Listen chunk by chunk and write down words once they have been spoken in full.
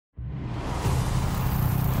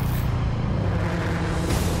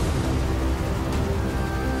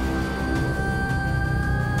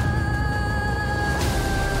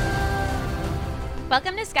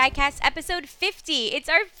Welcome to Skycast episode 50. It's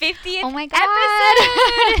our 50th Oh my God.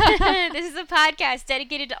 episode. This is a podcast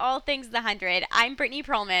dedicated to all things The 100. I'm Brittany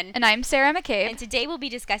Perlman. And I'm Sarah McCabe. And today we'll be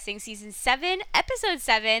discussing season 7, episode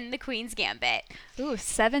 7, The Queen's Gambit. Ooh,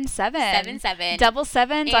 7-7. 7-7. Double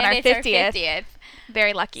sevens on our it's 50th. Our 50th.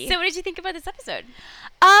 Very lucky. So what did you think about this episode?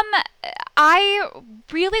 I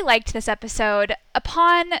really liked this episode.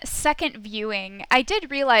 Upon second viewing, I did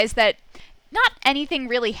realize that not anything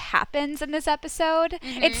really happens in this episode.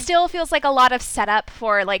 Mm-hmm. It still feels like a lot of setup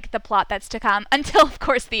for like the plot that's to come until, of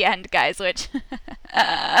course, the end, guys, which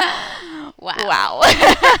wow.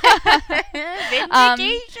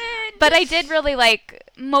 Vindication. But I did really like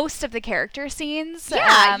most of the character scenes.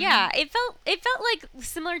 Yeah. It felt like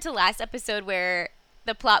similar to last episode where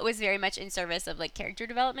the plot was very much in service of like character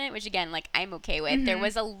development, which again, like I'm okay with. Mm-hmm. There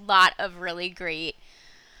was a lot of really great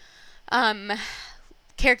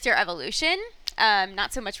character evolution.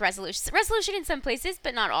 Not so much resolution in some places,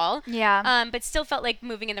 but not all. Yeah. But still felt like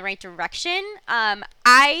moving in the right direction.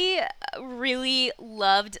 I really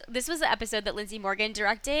loved, this was the episode that Lindsay Morgan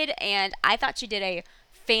directed, and I thought she did a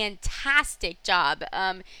fantastic job.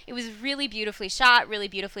 It was really beautifully shot, really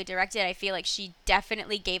beautifully directed. I feel like she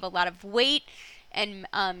definitely gave a lot of weight and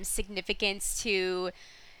significance to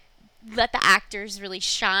let the actors really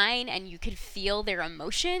shine, and you could feel their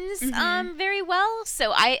emotions very well.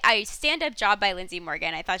 So I stand-up job by Lindsay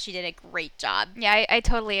Morgan. I thought she did a great job. Yeah, I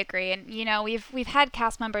totally agree. And you know, we've had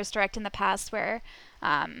cast members direct in the past where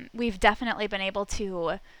we've definitely been able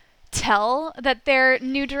to tell that they're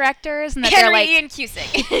new directors and that they're like Ian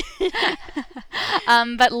Cusick.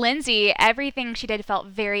 But Lindsay, everything she did felt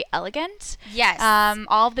very elegant. Yes.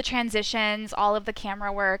 All of the transitions, all of the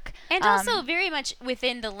camera work, and also very much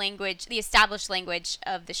within the language, the established language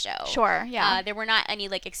of the show. Sure. Yeah. There were not any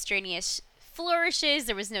like extraneous flourishes.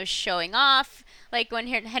 There was no showing off. Like when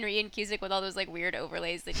Henry Ian Cusick with all those like weird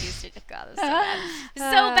overlays that used to. God, it was so bad. So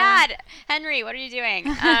bad. Henry, what are you doing?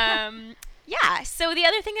 Yeah. So the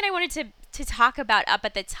other thing that I wanted to talk about up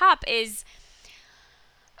at the top is,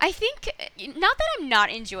 I think, not that I'm not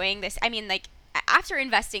enjoying this. I mean, like, after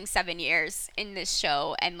investing 7 years in this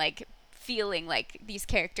show and, like, feeling like these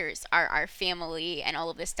characters are our family and all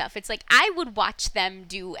of this stuff, it's like I would watch them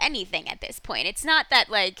do anything at this point. It's not that,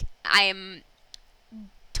 like, I am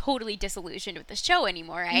totally disillusioned with the show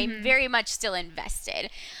anymore. I'm very much still invested.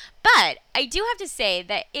 But I do have to say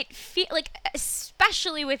that it like,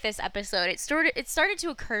 especially with this episode, it started to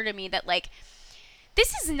occur to me that, like,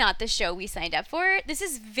 this is not the show we signed up for. This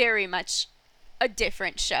is very much a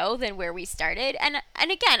different show than where we started. And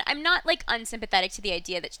again, I'm not like unsympathetic to the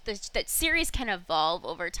idea that that series can evolve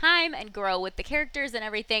over time and grow with the characters and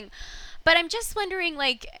everything. But I'm just wondering,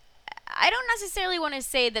 like, I don't necessarily want to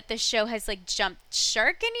say that the show has like jumped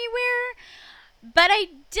shark anywhere, but I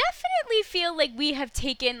definitely feel like we have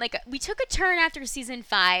taken, like, we took a turn after season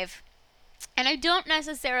 5, and I don't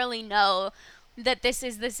necessarily know that this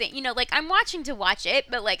is the same, you know, like, I'm watching to watch it,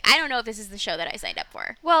 but, like, I don't know if this is the show that I signed up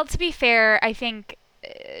for. Well, to be fair, I think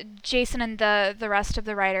Jason and the rest of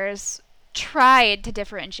the writers tried to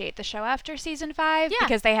differentiate the show after season 5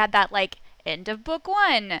 because they had that, like, end of book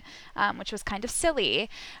 1, which was kind of silly.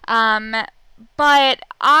 But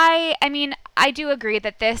I mean, I do agree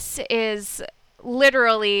that this is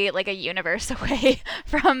literally like a universe away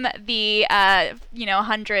from the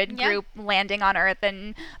 100 group landing on Earth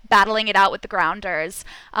and battling it out with the Grounders.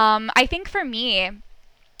 I think for me,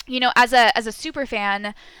 you know, as a super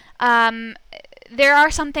fan, there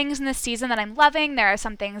are some things in this season that I'm loving. There are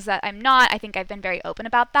some things that I'm not. I think I've been very open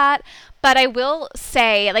about that. But I will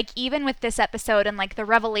say, like, even with this episode and, like, the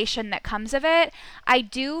revelation that comes of it, I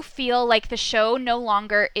do feel like the show no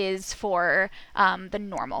longer is for the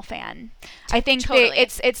normal fan. I think totally.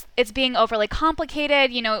 It's being overly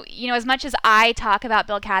complicated. You know, as much as I talk about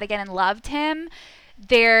Bill Cadigan and loved him,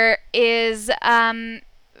 there is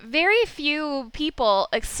very few people,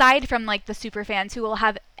 aside from, like, the super fans, who will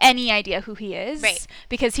have any idea who he is. Right.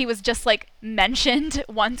 Because he was just, like, mentioned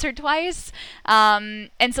once or twice. And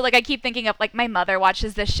so, like, I keep thinking of, like, my mother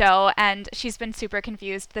watches this show, and she's been super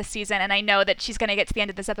confused this season, and I know that she's going to get to the end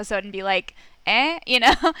of this episode and be like, you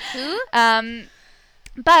know? Who?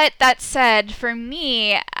 But that said, for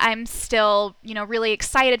me, I'm still, you know, really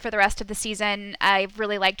excited for the rest of the season. I've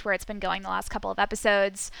really liked where it's been going the last couple of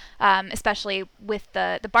episodes, especially with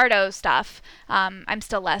the Bardo stuff. I'm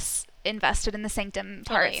still less invested in the Sanctum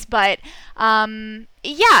parts. But,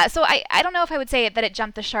 yeah, so I don't know if I would say that it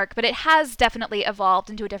jumped the shark, but it has definitely evolved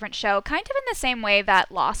into a different show, kind of in the same way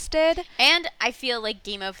that Lost did. And I feel like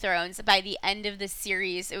Game of Thrones, by the end of the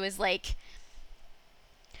series, it was like,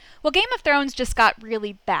 Well, Game of Thrones just got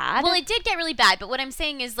really bad. Well, it did get really bad, but what I'm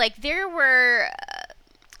saying is, like, there were,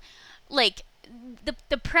 like,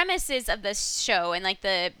 the premises of this show and, like,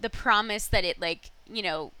 the promise that it, like, you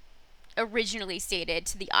know, originally stated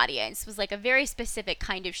to the audience was, like, a very specific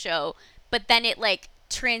kind of show, but then it, like,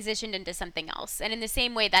 transitioned into something else. And in the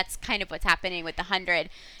same way, that's kind of what's happening with The 100.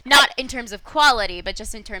 Not in terms of quality, but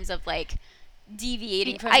just in terms of, like,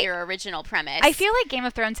 deviating from your original premise. I feel like Game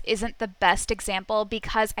of Thrones isn't the best example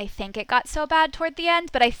because I think it got so bad toward the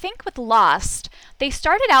end, but I think with Lost, they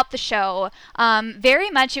started out the show very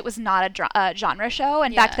much it was not a genre show.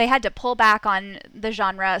 In fact, they had to pull back on the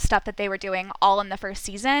genre stuff that they were doing all in the first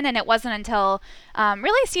season, and it wasn't until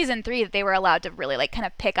really season 3 that they were allowed to really like kind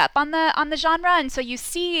of pick up on the genre. And so you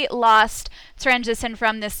see Lost transition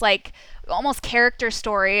from this like almost character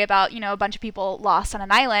story about, you know, a bunch of people lost on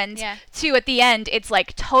an island to at the end it's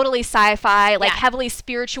like totally sci-fi, like heavily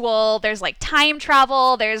spiritual, there's like time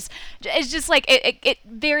travel, it's just like it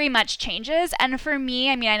very much changes. And for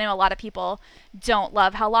me, I mean, I know a lot of people don't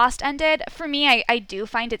love how Lost ended. For me, I do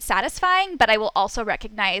find it satisfying, but I will also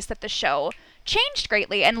recognize that the show changed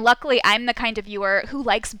greatly, and luckily I'm the kind of viewer who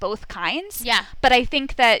likes both kinds. But I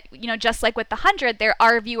think that, you know, just like with The 100, there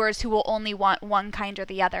are viewers who will only want one kind or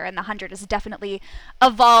the other, and The 100 has definitely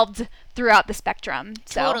evolved throughout the spectrum.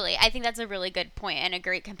 So. Totally. I think that's a really good point and a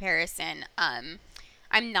great comparison.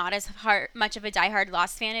 I'm not as much of a diehard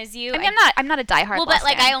Lost fan as you. I mean, I'm not a diehard Lost but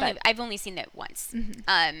like fan, I've only seen it once.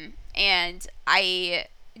 And I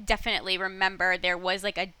definitely remember there was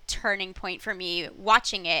like a turning point for me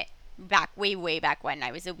watching it way back when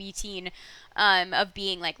I was a wee teen, of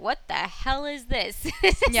being like, what the hell is this?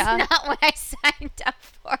 This is not what I signed up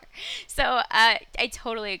for. So I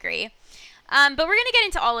totally agree. But we're going to get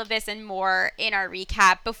into all of this and more in our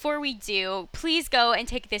recap. Before we do, please go and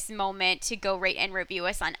take this moment to go rate and review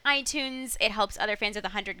us on iTunes. It helps other fans of The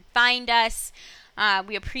 100 find us.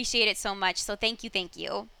 We appreciate it so much. So thank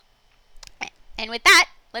you. And with that,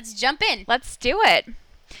 let's jump in. Let's do it.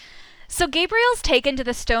 So Gabriel's taken to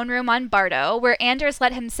the stone room on Bardo, where Anders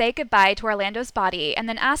let him say goodbye to Orlando's body, and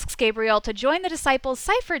then asks Gabriel to join the Disciples'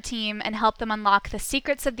 Cypher team and help them unlock the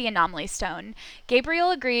secrets of the Anomaly Stone.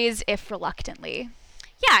 Gabriel agrees, if reluctantly.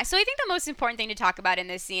 Yeah, so I think the most important thing to talk about in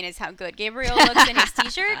this scene is how good Gabriel looks in his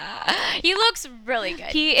t-shirt. He looks really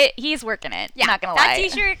good. He's working it. Yeah, not gonna lie. That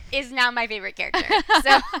t-shirt is now my favorite character.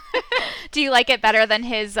 So, do you like it better than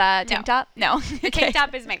his tank top? No. The tank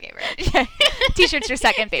top is my favorite. T-shirt's your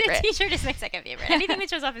second favorite. The t-shirt is my second favorite. Anything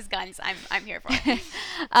that shows off his guns, I'm here for.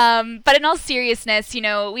 But in all seriousness, you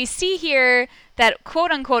know, we see here that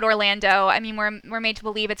quote-unquote Orlando, I mean, we're made to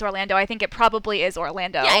believe it's Orlando. I think it probably is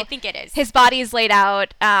Orlando. Yeah, I think it is. His body's laid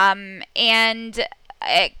out, and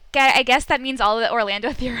I guess that means all the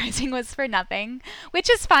Orlando theorizing was for nothing, which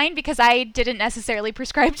is fine because I didn't necessarily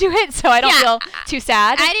prescribe to it, so I don't feel too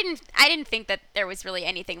sad. I didn't think that there was really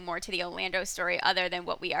anything more to the Orlando story other than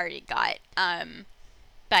what we already got.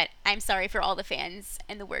 But I'm sorry for all the fans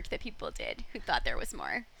and the work that people did who thought there was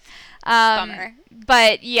more. Bummer.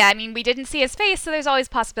 But yeah, I mean, we didn't see his face, so there's always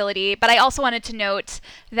possibility. But I also wanted to note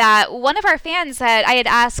that one of our fans I had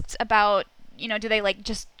asked about, you know, do they like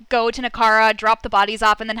just go to Nakara, drop the bodies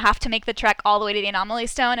off, and then have to make the trek all the way to the Anomaly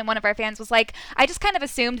Stone? And one of our fans was like, I just kind of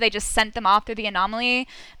assumed they just sent them off through the anomaly.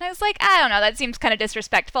 And I was like, I don't know, that seems kind of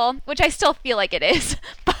disrespectful, which I still feel like it is.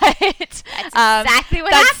 But that's exactly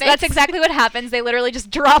what happens. That's exactly what happens. They literally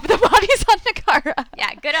just drop the bodies on Nakara.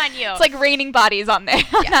 Yeah, good on you. It's like raining bodies on there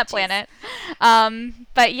on that planet.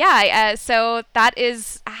 But yeah, so that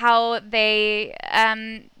is how they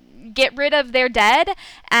get rid of their dead.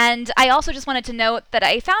 And I also just wanted to note that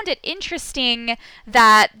I found it interesting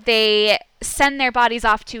that they send their bodies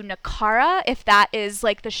off to Nakara, if that is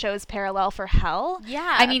like the show's parallel for hell.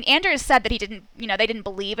 Yeah. I mean, Anders said that they didn't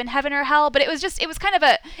believe in heaven or hell, but it was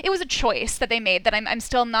a choice that they made that I'm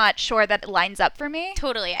still not sure that it lines up for me.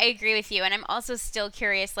 Totally. I agree with you. And I'm also still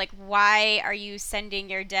curious, like, why are you sending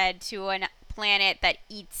your dead to a planet that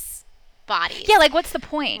eats bodies? Yeah, like, what's the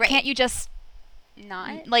point? Right. Can't you just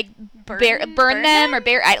not like burn them or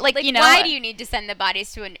bury, like, you know, why do you need to send the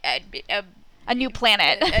bodies to a new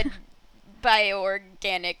planet, a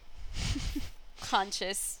bioorganic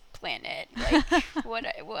conscious planet? Like,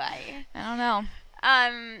 why? I don't know.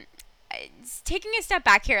 Taking a step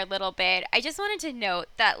back here a little bit, I just wanted to note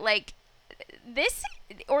that, like,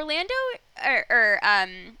 Orlando or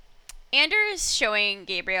Anders showing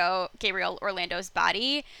Gabriel Orlando's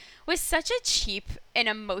body was such a cheap and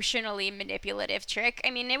emotionally manipulative trick.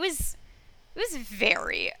 I mean, it was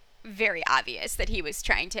very, very obvious that he was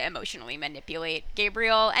trying to emotionally manipulate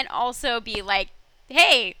Gabriel and also be like,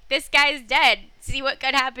 hey, this guy's dead. see what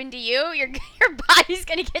could happen to you. Your body's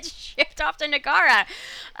going to get shipped off to Nagara.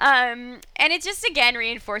 And it just, again,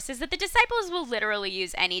 reinforces that the disciples will literally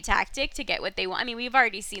use any tactic to get what they want. I mean, we've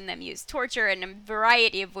already seen them use torture in a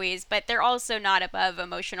variety of ways, but they're also not above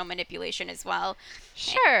emotional manipulation as well.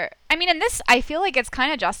 Sure. I mean, in this, I feel like it's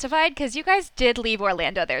kind of justified because you guys did leave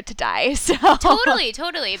Orlando there to die, so. Totally.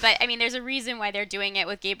 But, I mean, there's a reason why they're doing it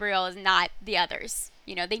with Gabriel and not the others.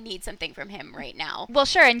 You know, they need something from him right now. Well,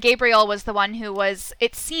 sure, and Gabriel was the one who was,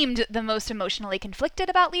 it seemed, the most emotionally conflicted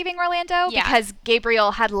about leaving Orlando because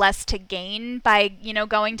Gabriel had less to gain by, you know,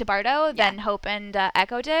 going to Bardo than Hope and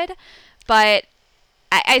Echo did. But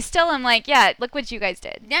I still am like, yeah, look what you guys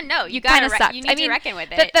did. Yeah, no, you kind of sucked. You need to reckon with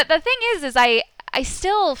it. The thing is I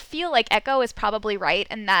still feel like Echo is probably right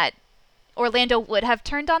in that Orlando would have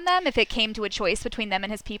turned on them if it came to a choice between them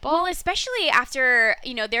and his people. Well, especially after,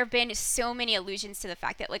 you know, there have been so many allusions to the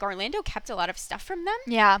fact that, like, Orlando kept a lot of stuff from them.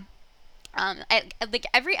 Yeah. Like,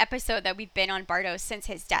 every episode that we've been on Bardo since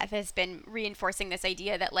his death has been reinforcing this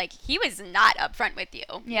idea that, like, he was not upfront with you.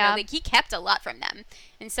 Yeah. You know, like, he kept a lot from them.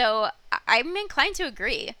 And so I'm inclined to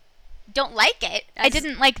agree. Don't like it. I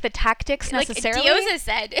didn't like the tactics necessarily. Like Dioza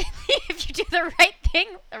said, if you do the right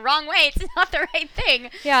thing the wrong way, it's not the right thing.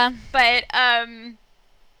 Yeah. But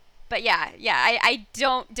yeah, I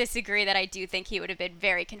don't disagree that I do think he would have been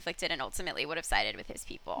very conflicted and ultimately would have sided with his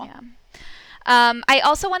people. Yeah. I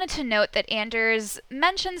also wanted to note that Anders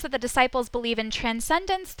mentions that the disciples believe in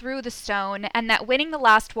transcendence through the stone and that winning the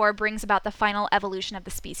last war brings about the final evolution of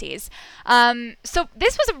the species. So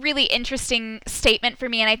this was a really interesting statement for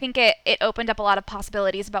me, and I think it opened up a lot of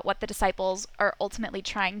possibilities about what the disciples are ultimately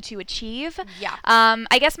trying to achieve. Yeah.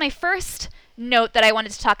 I guess my first note that I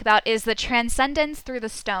wanted to talk about is the transcendence through the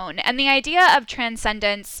stone. And the idea of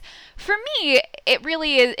transcendence, for me, it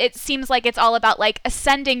really is, it seems like it's all about like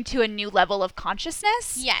ascending to a new level of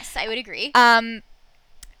consciousness. Yes, I would agree.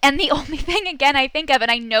 And the only thing, again, I think of, and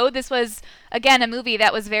I know this was, again, a movie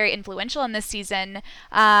that was very influential in this season,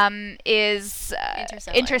 is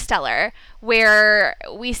Interstellar, where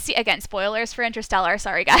we see, again, spoilers for Interstellar,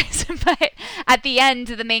 sorry guys, but at the end,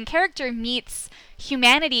 the main character meets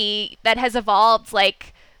humanity that has evolved,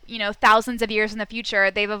 like, you know, thousands of years in the future.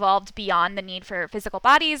 They've evolved beyond the need for physical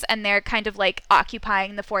bodies, and they're kind of like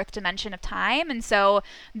occupying the fourth dimension of time, and so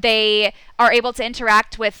they are able to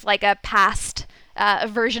interact with like a past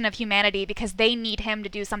version of humanity because they need him to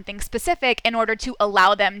do something specific in order to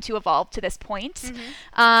allow them to evolve to this point.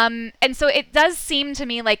 Mm-hmm. And so it does seem to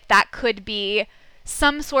me like that could be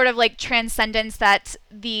some sort of like transcendence that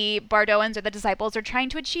the Bardoans or the disciples are trying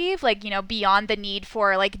to achieve, like, you know, beyond the need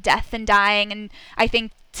for like death and dying. And I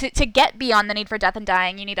think to get beyond the need for death and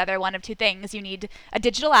dying, you need either one of two things. You need a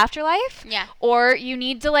digital afterlife, or you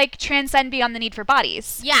need to like transcend beyond the need for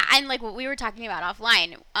bodies. Yeah, and like what we were talking about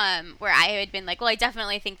offline, where I had been like, well, I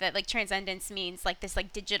definitely think that like transcendence means like this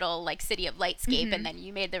like digital like city of lightscape, mm-hmm. and then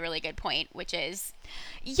you made the really good point, which is,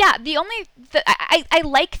 yeah, I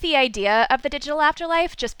like the idea of the digital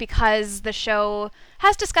afterlife just because the show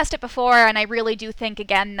has discussed it before, and I really do think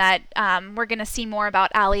again that we're going to see more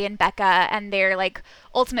about Allie and Becca and their like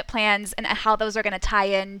ultimate plans and how those are going to tie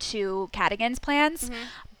into Cadigan's plans. Mm-hmm.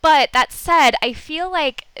 But that said, I feel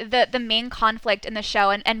like the main conflict in the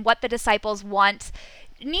show and what the disciples want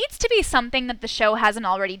needs to be something that the show hasn't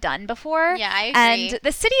already done before. Yeah, I agree. And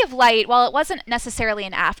the City of Light, while it wasn't necessarily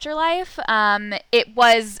an afterlife, it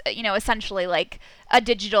was, you know, essentially like a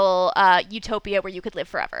digital utopia where you could live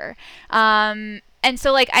forever. And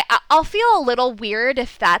so, like, I'll feel a little weird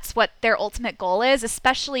if that's what their ultimate goal is,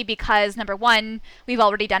 especially because, number one, we've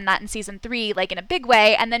already done that in season 3, like, in a big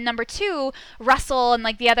way. And then, number 2, Russell and,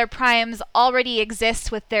 like, the other primes already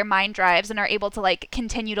exist with their mind drives and are able to, like,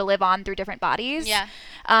 continue to live on through different bodies. Yeah.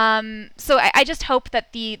 So I just hope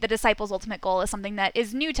that the Disciples' ultimate goal is something that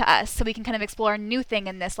is new to us, so we can kind of explore a new thing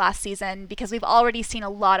in this last season, because we've already seen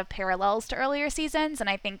a lot of parallels to earlier seasons, and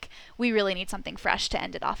I think we really need something fresh to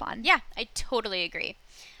end it off on. Yeah, I totally agree.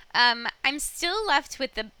 I'm still left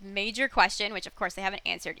with the major question, which of course they haven't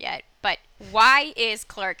answered yet, but why is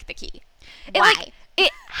Clarke the key? Why?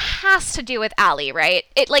 It has to do with Allie, right?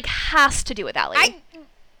 It, like, has to do with Allie.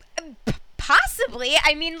 Possibly.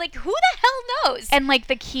 I mean, like, who the hell knows? And, like,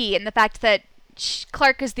 the key and the fact that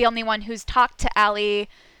Clarke is the only one who's talked to Allie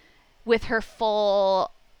with her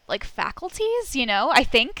full, like, faculties, you know, I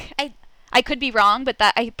think. I could be wrong, but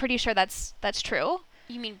I'm pretty sure that's true.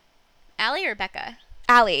 You mean Allie or Becca?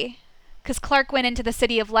 Allie. Because Clarke went into the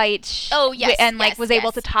City of Light and, like, was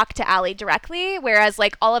able to talk to Allie directly, whereas,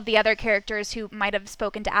 like, all of the other characters who might have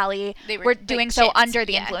spoken to Allie were doing so under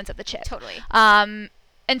the influence of the chip. Totally.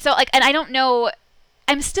 And so, like, and I don't know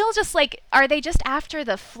I'm still just like, are they just after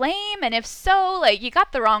the flame? And if so, like, you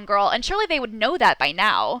got the wrong girl. And surely they would know that by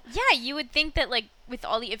now. Yeah, you would think that, like, with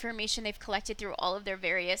all the information they've collected through all of their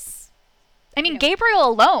various... I mean, Gabriel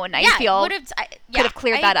alone, I feel, could have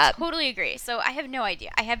cleared that up. I totally agree. So I have no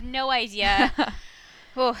idea.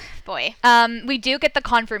 Oh, boy. We do get the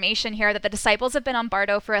confirmation here that the disciples have been on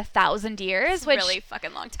Bardo for 1,000 years, it's which really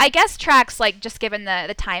fucking long time. I guess tracks, like, just given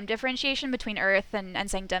the time differentiation between Earth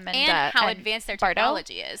and Sanctum and how advanced their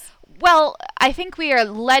technology is. Well, I think we are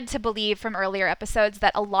led to believe from earlier episodes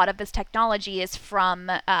that a lot of this technology is from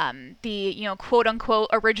the, quote-unquote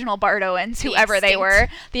original Bardoans, whoever they were,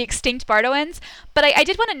 the extinct Bardoans. But I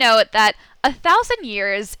did want to note that 1,000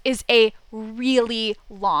 years is a really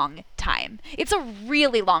long time. It's a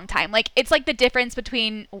really long time. Like, it's like the difference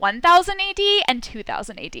between 1,000 AD and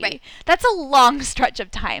 2,000 AD. Right. That's a long stretch of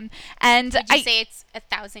time. And Would you say it's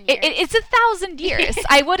 1,000 years? It's 1,000 years.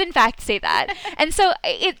 I would, in fact, say that. And so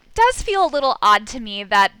it does feel a little odd to me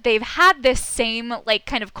that they've had this same, like,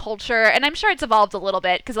 kind of culture, and I'm sure it's evolved a little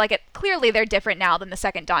bit, because, like, clearly they're different now than the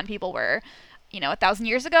Second Dawn people were, 1,000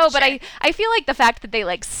 years ago. Sure. But I feel like the fact that they,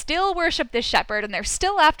 like, still worship this shepherd and they're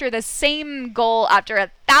still after the same goal after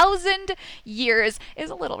 1,000 years is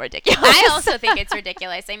a little ridiculous. I also think it's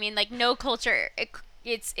ridiculous. I mean, like, no culture,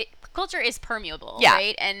 culture is permeable,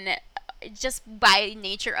 right? And just by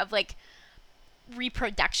nature of, like,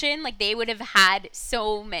 reproduction, like, they would have had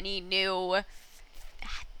so many new,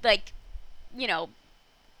 like,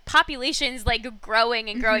 populations, like, growing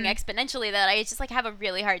and growing exponentially, that I just, like, have a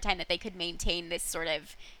really hard time that they could maintain this sort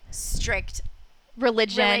of strict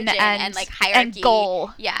religion and like hierarchy and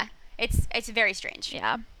goal. Yeah, it's very strange.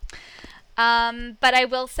 Yeah. But I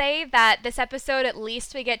will say that this episode, at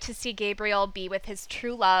least we get to see Gabriel be with his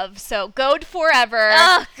true love. So Goad forever.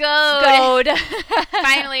 Oh, Goad.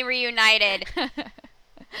 Finally reunited.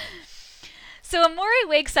 So Emori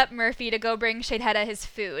wakes up Murphy to go bring Shaydheda his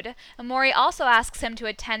food. Emori also asks him to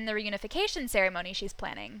attend the reunification ceremony she's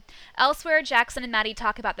planning. Elsewhere, Jackson and Maddie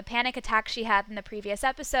talk about the panic attack she had in the previous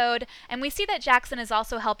episode, and we see that Jackson is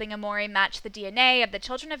also helping Emori match the DNA of the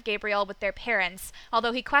children of Gabriel with their parents,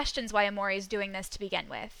 although he questions why Emori is doing this to begin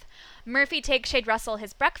with. Murphy takes Shade Russell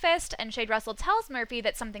his breakfast, and Shade Russell tells Murphy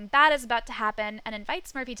that something bad is about to happen and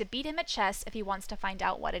invites Murphy to beat him at chess if he wants to find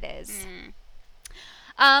out what it is.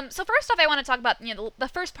 So first off, I want to talk about the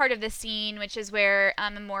first part of this scene, which is where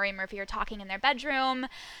Emori and Murphy are talking in their bedroom,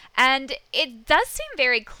 and it does seem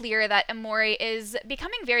very clear that Emori is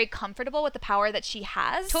becoming very comfortable with the power that she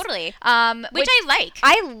has. Totally. Which I like.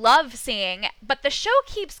 I love seeing, but the show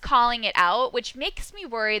keeps calling it out, which makes me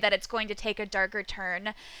worry that it's going to take a darker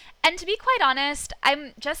turn. And to be quite honest,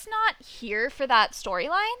 I'm just not here for that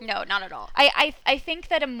storyline. No, not at all. I think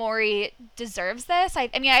that Emori deserves this. I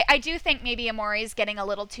mean, I do think maybe Emori's getting a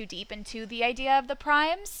little too deep into the idea of the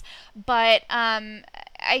primes, but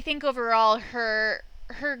I think overall her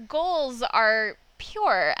goals are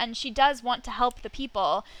pure, and she does want to help the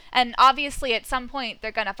people. And obviously, at some point,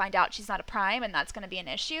 they're gonna find out she's not a prime, and that's gonna be an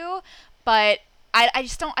issue. But I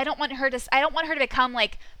don't want her to become,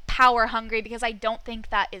 like, power hungry, because I don't think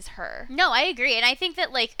that is her. No, I agree. And I think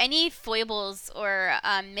that, like, any foibles or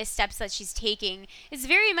missteps that she's taking is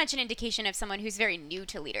very much an indication of someone who's very new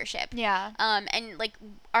to leadership. Yeah. And, like,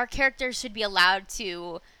 our characters should be allowed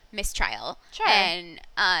to mistrial. Sure. And,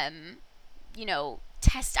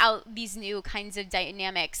 test out these new kinds of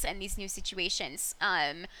dynamics and these new situations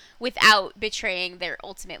without betraying their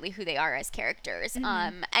ultimately who they are as characters. And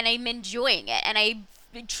I'm enjoying it, and I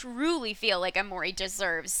truly feel like Emori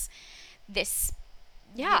deserves this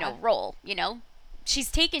role.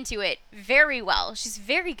 She's taken to it very well. She's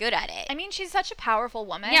very good at it. I mean, she's such a powerful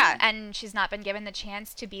woman. Yeah. And she's not been given the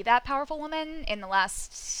chance to be that powerful woman in the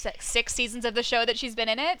last six seasons of the show that she's been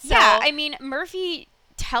in it. So. Yeah, I mean, Murphy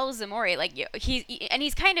tells Emori, like,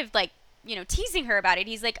 he's kind of, like, teasing her about it.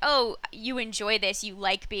 He's like, oh, you enjoy this, you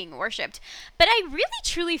like being worshipped. But I really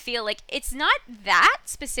truly feel like it's not that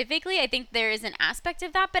specifically. I think there is an aspect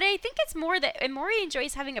of that, but I think it's more that Emori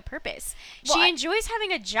enjoys having a purpose. Well, she enjoys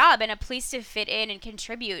having a job and a place to fit in and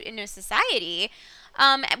contribute into society,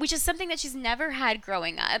 which is something that she's never had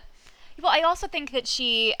growing up. Well, I also think that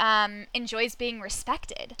she enjoys being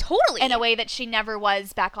respected. Totally. In a way that she never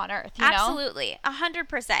was back on Earth, you know? Absolutely.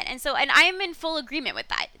 100%. And I'm in full agreement with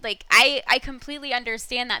that. Like, I completely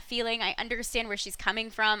understand that feeling. I understand where she's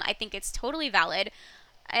coming from. I think it's totally valid.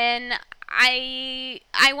 And I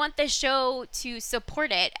want the show to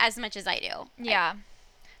support it as much as I do. Yeah.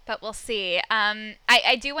 But we'll see.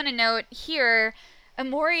 I do want to note here,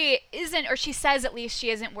 Emori isn't, or she says at least she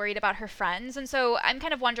isn't worried about her friends. And so I'm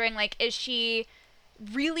kind of wondering, like, is she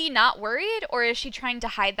really not worried, or is she trying to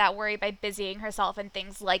hide that worry by busying herself in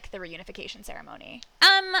things like the reunification ceremony?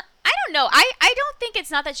 I don't know. I don't think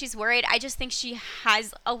it's not that she's worried. I just think she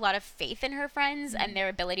has a lot of faith in her friends and their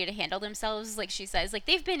ability to handle themselves. Like she says, like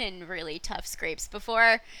they've been in really tough scrapes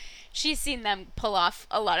before. She's seen them pull off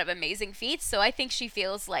a lot of amazing feats, so I think she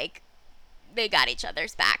feels like they got each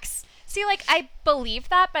other's backs. See, like, I believe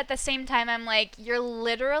that, but at the same time, I'm like, you're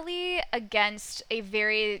literally against a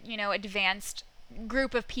very, advanced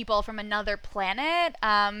group of people from another planet.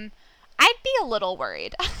 I'd be a little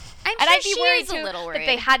worried. I'm sure I'd be worried too, a little worried that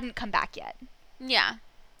they hadn't come back yet. Yeah.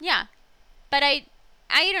 But I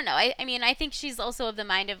don't know. I mean, I think she's also of the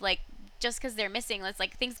mind of, like, just because they're missing, it's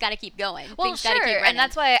like things got to keep going. Well, things sure, gotta keep running. And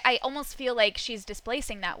that's why I almost feel like she's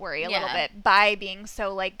displacing that worry a little bit by being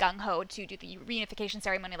so like gung-ho to do the reunification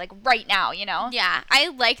ceremony like right now, Yeah, I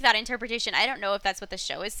like that interpretation. I don't know if that's what the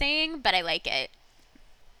show is saying, but I like it.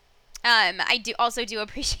 I do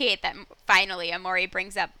appreciate that finally Amori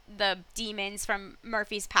brings up the demons from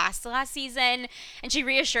Murphy's past last season, and she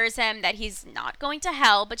reassures him that he's not going to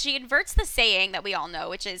hell, but she inverts the saying that we all know,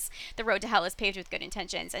 which is the road to hell is paved with good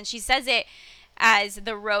intentions, and she says it as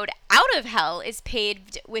the road out of hell is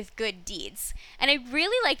paved with good deeds. And I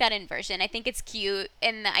really like that inversion. I think it's cute,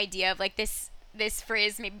 and the idea of like this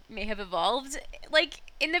phrase may have evolved like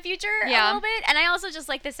in the future a little bit. And I also just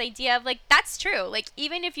like this idea of like that's true, like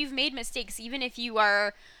even if you've made mistakes, even if you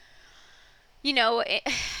are even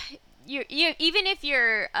if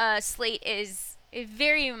your slate is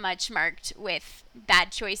very much marked with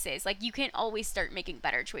bad choices, like you can always start making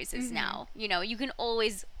better choices now. You can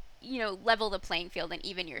always level the playing field and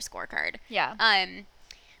even your scorecard.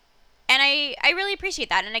 And I really appreciate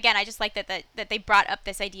that. And again, I just like that they brought up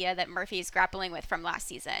this idea that Murphy is grappling with from last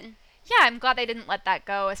season. Yeah, I'm glad they didn't let that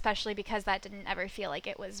go, especially because that didn't ever feel like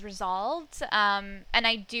it was resolved. And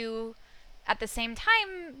I do, at the same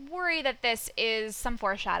time, worry that this is some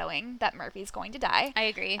foreshadowing that Murphy's going to die. I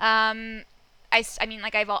agree. I mean,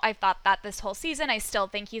 like I've thought that this whole season. I still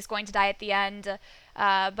think he's going to die at the end.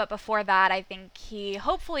 But before that, I think he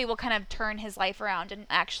hopefully will kind of turn his life around and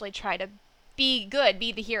actually try to be good,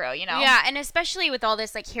 be the hero, Yeah, and especially with all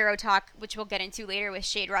this like hero talk, which we'll get into later with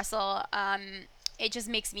Shade Russell, it just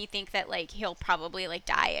makes me think that like he'll probably like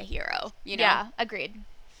die a hero, Yeah, agreed.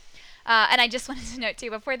 And I just wanted to note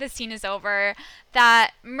too, before this scene is over,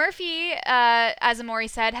 that Murphy, as Amori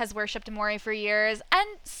said, has worshipped Amori for years, and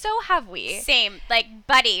so have we. Same, like,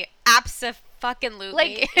 buddy, abso-fucking-lutely.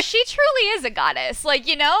 Like, she truly is a goddess. Like,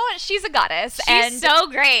 she's a goddess. She's so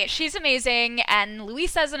great. She's amazing, and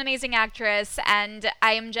Luisa's an amazing actress, and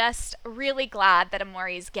I am just really glad that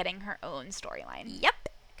Amori's getting her own storyline. Yep.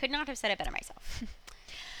 Could not have said it better myself.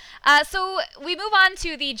 So we move on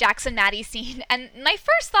to the Jackson-Maddie scene, and my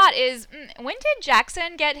first thought is, when did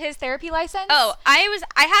Jackson get his therapy license? Oh, I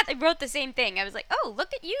wrote the same thing. I was like, oh,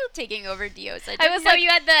 look at you taking over Diosa. I didn't know you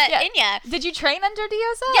had the Inya. Did you train under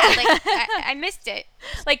Diosa? Yeah, like, I missed it.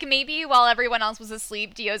 Like, maybe while everyone else was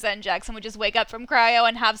asleep, Diosa and Jackson would just wake up from cryo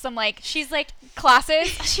and have some, like, she's like, classes.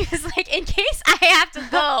 She was like, in case I have to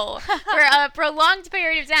go for a prolonged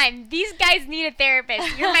period of time, these guys need a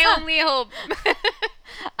therapist. You're my only hope.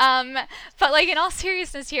 But like in all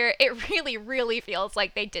seriousness here, it really, really feels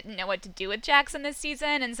like they didn't know what to do with Jackson this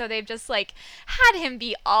season, and so they've just like had him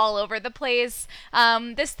be all over the place.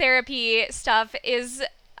 This therapy stuff is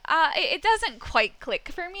it doesn't quite click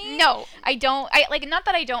for me. No. Not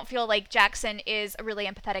that I don't feel like Jackson is a really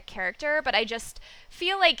empathetic character, but I just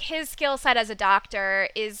feel like his skill set as a doctor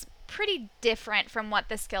is pretty different from what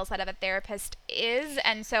the skill set of a therapist is,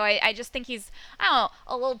 and so I just think he's, I don't know,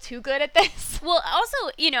 a little too good at this. Well,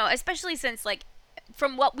 also, especially since, like,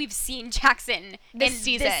 from what we've seen Jackson this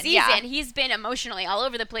season, he's been emotionally all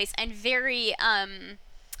over the place and very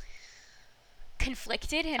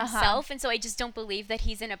conflicted himself, and so I just don't believe that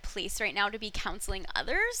he's in a place right now to be counseling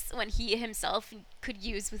others when he himself could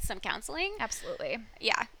use with some counseling. Absolutely.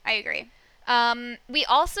 Yeah, I agree. We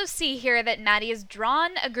also see here that Maddie has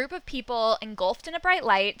drawn a group of people engulfed in a bright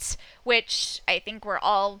light, which I think we're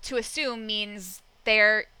all to assume means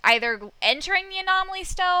they're either entering the anomaly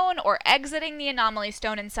stone or exiting the anomaly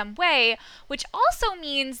stone in some way, which also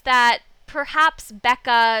means that perhaps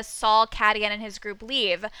Becca saw Cadigan and his group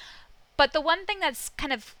leave. But the one thing that's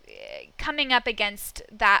kind of coming up against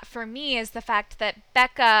that for me is the fact that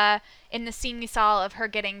Becca, in the scene we saw of her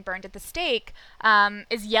getting burned at the stake,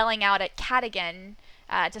 is yelling out at Cadigan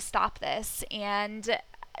to stop this. And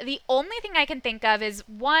the only thing I can think of is,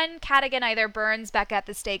 one, Cadigan either burns Becca at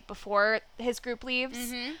the stake before his group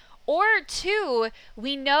leaves, Or two,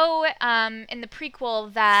 we know in the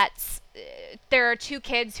prequel that there are two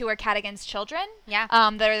kids who are Cadigan's children. Yeah.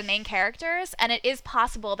 That are the main characters, and it is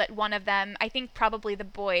possible that one of them, I think probably the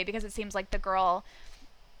boy, because it seems like the girl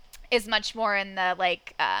is much more in the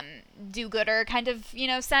like do-gooder kind of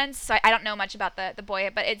sense. So I don't know much about the boy,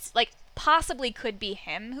 but it's like possibly could be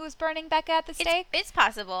him who's burning Becca at the stake. It's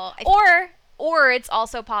possible. Or it's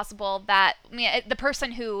also possible that the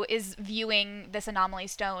person who is viewing this anomaly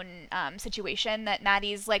stone situation that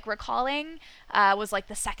Maddie's like recalling was like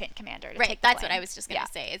the second commander. Right, that's what I was just gonna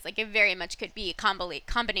say. It's like it very much could be a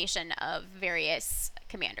combination of various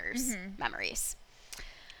commanders' memories.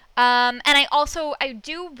 And I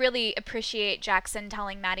do really appreciate Jackson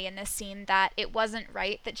telling Maddie in this scene that it wasn't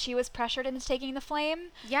right that she was pressured into taking the flame.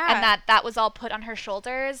 Yeah. And that was all put on her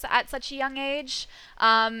shoulders at such a young age.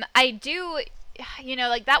 I do,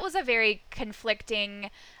 like that was a very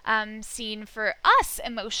conflicting scene for us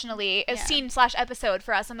emotionally, a scene/episode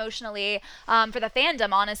for us emotionally, for the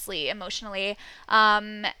fandom, honestly, emotionally,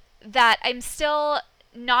 that I'm still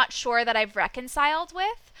not sure that I've reconciled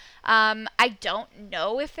with. I don't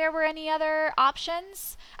know if there were any other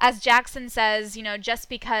options. As Jackson says, just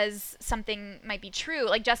because something might be true,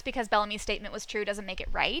 like just because Bellamy's statement was true doesn't make it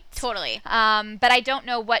right. Totally. But I don't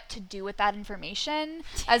know what to do with that information.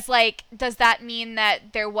 As like, does that mean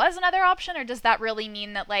that there was another option, or does that really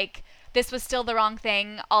mean that like this was still the wrong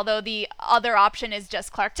thing, although the other option is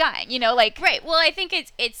just Clarke dying? Right. Well, I think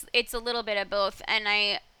it's a little bit of both, and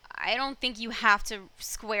I don't think you have to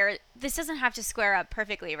this doesn't have to square up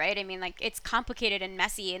perfectly, right? I mean, like, it's complicated and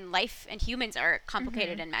messy, and life and humans are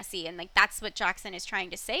complicated and messy, and like that's what Jackson is trying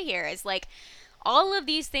to say here is like all of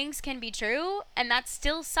these things can be true, and that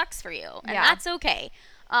still sucks for you, and that's okay.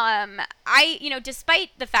 Despite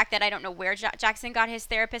the fact that I don't know where Jackson got his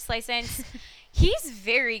therapist license, he's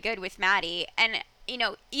very good with Maddie, and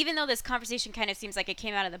even though this conversation kind of seems like it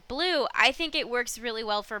came out of the blue, I think it works really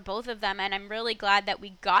well for both of them, and I'm really glad that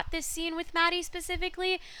we got this scene with Maddie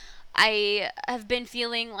specifically. I have been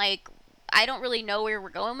feeling like I don't really know where we're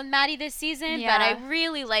going with Maddie this season, but I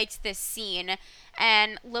really liked this scene,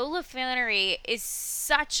 and Lola Flannery is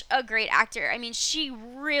such a great actor. I mean, she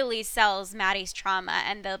really sells Maddie's trauma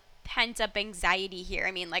and the pent-up anxiety here.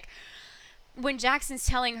 I mean, like, when Jackson's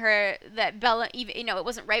telling her that it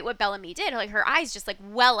wasn't right what Bellamy did, like her eyes just like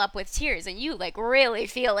well up with tears, and you like really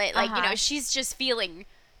feel it. Like, she's just feeling,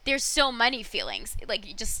 there's so many feelings,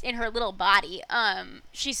 like just in her little body.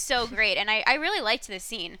 She's so great, and I really liked this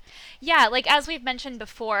scene. Yeah, like as we've mentioned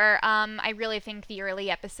before, I really think the early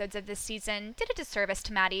episodes of this season did a disservice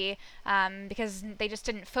to Maddie, because they just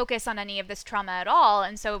didn't focus on any of this trauma at all,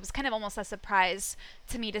 and so it was kind of almost a surprise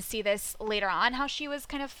to me to see this later on, how she was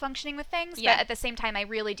kind of functioning with things. But at the same time, I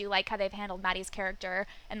really do like how they've handled Maddie's character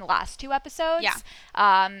in the last two episodes.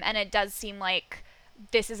 And it does seem like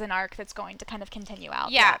this is an arc that's going to kind of continue out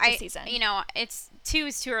throughout the season. It's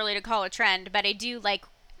too early to call a trend, but I do like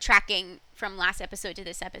tracking from last episode to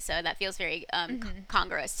this episode. That feels very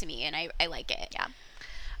congruous to me, and I like it. Yeah.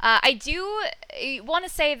 I do want to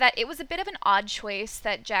say that it was a bit of an odd choice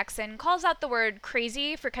that Jackson calls out the word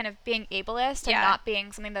crazy for kind of being ableist and not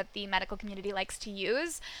being something that the medical community likes to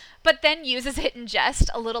use, but then uses it in jest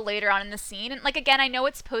a little later on in the scene. And like, again, I know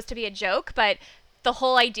it's supposed to be a joke, but the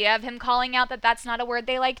whole idea of him calling out that that's not a word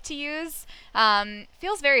they like to use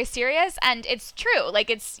feels very serious, and it's true. Like,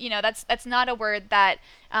 it's, that's not a word that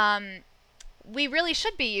we really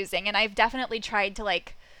should be using, and I've definitely tried to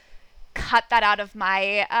like cut that out of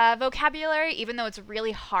my vocabulary, even though it's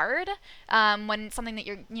really hard when it's something that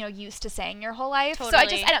you're used to saying your whole life.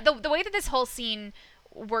 Totally. So the way that this whole scene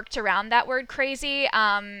worked around that word crazy,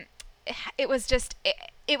 it was just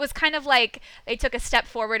it was kind of like they took a step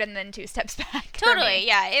forward and then two steps back. Totally,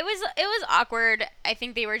 yeah. It was awkward. I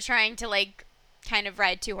think they were trying to like kind of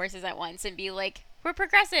ride two horses at once and be like, we're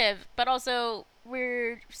progressive, but also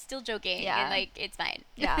we're still joking, and like it's fine.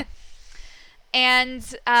 Yeah. And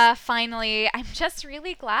finally, I'm just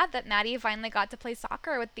really glad that Maddie finally got to play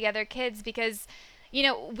soccer with the other kids, because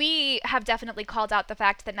we have definitely called out the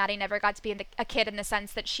fact that Maddie never got to be a kid in the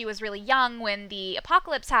sense that she was really young when the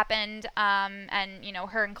apocalypse happened, and,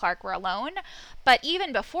 her and Clarke were alone. But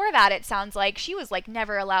even before that, it sounds like she was, like,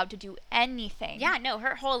 never allowed to do anything. Yeah, no,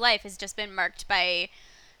 her whole life has just been marked by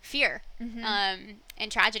fear and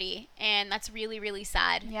tragedy, and that's really, really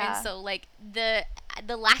sad. Yeah. And so, like, the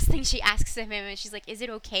last thing she asks of him, and she's like, is it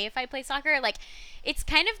okay if I play soccer? Like, it's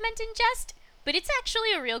kind of meant in jest, but it's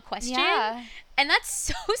actually a real question. Yeah. And that's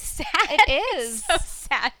so sad. It is. It's so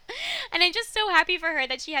sad. And I'm just so happy for her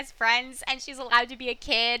that she has friends and she's allowed to be a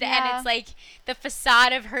kid. Yeah. And it's like the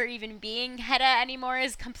facade of her even being Hedda anymore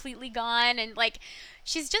is completely gone. And like,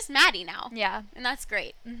 she's just Maddie now. Yeah. And that's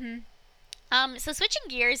great. Mm-hmm. So switching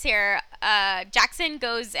gears here, Jackson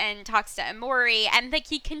goes and talks to Emori, and like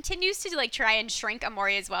he continues to like try and shrink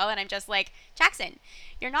Emori as well. And I'm just like, Jackson,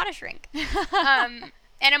 you're not a shrink.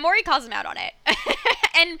 And Emori calls him out on it.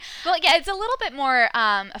 And well, yeah, it's a little bit more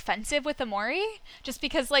offensive with Emori, just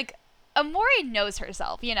because like Emori knows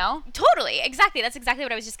herself, you know? Totally, exactly. That's exactly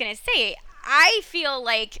what I was just gonna say. I feel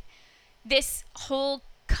like this whole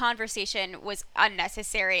conversation was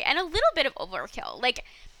unnecessary and a little bit of overkill. Like,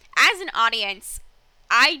 as an audience,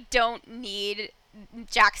 I don't need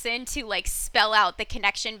Jackson to like spell out the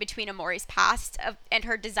connection between Emori's past and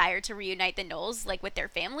her desire to reunite the Knowles like with their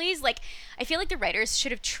families. Like, I feel like the writers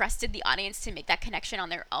should have trusted the audience to make that connection on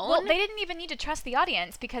their own. Well, they didn't even need to trust the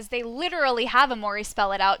audience because they literally have Emori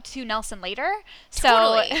spell it out to Nelson later. So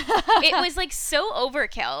totally. It was like so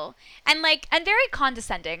overkill and very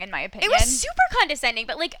condescending in my opinion. It was super condescending,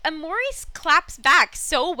 but like Emori claps back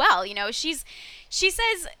so well. You know, she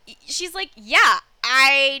says, she's like, yeah,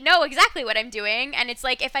 I know exactly what I'm doing. And it's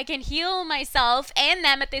like, if I can heal myself and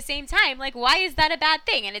them at the same time, like, why is that a bad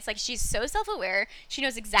thing? And it's like, she's so self-aware. She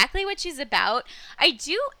knows exactly what she's about. I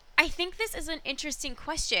think this is an interesting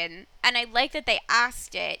question. And I like that they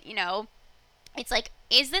asked it, you know. It's like,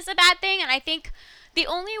 is this a bad thing? And I think the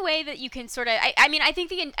only way that you can sort of, I mean, I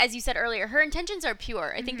think, as you said earlier, her intentions are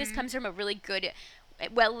pure. I think this comes from a really good,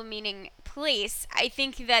 well-meaning place. I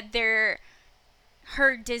think that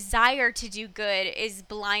her desire to do good is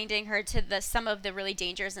blinding her to some of the really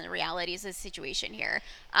dangers and the realities of the situation here.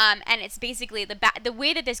 And it's basically the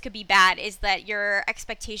way that this could be bad is that your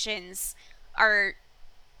expectations are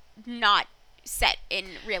not set in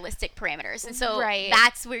realistic parameters. And so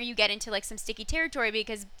that's where you get into like some sticky territory,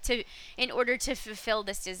 because in order to fulfill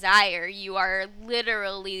this desire, you are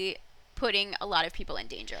literally putting a lot of people in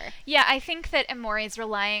danger. Yeah, I think that Emori is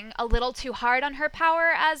relying a little too hard on her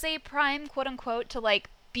power as a prime, quote unquote, to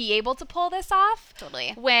like be able to pull this off.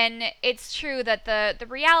 Totally. When it's true that the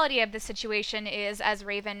reality of the situation is, as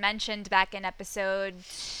Raven mentioned back in episode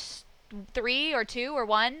 3 or 2 or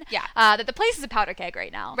 1, that the place is a powder keg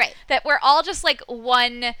right now. Right. That we're all just like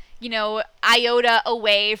one, you know, iota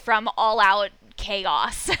away from all out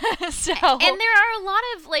chaos. So and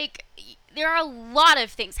there are a lot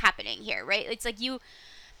of things happening here, right? It's like you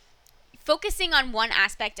focusing on one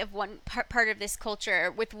aspect of one part of this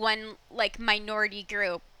culture with one like minority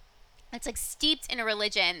group that's like steeped in a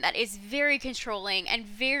religion that is very controlling and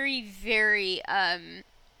very, very,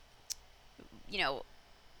 you know,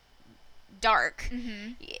 dark.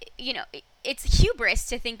 Mm-hmm. You know, it's hubris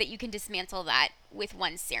to think that you can dismantle that with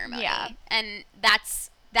one ceremony. Yeah. And that's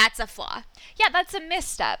a flaw. Yeah, that's a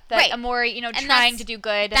misstep. That Emori, you know, and trying to do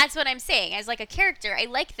good. That's what I'm saying. As like a character, I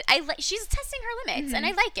like she's testing her limits, and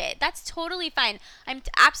I like it. That's totally fine. I'm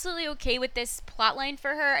absolutely okay with this plot line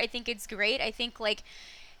for her. I think it's great. I think like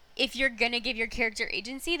if you're gonna give your character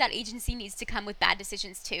agency, that agency needs to come with bad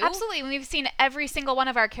decisions too. Absolutely. We've seen every single one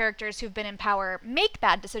of our characters who've been in power make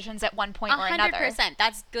bad decisions at one point or another. 100%.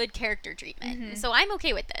 That's good character treatment. Mm-hmm. So I'm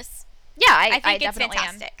okay with this. Yeah, I think it's definitely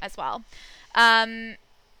fantastic am as well.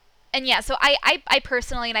 And yeah, so I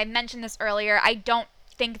personally, and I mentioned this earlier, I don't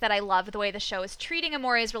think that I love the way the show is treating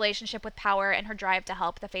Emori's relationship with power and her drive to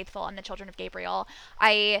help the faithful and the children of Gabriel.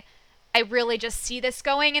 I really just see this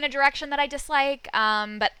going in a direction that I dislike,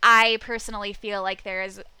 but I personally feel like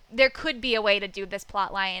there could be a way to do this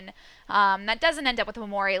plot line that doesn't end up with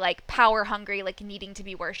Emori like power hungry, like needing to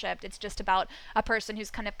be worshipped. It's just about a person who's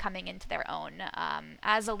kind of coming into their own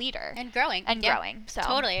as a leader. And growing. So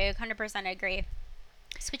totally, 100% agree.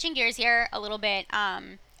 Switching gears here a little bit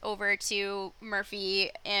over to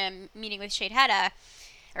Murphy meeting with Shade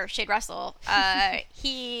Russell.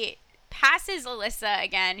 He passes Alyssa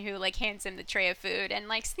again, who like hands him the tray of food, and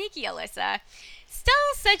like sneaky Alyssa, still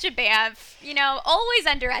such a bamf, you know, always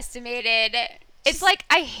underestimated. It's like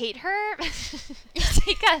I hate her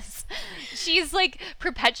because she's like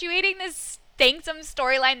perpetuating this thanksome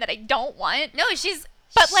storyline that I don't want. No, she's.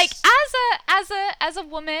 But like as a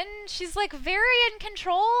woman, she's like very in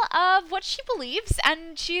control of what she believes,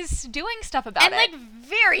 and she's doing stuff about it. And like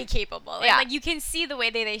very capable. Yeah. Like you can see the way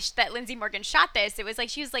that Lindsay Morgan shot this. It was like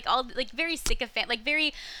she was like all like very sycophant, like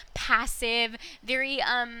very passive, very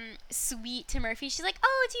sweet to Murphy. She's like,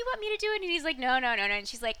 "Oh, do you want me to do it?" And he's like, "No." And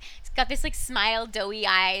she's like, got this like smile, doughy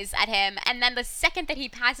eyes at him. And then the second that he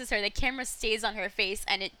passes her, the camera stays on her face,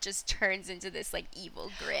 and it just turns into this like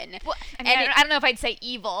evil grin. Well, I mean, I don't know if I'd say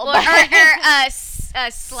evil. Well, sly.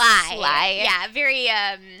 Sly. Yeah, very,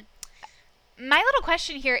 My little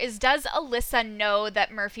question here is, does Alyssa know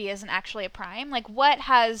that Murphy isn't actually a Prime? Like, what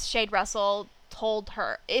has Shade Russell told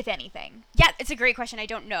her, if anything? Yeah, it's a great question. I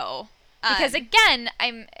don't know. Because again,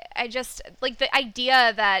 I just, like, the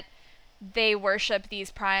idea that they worship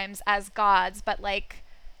these Primes as gods, but, like,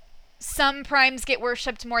 some Primes get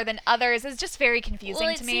worshipped more than others is just very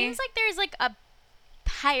confusing to me. It seems like there's, like, a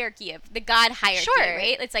hierarchy of the god hierarchy, sure.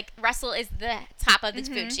 right? It's like Russell is the top of the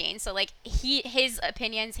food chain, so like his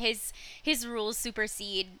opinions, his rules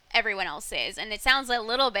supersede everyone else's, and it sounds a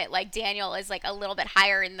little bit like Daniel is like a little bit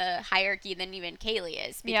higher in the hierarchy than even Kaylee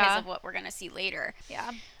is because of what we're gonna see later.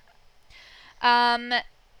 Yeah.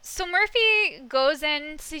 So Murphy goes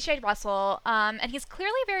in to see Shade Russell, and he's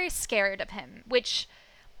clearly very scared of him, which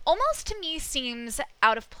almost to me seems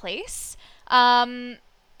out of place.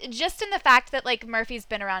 Just in the fact that, like, Murphy's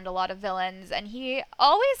been around a lot of villains, and he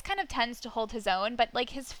always kind of tends to hold his own, but, like,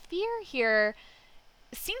 his fear here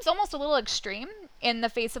seems almost a little extreme in the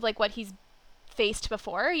face of, like, what he's faced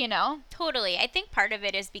before, you know? Totally. I think part of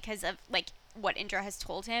it is because of, like, what Indra has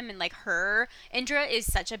told him, and like Indra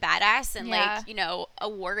is such a badass and like, you know, a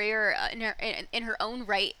warrior in her own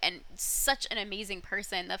right, and such an amazing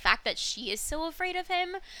person. The fact that she is so afraid of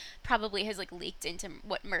him probably has like leaked into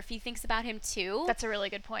what Murphy thinks about him too. That's a really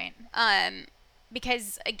good point.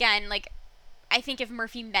 Because again, like, I think if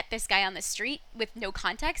Murphy met this guy on the street with no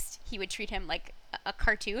context, he would treat him like a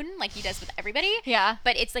cartoon, like he does with everybody. Yeah.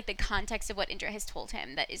 But it's like the context of what Indra has told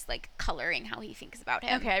him that is like coloring how he thinks about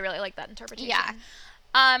him. Okay, I really like that interpretation. Yeah.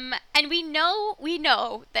 And we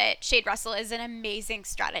know that Shade Russell is an amazing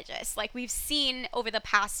strategist. Like, we've seen over the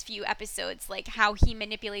past few episodes, like, how he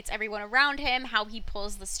manipulates everyone around him, how he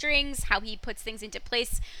pulls the strings, how he puts things into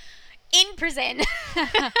place in prison.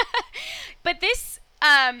 But this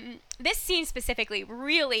scene specifically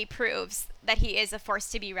really proves that he is a force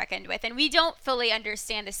to be reckoned with. And we don't fully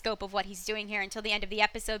understand the scope of what he's doing here until the end of the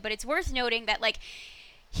episode, but it's worth noting that, like,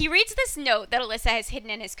 he reads this note that Alyssa has hidden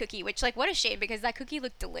in his cookie, which, like, what a shame, because that cookie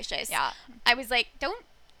looked delicious. Yeah. I was like, don't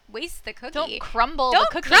waste the cookie. Don't crumble the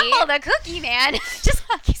cookie. Don't crumble the cookie, man. Just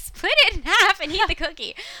split it in half and eat the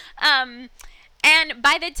cookie. And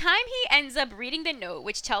by the time he ends up reading the note,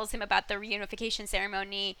 which tells him about the reunification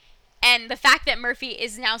ceremony and the fact that Murphy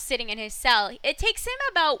is now sitting in his cell, it takes him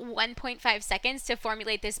about 1.5 seconds to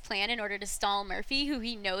formulate this plan in order to stall Murphy, who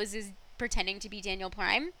he knows is pretending to be Daniel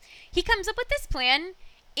Prime. He comes up with this plan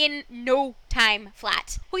in no time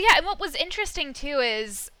flat. Well, yeah, and what was interesting, too,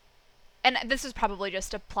 is, and this is probably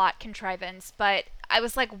just a plot contrivance, but I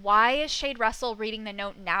was like, why is Shade Russell reading the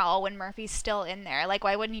note now when Murphy's still in there? Like,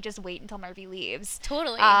 why wouldn't he just wait until Murphy leaves?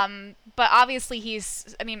 Totally. But obviously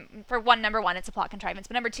for number one, it's a plot contrivance,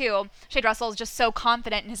 but number two, Shade Russell is just so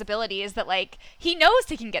confident in his abilities that, like, he knows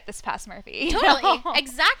he can get this past Murphy. Totally.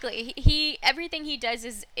 Exactly. He everything he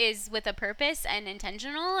does is with a purpose and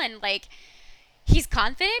intentional, and, like, he's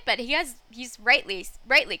confident, but he's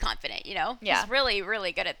rightly confident, you know? Yeah. He's really,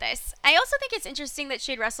 really good at this. I also think it's interesting that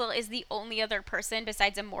Shade Russell is the only other person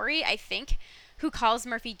besides Amori, I think, who calls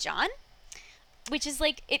Murphy John, which is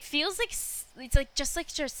like, it feels like it's like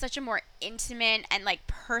just such a more intimate and like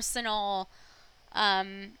personal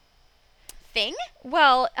thing.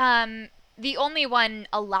 Well, the only one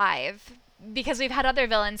alive, because we've had other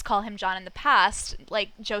villains call him John in the past, like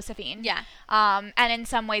Josephine. Yeah. And in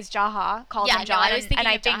some ways, Jaha called him John. I was thinking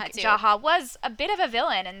I of think Jaha, too. Jaha was a bit of a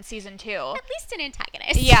villain in season 2. At least an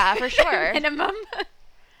antagonist. Yeah, for sure. Minimum.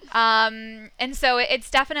 And so it's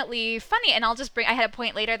definitely funny, and I had a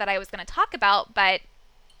point later that I was going to talk about, but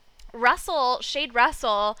Shade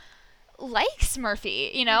Russell likes Murphy,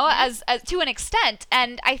 you know, as to an extent,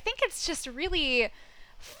 and I think it's just really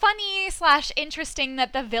funny / interesting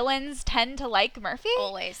that the villains tend to like Murphy.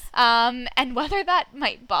 Always. And whether that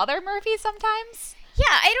might bother Murphy sometimes. Yeah,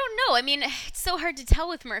 I don't know. I mean, it's so hard to tell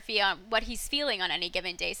with Murphy on what he's feeling on any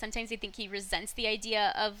given day. Sometimes I think he resents the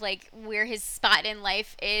idea of, like, where his spot in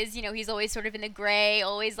life is. You know, he's always sort of in the gray,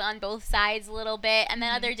 always on both sides a little bit. And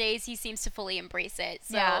then other days he seems to fully embrace it.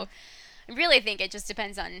 So Yeah. I really think it just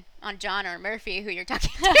depends on John or Murphy who you're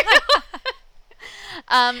talking to.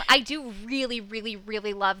 I do really, really,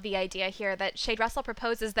 really love the idea here that Shade Russell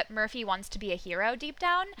proposes that Murphy wants to be a hero deep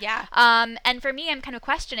down. Yeah. And for me, I'm kind of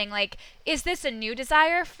questioning, like, is this a new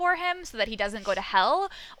desire for him so that he doesn't go to hell?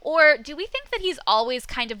 Or do we think that he's always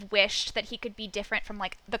kind of wished that he could be different from,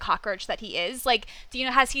 like, the cockroach that he is? Like,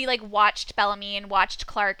 has he, like, watched Bellamy and watched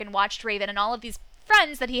Clark and watched Raven and all of these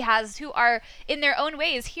friends that he has who are in their own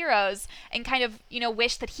ways heroes, and kind of,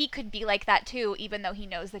 wish that he could be like that too, even though he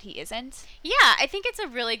knows that he isn't? Yeah, I think it's a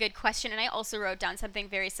really good question, and I also wrote down something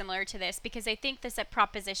very similar to this, because I think this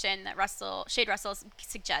proposition that Shade Russell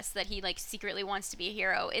suggests, that he like secretly wants to be a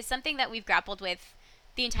hero, is something that we've grappled with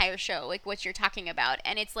the entire show, like what you're talking about.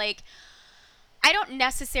 And it's like, I don't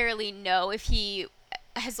necessarily know if he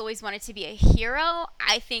has always wanted to be a hero.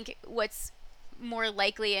 I think what's more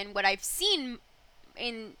likely, and what I've seen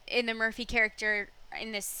in the Murphy character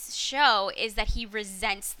in this show, is that he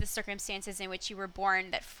resents the circumstances in which you were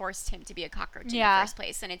born that forced him to be a cockroach in the first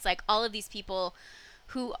place. And it's like all of these people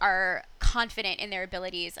who are confident in their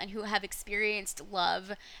abilities and who have experienced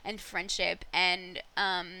love and friendship and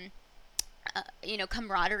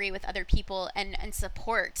camaraderie with other people and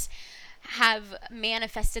support, have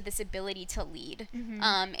manifested this ability to lead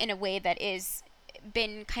in a way that is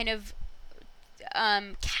been kind of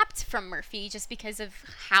kept from Murphy, just because of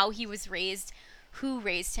how he was raised, who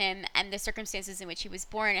raised him, and the circumstances in which he was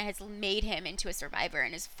born. It has made him into a survivor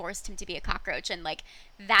and has forced him to be a cockroach. And like,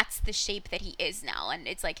 that's the shape that he is now. And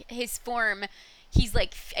it's like his form, he's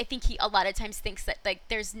like, I think he a lot of times thinks that like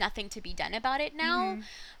there's nothing to be done about it now.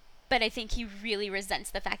 But I think he really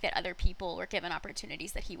resents the fact that other people were given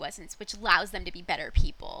opportunities that he wasn't, which allows them to be better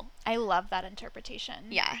people. I love that interpretation.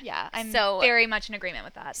 Yeah, I'm very much in agreement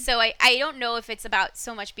with that. So I don't know if it's about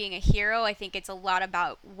so much being a hero. I think it's a lot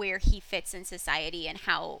about where he fits in society and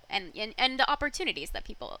how and the opportunities that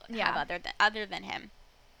people have other than him.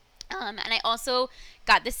 And I also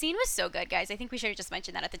got, the scene was so good, guys. I think we should have just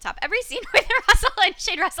mentioned that at the top. Every scene with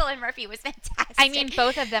Shade Russell and Murphy was fantastic. I mean,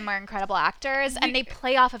 both of them are incredible actors, and they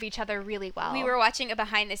play off of each other really well. We were watching a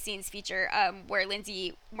behind-the-scenes feature where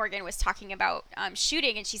Lindsay Morgan was talking about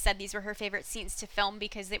shooting, and she said these were her favorite scenes to film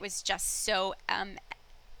because it was just so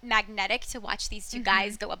magnetic to watch these two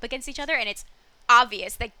guys go up against each other, and it's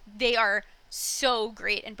obvious that they are so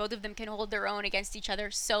great, and both of them can hold their own against each other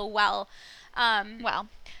so well.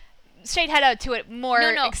 Shade had to a more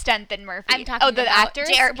extent than Murphy. I'm talking about the actors?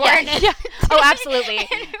 J.R. Bourne. Yeah. Oh, absolutely. And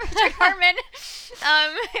Richard Harmon.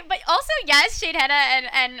 But also, yes, Shade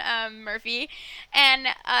and Murphy. And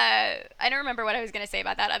I don't remember what I was going to say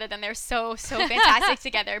about that, other than they're so fantastic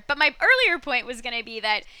together. But my earlier point was going to be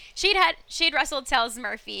that Shade Russell tells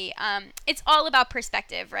Murphy, it's all about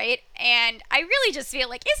perspective, right? And I really just feel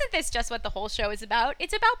like, isn't this just what the whole show is about?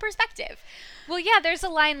 It's about perspective. Well, yeah, there's a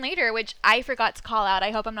line later, which I forgot to call out.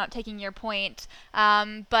 I hope I'm not taking your point.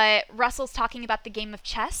 But Russell's talking about the game of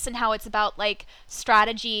chess and how it's about, like,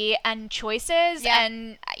 strategy and choices. Yeah.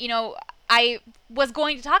 And, I was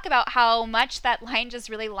going to talk about how much that line just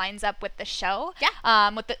really lines up with the show. Yeah.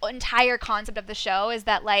 With the entire concept of the show is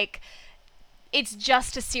that, like, it's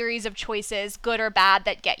just a series of choices, good or bad,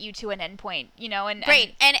 that get you to an endpoint, and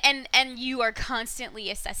right. And you are constantly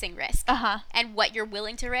assessing risk. And what you're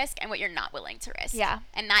willing to risk and what you're not willing to risk. Yeah.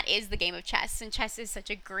 And that is the game of chess. And chess is such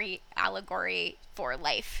a great allegory for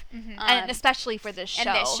life. And especially for this show.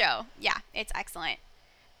 And this show. Yeah, it's excellent.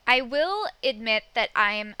 I will admit that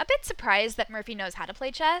I'm a bit surprised that Murphy knows how to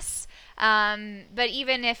play chess. But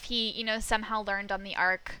even if he, somehow learned on the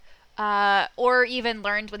Ark, or even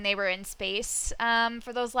learned when they were in space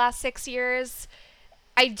for those last 6 years,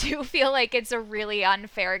 I do feel like it's a really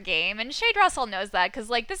unfair game. And Shade Russell knows that, because,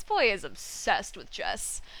 like, this boy is obsessed with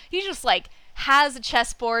chess. He just, like, has a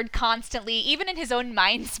chessboard constantly, even in his own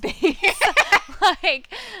mind space.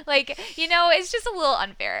 It's just a little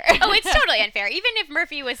unfair. Oh, it's totally unfair. Even if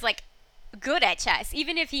Murphy was, like, good at chess,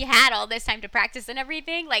 even if he had all this time to practice and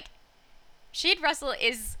everything, like, Shade Russell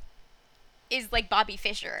is like Bobby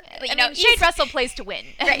Fischer. Shade Russell plays to win.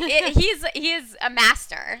 Right. He is a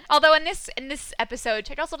master. Although in this episode,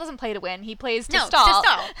 Shade Russell doesn't play to win. He plays to stall.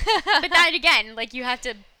 But then again, like, you have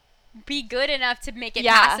to be good enough to make it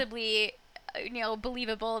passably,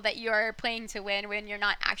 believable that you're playing to win when you're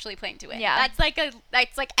not actually playing to win. Yeah.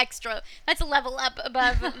 That's extra. That's a level up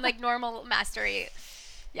above like normal mastery.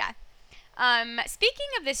 Yeah. Speaking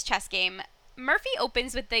of this chess game, Murphy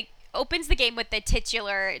opens the game with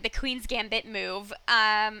the Queen's Gambit move.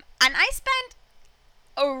 And I spent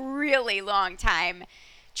a really long time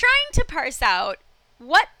trying to parse out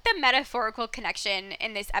what the metaphorical connection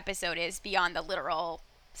in this episode is beyond the literal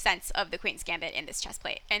sense of the Queen's Gambit in this chess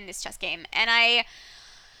game. And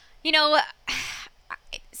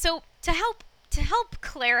so to help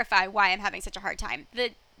clarify why I'm having such a hard time,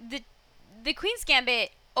 the Queen's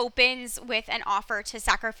Gambit opens with an offer to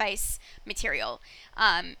sacrifice material.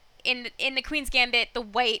 In the Queen's Gambit, the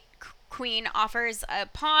white queen offers a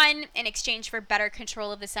pawn in exchange for better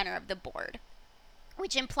control of the center of the board,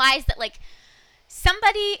 which implies that, like,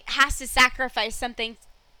 somebody has to sacrifice something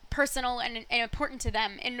personal and important to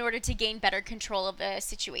them in order to gain better control of the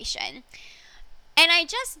situation. And I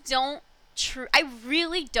just don't I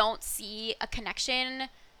really don't see a connection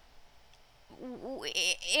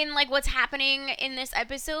in like what's happening in this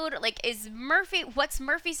episode. Like, what's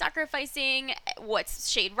Murphy sacrificing? What's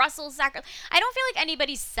Shade Russell I don't feel like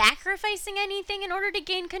anybody's sacrificing anything in order to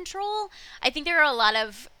gain control. I think there are a lot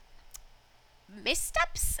of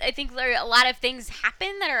missteps. I think there are a lot of things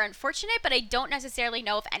happen that are unfortunate, but I don't necessarily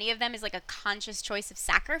know if any of them is like a conscious choice of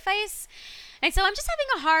sacrifice. And so I'm just having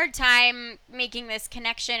a hard time making this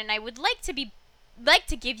connection, and I would like to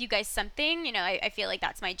give you guys something. You know, I feel like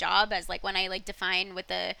that's my job, as like when I like define what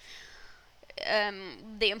the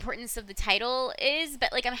importance of the title is,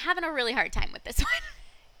 but like I'm having a really hard time with this one.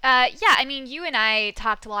 Yeah, I mean, you and I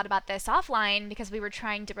talked a lot about this offline because we were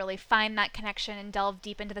trying to really find that connection and delve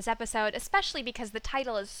deep into this episode, especially because the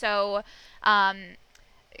title is so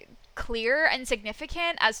clear and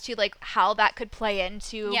significant as to like how that could play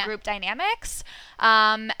into group dynamics.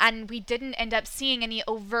 And we didn't end up seeing any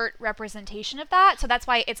overt representation of that, so that's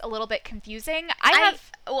why it's a little bit confusing. I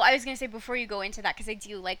was going to say, before you go into that, because I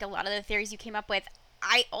do like a lot of the theories you came up with,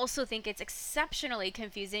 I also think it's exceptionally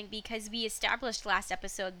confusing because we established last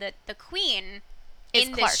episode that the queen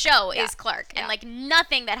in this show is Clark. And like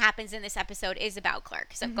nothing that happens in this episode is about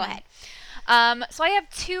Clark. So go ahead. So I have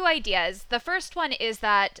two ideas. The first one is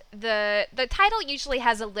that the title usually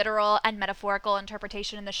has a literal and metaphorical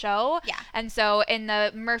interpretation in the show. Yeah. And so in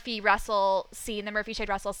the Murphy Shade Russell scene,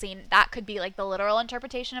 that could be like the literal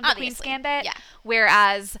interpretation of the Queen's Gambit. Yeah.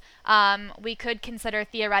 Whereas we could consider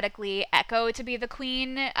theoretically Echo to be the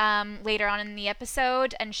queen later on in the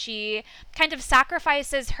episode, and she kind of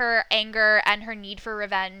sacrifices her anger and her need for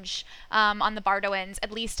revenge on the Bardoans,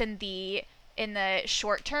 at least in the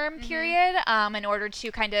short-term period, in order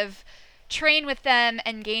to kind of train with them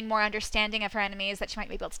and gain more understanding of her enemies, that she might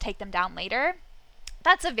be able to take them down later.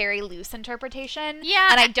 That's a very loose interpretation. Yeah.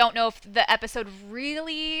 And I don't know if the episode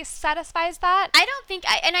really satisfies that. I don't think,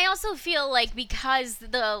 and I also feel like because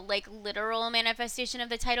the like literal manifestation of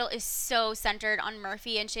the title is so centered on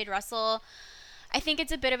Murphy and Shade Russell, I think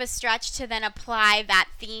it's a bit of a stretch to then apply that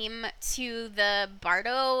theme to the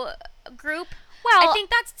Bardo group. Well, I think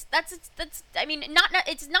that's. I mean,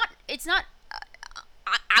 it's not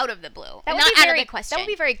out of the blue. That would not be out very, of the question. That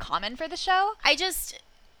would be very common for the show. I just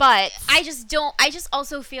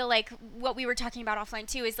also feel like what we were talking about offline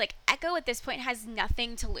too is like Echo at this point has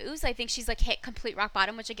nothing to lose. I think she's like hit complete rock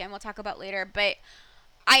bottom, which again we'll talk about later. But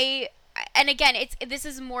this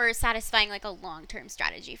is more satisfying like a long-term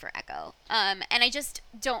strategy for Echo. And I just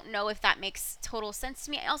don't know if that makes total sense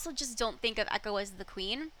to me. I also just don't think of Echo as the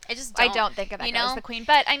queen. I don't think of Echo as the queen.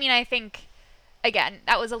 But I mean, I think, again,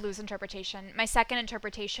 that was a loose interpretation. My second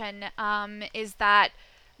interpretation is that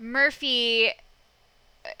Murphy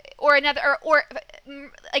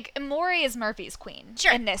like Maury is Murphy's queen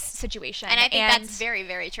in this situation. And I think that's very,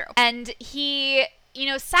 very true. And he,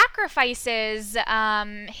 sacrifices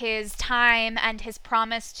his time and his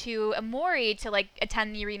promise to Maury to like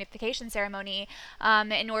attend the reunification ceremony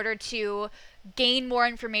in order to gain more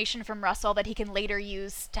information from Russell that he can later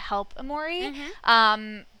use to help Maury.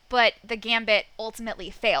 But the Gambit ultimately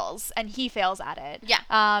fails, and he fails at it.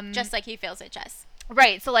 Yeah, just like he fails at chess.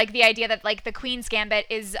 Right, so like the idea that like the Queen's Gambit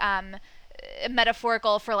is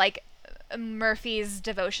metaphorical for like Murphy's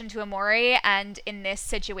devotion to Maury, and in this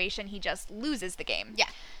situation he just loses the game. Yeah.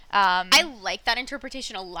 I like that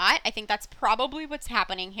interpretation a lot. I think that's probably what's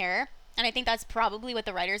happening here, and I think that's probably what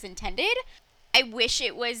the writers intended. I wish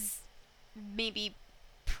it was maybe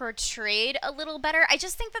portrayed a little better. I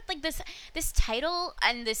just think that like this title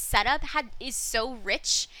and this setup is so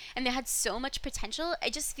rich and they had so much potential. I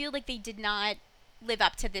just feel like they did not live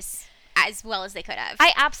up to this as well as they could have.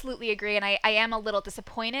 I absolutely agree, and I am a little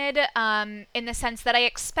disappointed in the sense that I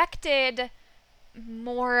expected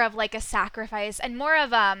more of like a sacrifice and more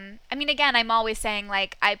of I mean, again, I'm always saying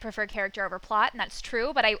like I prefer character over plot, and that's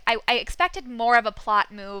true, but I expected more of a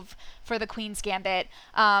plot move for the Queen's Gambit,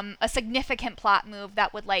 a significant plot move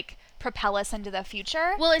that would like propel us into the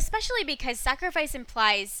future. Well, especially because sacrifice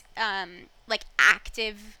implies like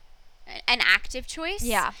an active choice.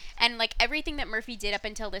 Yeah. And like everything that Murphy did up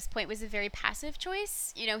until this point was a very passive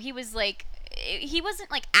choice. He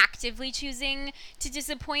wasn't like actively choosing to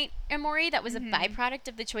disappoint Maury. That was a byproduct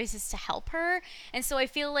of the choices to help her. And so I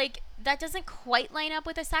feel like that doesn't quite line up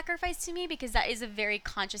with a sacrifice to me, because that is a very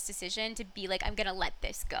conscious decision to be like, I'm going to let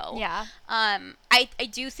this go. Yeah. I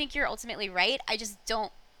do think you're ultimately right. I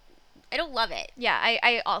don't love it. Yeah,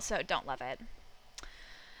 I also don't love it.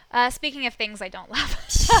 Speaking of things I don't love.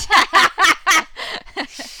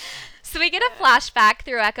 So we get a flashback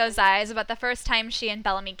through Echo's eyes about the first time she and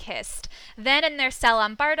Bellamy kissed. Then in their cell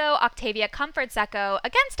on Bardo, Octavia comforts Echo,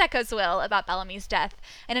 against Echo's will, about Bellamy's death.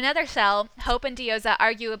 In another cell, Hope and Diyoza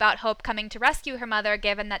argue about Hope coming to rescue her mother,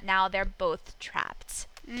 given that now they're both trapped.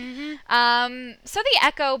 So the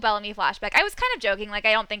Echo Bellamy flashback, I was kind of joking, like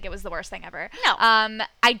I don't think it was the worst thing ever. No.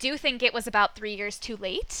 I do think it was about 3 years too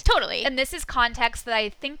late. Totally. And this is context that I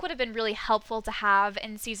think would have been really helpful to have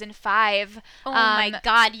in season 5. Oh my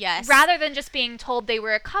God, yes. Rather than just being told they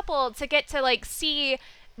were a couple, to get to like see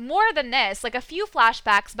more than this, like a few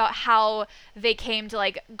flashbacks about how they came to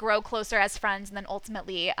like grow closer as friends and then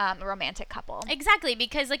ultimately a romantic couple. Exactly,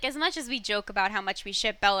 because like as much as we joke about how much we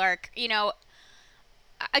ship Bellark, you know,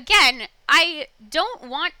 again, I don't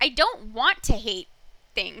want to hate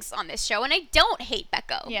things on this show, and I don't hate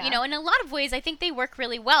Beko. Yeah. You know, in a lot of ways I think they work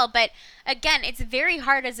really well, but again, it's very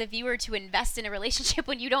hard as a viewer to invest in a relationship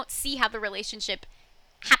when you don't see how the relationship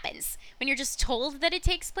happens. When you're just told that it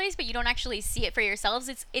takes place but you don't actually see it for yourselves,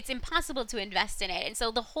 it's impossible to invest in it. And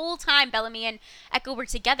so the whole time Bellamy and Echo were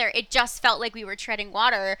together, it just felt like we were treading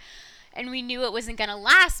water. And we knew it wasn't going to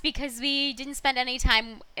last because we didn't spend any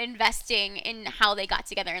time investing in how they got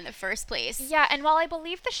together in the first place. Yeah, and while I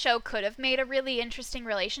believe the show could have made a really interesting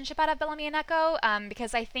relationship out of Bellamy and Echo,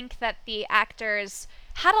 because I think that the actors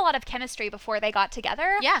had a lot of chemistry before they got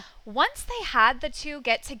together. Yeah. Once they had the two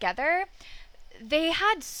get together, they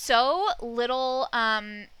had so little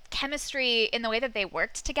chemistry in the way that they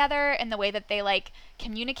worked together, in the way that they like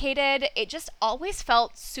communicated. It just always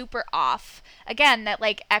felt super off. Again, that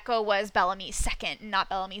like Echo was Bellamy's second, not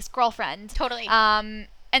Bellamy's girlfriend. Totally. And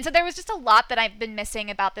so there was just a lot that I've been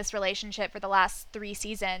missing about this relationship for the last 3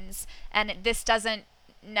 seasons, and this doesn't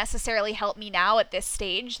necessarily help me now at this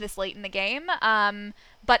stage, this late in the game.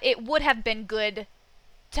 But it would have been good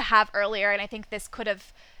to have earlier, and I think this could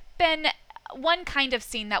have been one kind of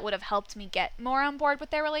scene that would have helped me get more on board with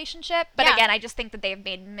their relationship. But Yeah. again, I just think that they've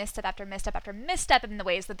made misstep after misstep after misstep in the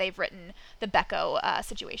ways that they've written the Beko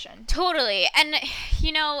situation. Totally. And,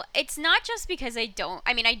 you know, it's not just because I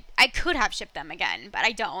could have shipped them again, but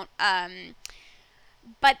I don't.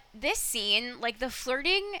 But this scene, like the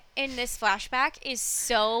flirting in this flashback is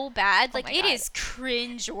so bad. Like, it is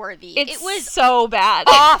cringeworthy. It was so bad.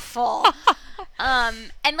 awful.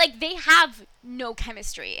 And like they have no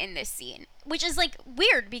chemistry in this scene, which is like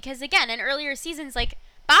weird because again, in earlier seasons, like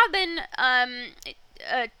Bob and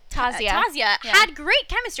Tazia had great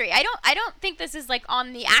chemistry. I don't think this is like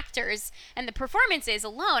on the actors and the performances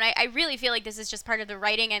alone. I really feel like this is just part of the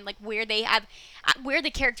writing and like where they have where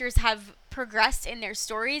the characters have progressed in their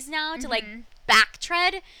stories now to like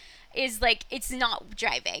backtread is like it's not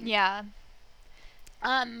driving. Yeah.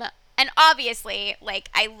 And obviously, like,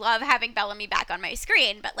 I love having Bellamy back on my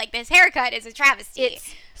screen, but, like, this haircut is a travesty.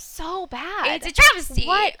 It's so bad. It's a travesty.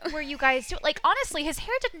 What were you guys doing? Like, honestly, his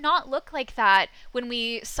hair did not look like that when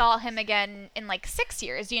we saw him again in, like, 6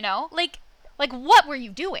 years, you know? Like, what were you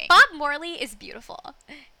doing? Bob Morley is beautiful.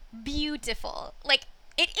 Beautiful. Like,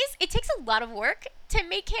 it takes a lot of work to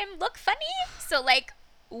make him look funny, so, like,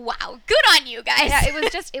 wow, good on you guys. Yeah,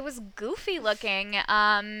 it was goofy looking,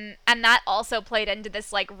 and that also played into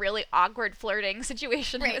this like really awkward flirting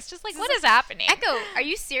situation. Right. It was just like, what is happening? Echo, are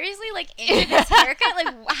you seriously like into this haircut?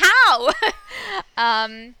 Like, how?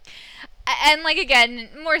 And like again,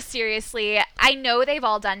 more seriously, I know they've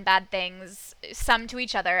all done bad things, some to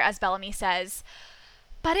each other, as Bellamy says.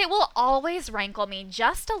 But it will always rankle me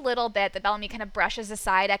just a little bit that Bellamy kind of brushes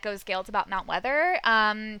aside Echo's guilt about Mount Weather,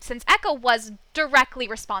 since Echo was directly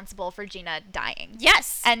responsible for Gina dying.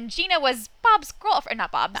 Yes. And Gina was Bob's girlfriend,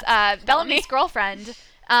 not Bob's, Bellamy's girlfriend.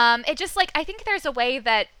 It just, like, I think there's a way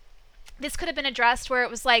that this could have been addressed where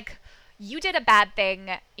it was like, you did a bad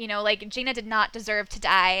thing, you know, like, Gina did not deserve to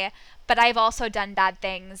die, but I've also done bad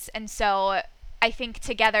things. And so I think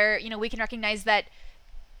together, you know, we can recognize that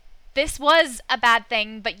this was a bad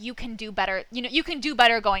thing, but you can do better. You know, you can do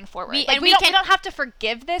better going forward. We don't have to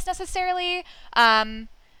forgive this necessarily.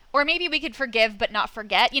 Or maybe we could forgive but not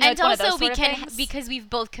forget. You know, and it's also one of those sort we of can, things. because we've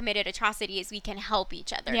both committed atrocities, we can help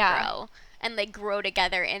each other grow and like grow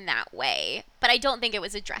together in that way. But I don't think it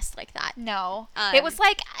was addressed like that. No, it was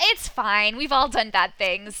like, it's fine. We've all done bad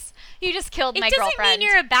things. You just killed my girlfriend. It doesn't mean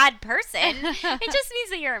you're a bad person. It just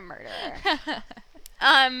means that you're a murderer.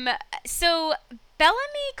 So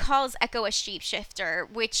Bellamy calls Echo a shapeshifter,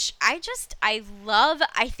 which I love.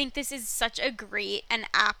 I think this is such a great and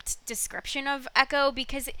apt description of Echo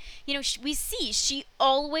because, you know, we see she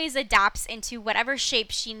always adapts into whatever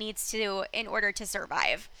shape she needs to in order to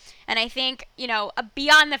survive. And I think, you know,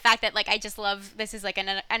 beyond the fact that, like, I just love, this is like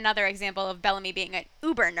another example of Bellamy being an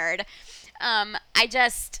uber nerd.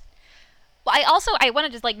 Well, I want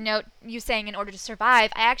to just like note you saying in order to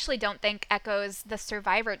survive. I actually don't think Echo's the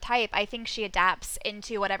survivor type. I think she adapts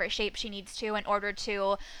into whatever shape she needs to in order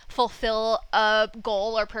to fulfill a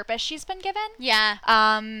goal or purpose she's been given. Yeah.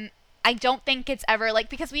 I don't think it's ever like,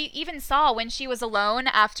 because we even saw when she was alone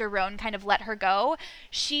after Roan kind of let her go,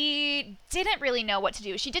 she didn't really know what to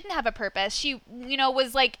do. She didn't have a purpose. She,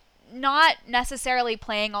 was like not necessarily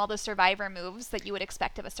playing all the survivor moves that you would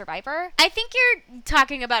expect of a survivor. I think you're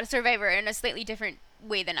talking about survivor in a slightly different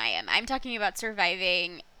way than I am. I'm talking about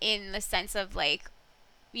surviving in the sense of like,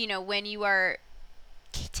 when you are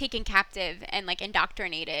taken captive and like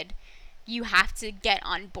indoctrinated, you have to get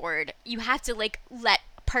on board. You have to like let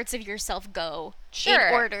parts of yourself go in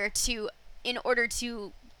order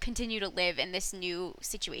to continue to live in this new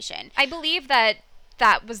situation. I believe that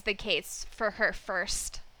was the case for her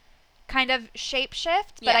first kind of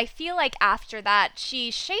shapeshift, but I feel like after that she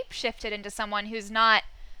shapeshifted into someone who's not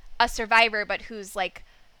a survivor but who's like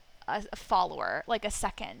a follower, like a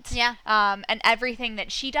second. Yeah. And everything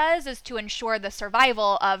that she does is to ensure the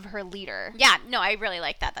survival of her leader. Yeah, no, I really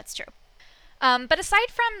like that. That's true. But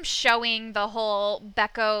aside from showing the whole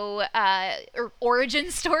Beko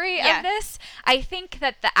origin story of this, I think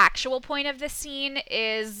that the actual point of this scene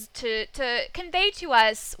is to convey to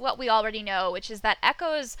us what we already know, which is that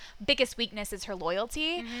Echo's biggest weakness is her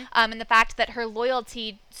loyalty, and the fact that her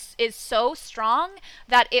loyalty is so strong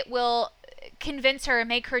that it will convince her,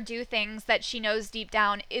 make her do things that she knows deep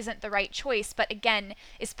down isn't the right choice, but again,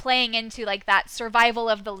 is playing into like that survival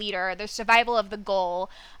of the leader, the survival of the goal.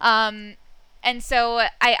 And so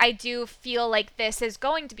I do feel like this is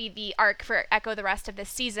going to be the arc for Echo the rest of this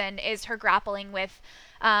season, is her grappling with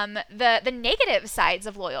the negative sides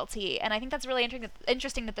of loyalty. And I think that's really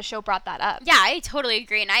interesting that the show brought that up. Yeah, I totally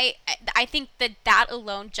agree. And I think that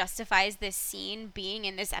alone justifies this scene being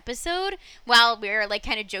in this episode. While we're like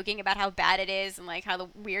kind of joking about how bad it is and like how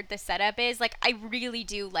weird the setup is, like I really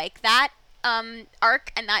do like that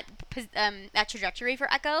arc and that trajectory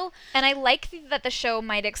for Echo. And I like that the show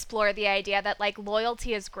might explore the idea that like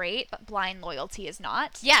loyalty is great, but blind loyalty is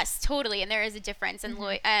not. Yes, totally. And there is a difference, and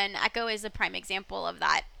and Echo is a prime example of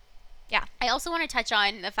that. Yeah. I also want to touch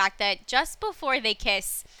on the fact that just before they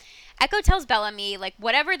kiss, Echo tells Bellamy like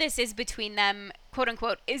whatever this is between them, quote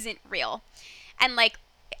unquote, isn't real. And like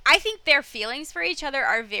I think their feelings for each other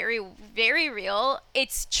are very, very real.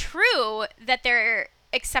 It's true that their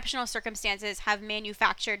exceptional circumstances have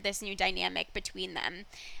manufactured this new dynamic between them,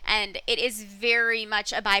 and it is very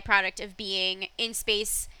much a byproduct of being in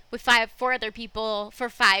space with 4 other people for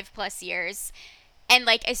 5+ years. And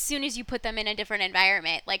like as soon as you put them in a different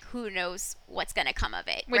environment, like who knows what's gonna come of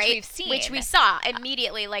it, which right? We've seen, which we saw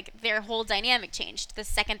immediately. Like their whole dynamic changed the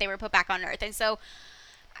second they were put back on Earth. And so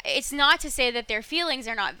it's not to say that their feelings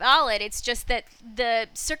are not valid. It's just that the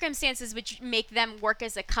circumstances which make them work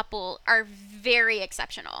as a couple are very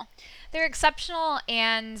exceptional. They're exceptional,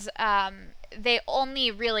 and they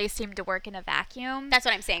only really seem to work in a vacuum. That's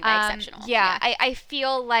what I'm saying by exceptional. Yeah. I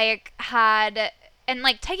feel like and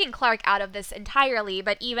like taking Clark out of this entirely,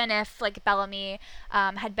 but even if like Bellamy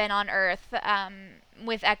had been on Earth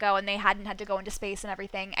with Echo and they hadn't had to go into space and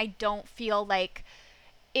everything, I don't feel like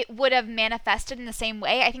it would have manifested in the same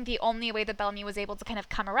way. I think the only way that Bellamy was able to kind of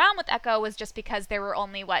come around with Echo was just because there were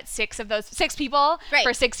only 6 people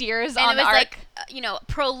for 6 years and on the arc. Like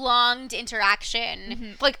prolonged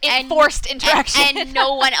interaction, like enforced interaction, and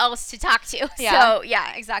no one else to talk to. Yeah. So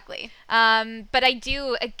yeah, exactly. But I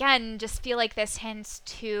do again just feel like this hints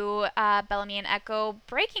to Bellamy and Echo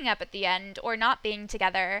breaking up at the end or not being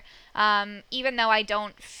together. Even though I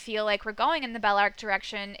don't feel like we're going in the Bellark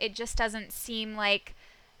direction, it just doesn't seem like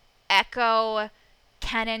Echo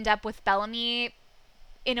can end up with Bellamy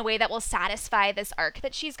in a way that will satisfy this arc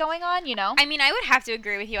that she's going on, I mean, I would have to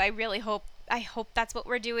agree with you. I really hope that's what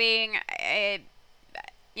we're doing.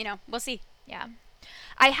 We'll see. Yeah.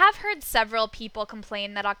 I have heard several people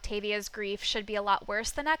complain that Octavia's grief should be a lot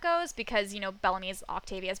worse than Echo's because, Bellamy is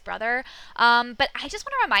Octavia's brother. But I just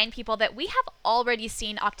want to remind people that we have already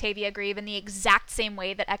seen Octavia grieve in the exact same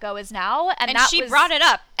way that Echo is now. And she brought it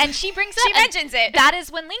up. And she brings it up. She mentions it. That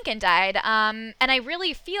is when Lincoln died. And I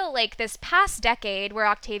really feel like this past decade where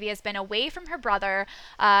Octavia's been away from her brother,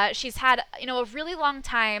 she's had, a really long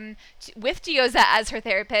time with Diyoza as her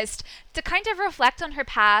therapist to kind of reflect on her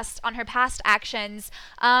past actions,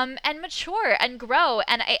 and mature and grow.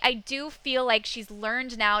 And I do feel like she's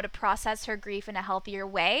learned now to process her grief in a healthier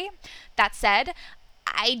way. That said,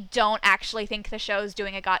 I don't actually think the show's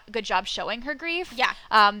doing a good job showing her grief. Yeah.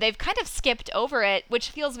 They've kind of skipped over it, which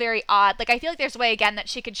feels very odd. Like, I feel like there's a way, again, that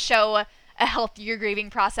she could show a healthier grieving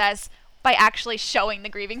process by actually showing the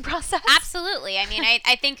grieving process. Absolutely. I mean,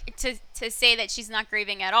 I think to say that she's not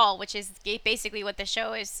grieving at all, which is basically what the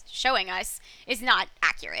show is showing us, is not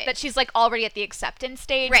accurate. That she's like already at the acceptance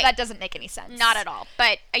stage. Right. That doesn't make any sense. Not at all.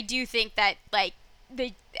 But I do think that like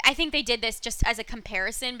I think they did this just as a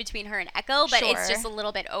comparison between her and Echo, but it's just a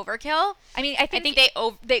little bit overkill. I mean, I think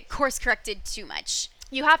they course corrected too much.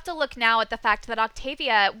 You have to look now at the fact that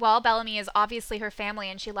Octavia, while Bellamy is obviously her family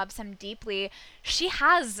and she loves him deeply, she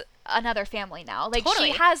has another family now. Like,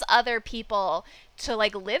 totally. She has other people to,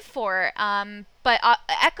 like, live for. But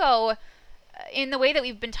Echo, in the way that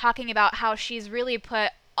we've been talking about how she's really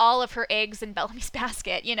put all of her eggs in Bellamy's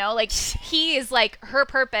basket, you know? Like, he is, like, her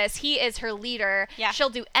purpose. He is her leader. Yeah. She'll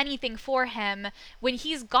do anything for him. When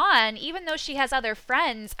he's gone, even though she has other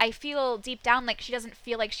friends, I feel deep down like she doesn't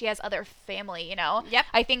feel like she has other family, you know? Yep.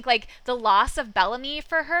 I think, like, the loss of Bellamy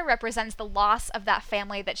for her represents the loss of that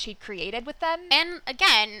family that she created with them. And,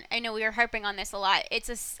 again, I know we were harping on this a lot.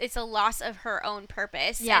 It's a loss of her own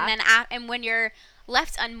purpose. Yeah. And then and when you're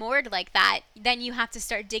left unmoored like that, then you have to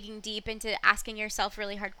start digging deep into asking yourself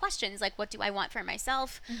really hard questions like, what do I want for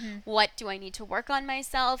myself? Mm-hmm. What do I need to work on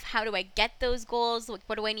myself? How do I get those goals?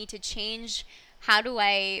 What do I need to change? How do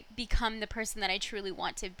I become the person that I truly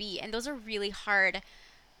want to be? And those are really hard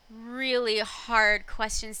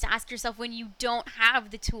questions to ask yourself when you don't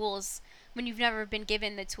have the tools, when you've never been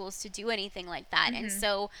given the tools to do anything like that. Mm-hmm. And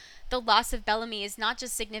so the loss of Bellamy is not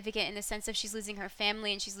just significant in the sense of she's losing her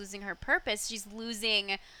family and she's losing her purpose. She's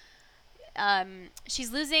losing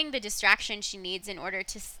the distraction she needs in order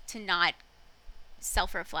to not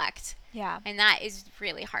self-reflect. Yeah. And that is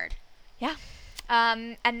really hard. Yeah.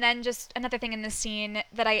 And then just another thing in this scene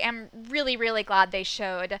that I am really, really glad they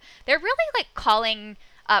showed. They're really, like, calling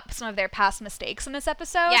up some of their past mistakes in this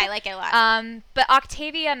episode. Yeah, I like it a lot. But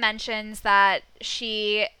Octavia mentions that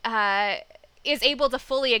she is able to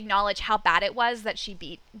fully acknowledge how bad it was that she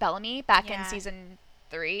beat Bellamy back in season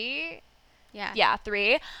 3. Yeah. Yeah,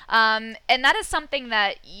 3. And that is something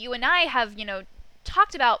that you and I have, you know,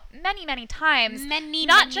 talked about many, many times.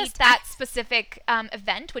 Not just that specific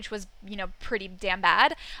event, which was, you know, pretty damn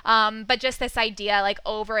bad, but just this idea, like,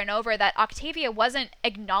 over and over that Octavia wasn't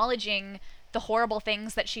acknowledging the horrible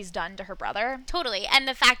things that she's done to her brother. Totally. And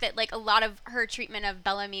the fact that, like, a lot of her treatment of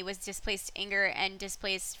Bellamy was displaced anger and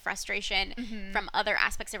displaced frustration from other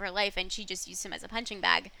aspects of her life, and she just used him as a punching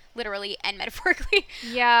bag, literally and metaphorically.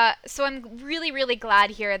 Yeah, so I'm really, really glad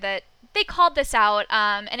here that they called this out,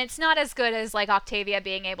 and it's not as good as, like, Octavia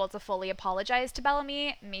being able to fully apologize to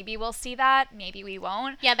Bellamy. Maybe we'll see that. Maybe we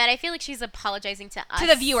won't. Yeah, but I feel like she's apologizing to us. To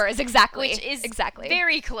the viewers, exactly. Which is exactly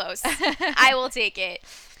very close. I will take it.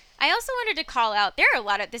 I also wanted to call out, there are a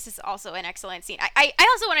lot of, this is also an excellent scene. I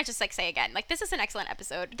also want to just, like, say again, like, this is an excellent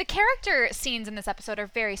episode. The character scenes in this episode are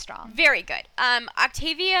very strong. Very good.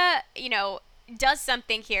 Octavia, you know, does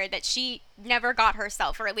something here that she never got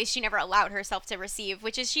herself, or at least she never allowed herself to receive,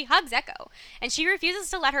 which is she hugs Echo, and she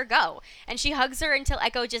refuses to let her go, and she hugs her until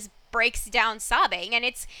Echo just breaks down sobbing. And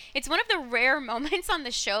it's one of the rare moments on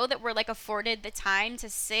the show that we're, like, afforded the time to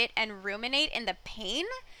sit and ruminate in the pain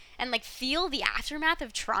and, like, feel the aftermath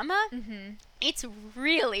of trauma. It's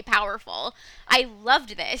really powerful. I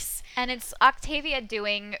loved this. And it's Octavia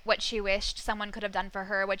doing what she wished someone could have done for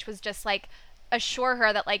her, which was just, like, assure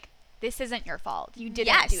her that, like, this isn't your fault. You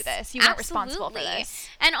didn't do this. You weren't responsible for this.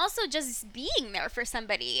 And also just being there for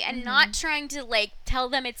somebody and not trying to, like, tell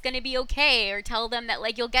them it's going to be okay or tell them that,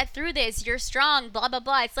 like, you'll get through this, you're strong, blah, blah,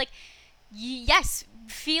 blah. It's like, yes,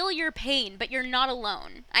 feel your pain, but you're not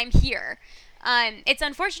alone. I'm here. It's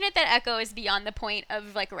unfortunate that Echo is beyond the point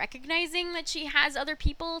of, like, recognizing that she has other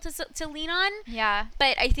people to lean on. Yeah.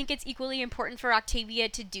 But I think it's equally important for Octavia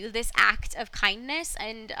to do this act of kindness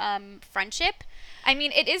and friendship. I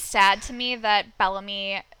mean, it is sad to me that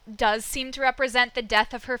Bellamy does seem to represent the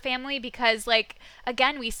death of her family because, like,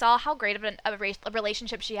 again, we saw how great of a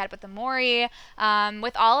relationship she had with Amori,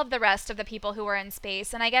 with all of the rest of the people who were in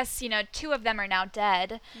space. And I guess, you know, 2 of them are now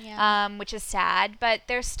dead, which is sad. But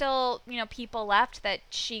there's still, you know, people left that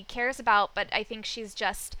she cares about, but I think she's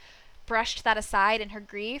just brushed that aside in her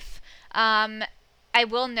grief. I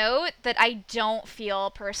will note that I don't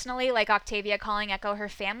feel personally like Octavia calling Echo her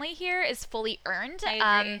family here is fully earned.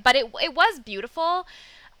 I agree. But it was beautiful.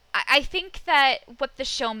 I think that what the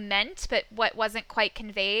show meant, but what wasn't quite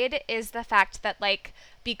conveyed, is the fact that, like,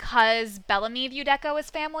 because Bellamy viewed Echo as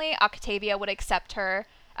family, Octavia would accept her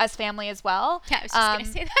as family as well. Yeah, I was just going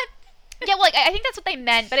to say that. Yeah, well, like, I think that's what they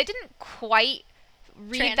meant, but it didn't quite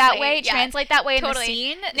translate that way in the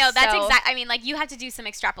scene. No, that's I mean, like, you have to do some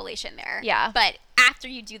extrapolation there. Yeah. But after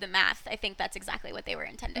you do the math, I think that's exactly what they were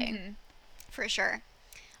intending. For sure.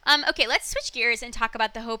 Okay, let's switch gears and talk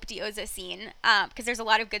about the Hope Diyoza scene, because there's a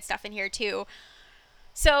lot of good stuff in here too.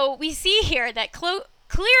 So we see here that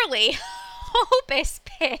clearly Hope is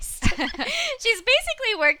pissed. She's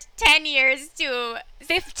basically worked 10 years to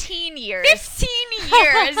 15 years. 15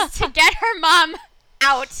 years to get her mom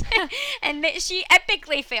out, and she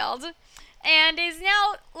epically failed, and is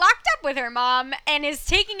now locked up with her mom and is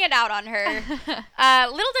taking it out on her.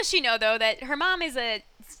 Little does she know, though, that her mom is a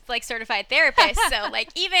certified therapist, so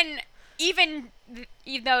even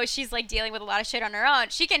though she's dealing with a lot of shit on her own,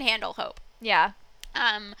 she can handle Hope. Yeah.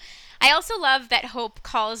 I also love that Hope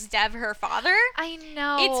calls Dev her father. I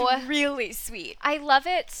know. It's really sweet. I love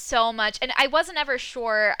it so much. And I wasn't ever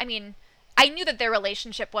sure. I mean, I knew that their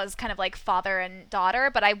relationship was kind of like father and daughter,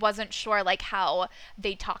 but I wasn't sure how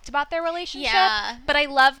they talked about their relationship. Yeah. But I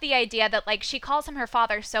love the idea that she calls him her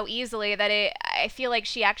father so easily that I feel like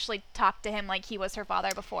she actually talked to him like he was her father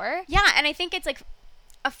before. Yeah, and I think it's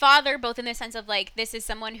a father, both in the sense of this is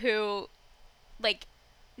someone who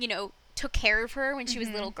took care of her when she was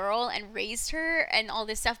a little girl and raised her and all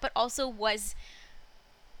this stuff, but also was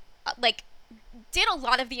did a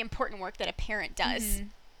lot of the important work that a parent does,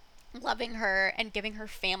 loving her and giving her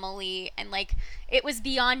family, and it was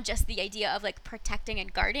beyond just the idea of protecting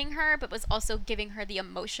and guarding her, but was also giving her the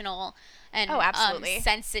emotional and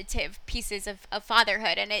sensitive pieces of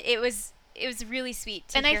fatherhood, and it was really sweet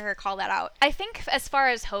to hear her call that out. I think as far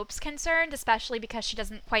as Hope's concerned, especially because she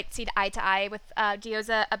doesn't quite see eye to eye with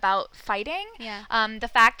Diyoza about fighting, the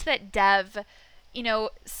fact that Dev,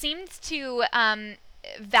 seems to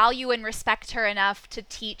value and respect her enough to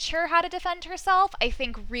teach her how to defend herself, I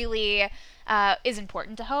think really is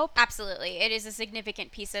important to Hope. Absolutely. It is a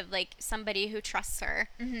significant piece of somebody who trusts her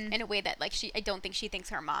in a way that I don't think she thinks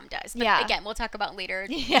her mom does. But again, we'll talk about later,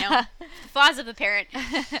 the flaws of the parent.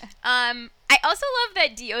 I also love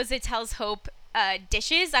that Diyoza tells Hope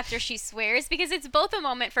dishes after she swears, because it's both a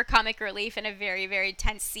moment for comic relief and a very, very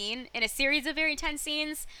tense scene in a series of very tense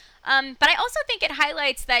scenes. But I also think it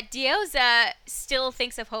highlights that Diyoza still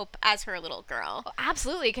thinks of Hope as her little girl. Oh,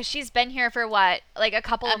 absolutely, because she's been here for what, a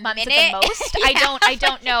couple of months at the most. Yeah. I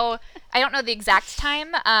don't know the exact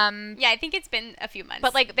time. Yeah, I think it's been a few months.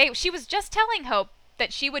 But she was just telling Hope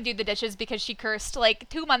that she would do the dishes because she cursed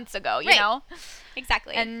 2 months ago, you know?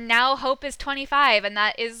 Exactly. And now Hope is 25, and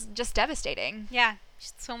that is just devastating. Yeah,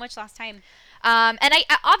 so much lost time. And I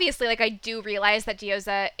obviously, I do realize that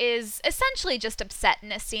Diyoza is essentially just upset in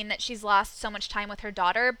this scene that she's lost so much time with her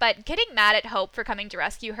daughter, but getting mad at Hope for coming to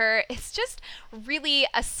rescue her is just really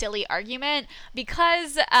a silly argument,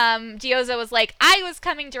 because Diyoza was like, I was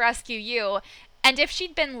coming to rescue you. And if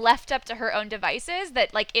she'd been left up to her own devices, that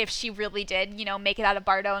if she really did, make it out of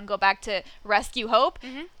Bardo and go back to rescue Hope,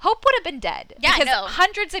 Hope would have been dead. Yeah, because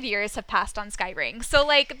hundreds of years have passed on Skyring. So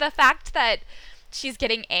the fact that she's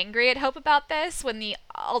getting angry at Hope about this when the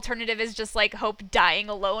alternative is just Hope dying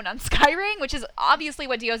alone on Skyring, which is obviously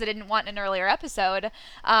what Diyoza didn't want in an earlier episode,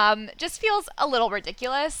 just feels a little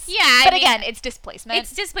ridiculous. Yeah, but again, it's displacement.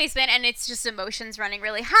 It's displacement, and it's just emotions running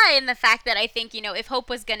really high, and the fact that I think, if Hope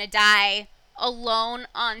was gonna die alone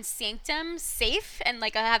on Sanctum, safe and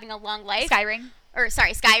having a long life,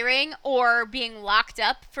 Skyring, or being locked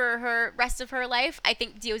up for her rest of her life, I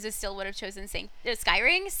think Diyoza still would have chosen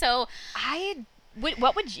Skyring. So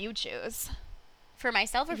what would you choose? For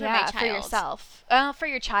myself or for my child? For yourself. For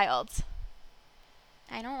your child.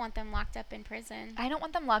 I don't want them locked up in prison. I don't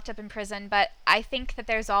want them locked up in prison, but I think that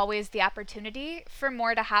there's always the opportunity for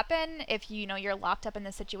more to happen if you're locked up in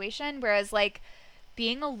this situation, whereas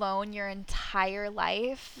being alone your entire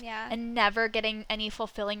life and never getting any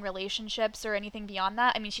fulfilling relationships or anything beyond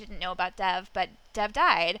that. I mean, she didn't know about Dev, but Dev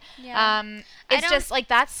died. Yeah. It's just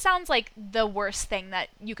that sounds like the worst thing that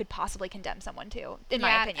you could possibly condemn someone to, in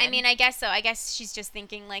my opinion. I mean, I guess so. I guess she's just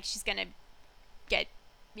thinking she's going to get,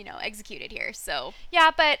 executed here. So yeah,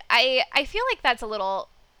 but I feel like that's a little...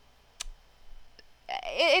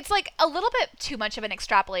 It's a little bit too much of an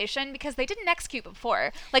extrapolation, because they didn't execute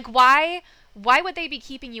before. Why would they be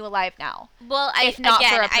keeping you alive now? Well, if not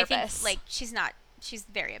for a purpose? I think she's not. She's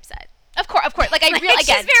very upset. Of course.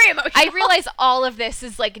 She's very emotional. I realize all of this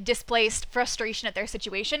is displaced frustration at their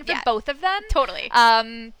situation for both of them. Totally.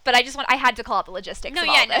 But I had to call out the logistics of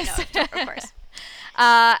all this. No, of course.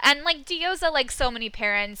 And Diyoza, so many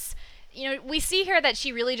parents, we see here that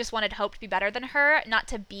she really just wanted Hope to be better than her, not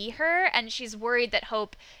to be her, and she's worried that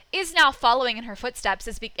Hope is now following in her footsteps,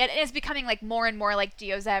 and is becoming more and more like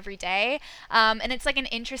Diyoza every day. And it's an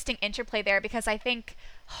interesting interplay there, because I think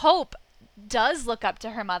Hope does look up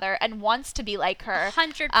to her mother and wants to be like her.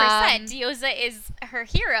 100%. Diyoza is her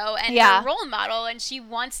hero and her role model, and she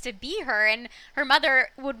wants to be her, and her mother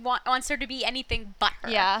wants her to be anything but her.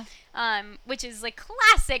 Yeah. Which is like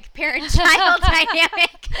classic parent-child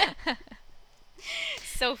dynamic.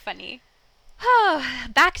 So funny.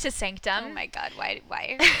 Back to Sanctum. Oh my god,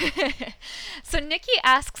 why? So Nikki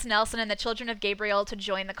asks Nelson and the children of Gabriel to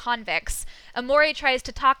join the convicts. Amori tries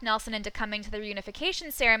to talk Nelson into coming to the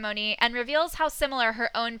reunification ceremony and reveals how similar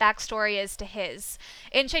her own backstory is to his.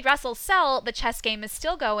 In Shade Russell's cell, the chess game is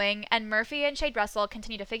still going, and Murphy and Shade Russell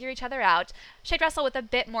continue to figure each other out. Shade Russell with a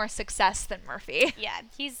bit more success than Murphy. Yeah,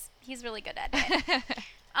 he's really good at it.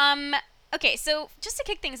 Okay, so just to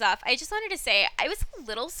kick things off, I just wanted to say I was a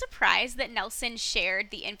little surprised that Nelson shared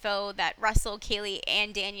the info that Russell, Kaylee,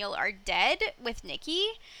 and Daniel are dead with Nikki.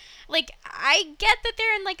 Like, I get that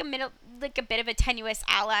they're in a bit of a tenuous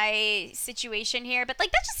ally situation here, but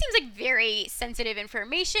like that just seems like very sensitive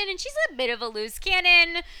information, and she's a bit of a loose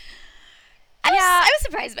cannon. I was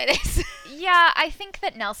surprised by this. Yeah, I think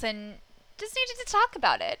that Nelson just needed to talk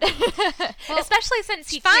about it, well, especially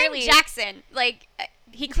since he clearly Jackson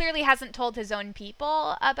he clearly hasn't told his own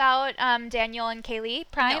people about Daniel and Kaylee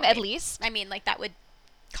Prime, at least. I mean, like, that would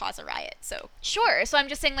cause a riot, so. Sure. So I'm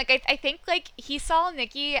just saying, like, I think, like, he saw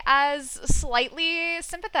Nikki as slightly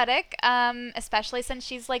sympathetic, especially since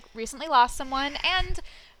she's, like, recently lost someone, and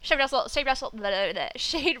Shade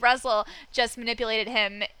Russell just manipulated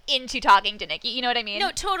him into talking to Nikki. You know what I mean?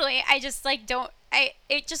 No, totally. I just, like,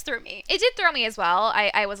 it just threw me. It did throw me as well.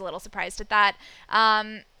 I was a little surprised at that.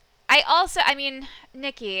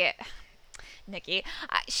 Nikki,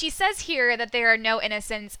 she says here that there are no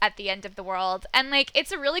innocents at the end of the world, and like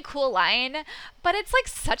it's a really cool line, but it's like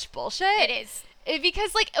such bullshit. It is.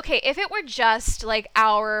 Because like, okay, if it were just like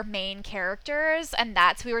our main characters and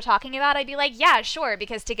that's who we were talking about, I'd be like, yeah, sure,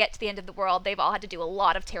 because to get to the end of the world, they've all had to do a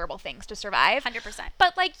lot of terrible things to survive. 100%.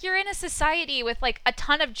 But like, you're in a society with like a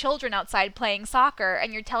ton of children outside playing soccer,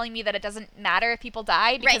 and you're telling me that it doesn't matter if people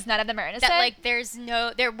die because none of them are innocent? That like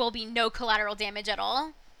there will be no collateral damage at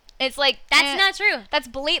all. It's like, that's not true. That's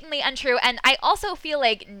blatantly untrue. And I also feel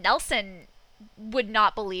like Nelson would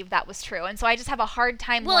not believe that was true, and so I just have a hard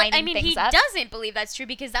time lining things up. He doesn't believe that's true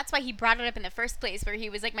because that's why he brought it up in the first place, where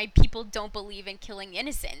he was like, my people don't believe in killing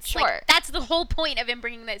innocents. Sure. Like, that's the whole point of him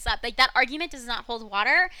bringing this up. Like, that argument does not hold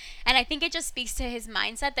water, and I think it just speaks to his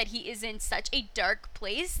mindset that he is in such a dark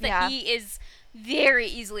place that he is very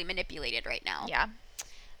easily manipulated right now. Yeah.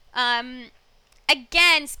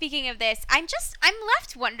 Again, speaking of this, I'm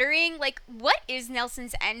left wondering, like, what is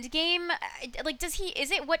Nelson's end game? Like,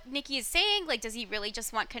 is it what Nikki is saying? Like, does he really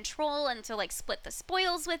just want control and to, like, split the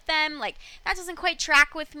spoils with them? Like, that doesn't quite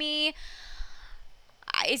track with me.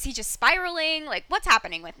 Is he just spiraling? Like, what's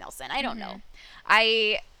happening with Nelson? I don't know.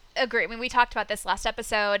 I agree. I mean, we talked about this last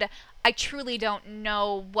episode. I truly don't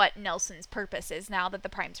know what Nelson's purpose is now that the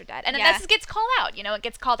Primes are dead. And this gets called out, it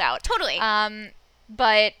gets called out. Totally.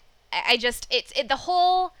 But I just, this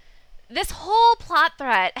whole plot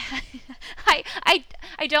thread,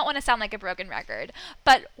 I don't want to sound like a broken record,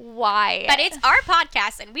 but why? But it's our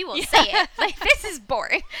podcast and we will say it. Like, this is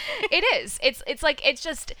boring. It is. It's like, it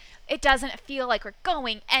doesn't feel like we're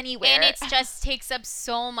going anywhere. And it just takes up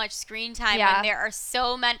so much screen time when there are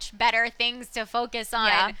so much better things to focus on.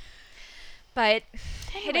 Yeah. But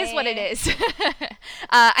it is what it is.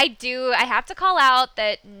 I have to call out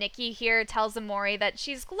that Nikki here tells Amori that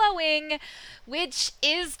she's glowing, which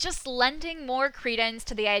is just lending more credence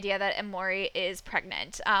to the idea that Amori is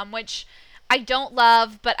pregnant, which I don't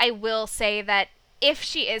love, but I will say that if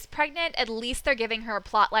she is pregnant, at least they're giving her a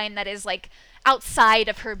plot line that is like outside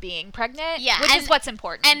of her being pregnant, which is what's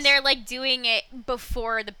important. And they're like doing it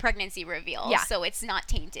before the pregnancy reveal, so it's not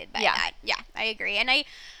tainted by that. Yeah, I agree. And I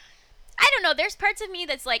don't know, there's parts of me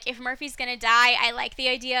that's like, if Murphy's gonna die, I like the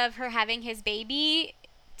idea of her having his baby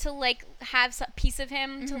to like have some piece of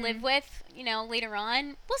him to live with, later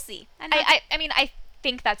on. We'll see. I mean, I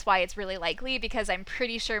think that's why it's really likely, because I'm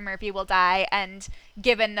pretty sure Murphy will die, and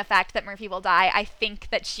given the fact that Murphy will die, I think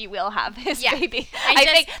that she will have his baby. I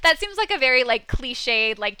think that seems like a very like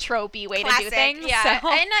cliched, like tropey way to do things. Yeah, so.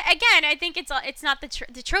 And again, I think it's not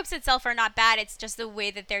the tropes itself are not bad. It's just the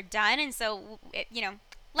way that they're done, and so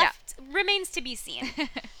remains to be seen.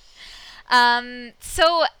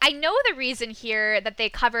 So I know the reason here that they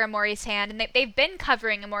cover Amori's hand, and they've been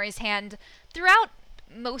covering Amori's hand throughout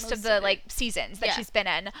most of the like seasons that she's been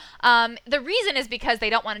in. The reason is because they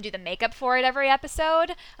don't want to do the makeup for it every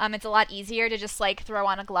episode. It's a lot easier to just like throw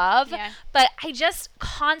on a glove. Yeah. But I just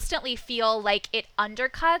constantly feel like it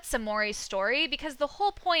undercuts Amori's story, because the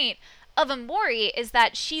whole point of Emori is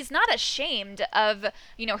that she's not ashamed of,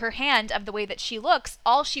 her hand, of the way that she looks.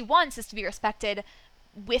 All she wants is to be respected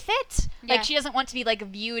with it. Yeah. Like, she doesn't want to be, like,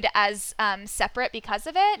 viewed as separate because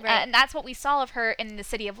of it. Right. And that's what we saw of her in the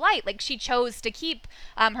City of Light. Like, she chose to keep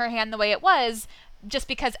her hand the way it was, just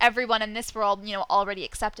because everyone in this world, already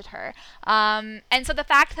accepted her. And so the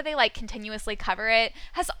fact that they, like, continuously cover it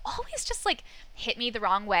has always just, like, hit me the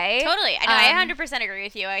wrong way. Totally. I 100% agree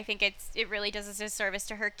with you. I think it really does a disservice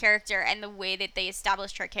to her character and the way that they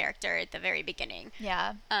established her character at the very beginning.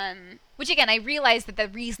 Yeah. Which, again, I realize that the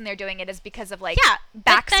reason they're doing it is because of, like, Yeah,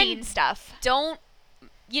 backseat stuff. Don't,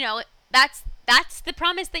 that's the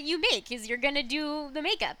promise that you make, is you're going to do the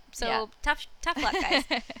makeup. So Yeah. tough luck, guys.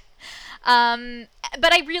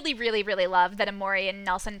 But I really, really, really love that Emori and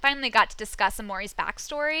Nelson finally got to discuss Amori's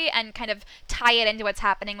backstory and kind of tie it into what's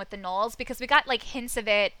happening with the Knowles, because we got, like, hints of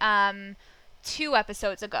it 2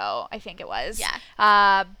 episodes ago, I think it was.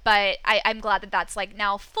 Yeah. But I'm glad that that's, like,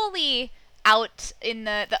 now fully out in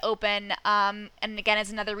the open, and again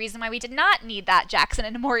is another reason why we did not need that Jackson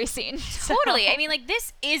and Emori scene. Totally. I mean, like,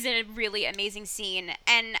 this is a really amazing scene,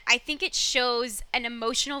 and I think it shows an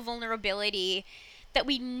emotional vulnerability that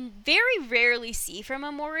we very rarely see from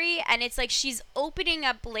Emori, and it's like she's opening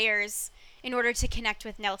up layers in order to connect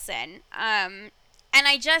with Nelson. And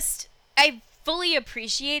I fully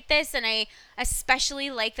appreciate this, and I especially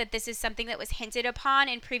like that this is something that was hinted upon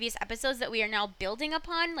in previous episodes that we are now building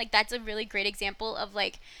upon. Like, that's a really great example of,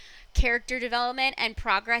 like, character development and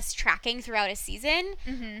progress tracking throughout a season,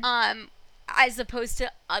 as opposed to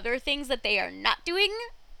other things that they are not doing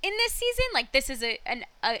in this season. Like, this is an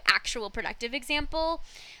actual productive example.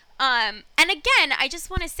 And again, I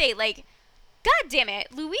just want to say, like, God damn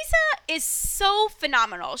it, Louisa is so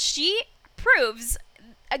phenomenal. She proves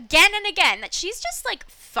again and again that she's just, like,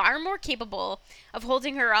 far more capable of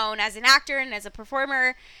holding her own as an actor and as a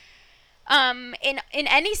performer in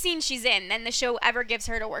any scene she's in than the show ever gives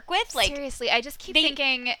her to work with. Like, seriously, I just keep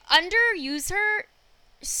thinking underuse her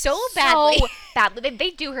so badly.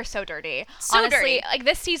 They do her so dirty. So honestly, dirty. Like,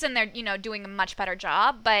 this season they're, doing a much better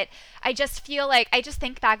job, but I just feel like, I just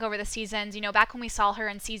think back over the seasons, back when we saw her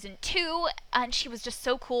in season 2, and she was just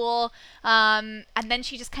so cool, and then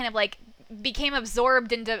she just kind of, like, became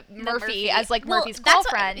absorbed into Murphy as, like, Murphy's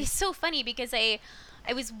girlfriend. It's so funny because I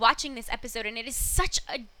was watching this episode, and it is such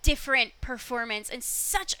a different performance and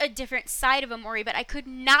such a different side of Emori, but I could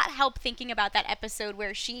not help thinking about that episode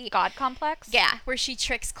where she... God complex? Yeah, where she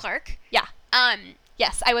tricks Clark. Yeah.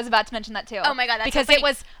 Yes, I was about to mention that too. Oh my God, that's because so funny. It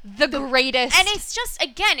was the greatest. And it's just,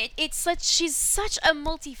 again, she's such a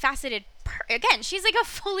multifaceted... Again, she's like a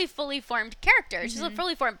fully formed character. She's a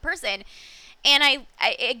fully formed person. And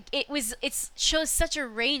it shows such a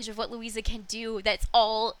range of what Louisa can do that's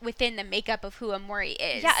all within the makeup of who Emori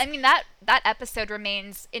is. Yeah, I mean, that episode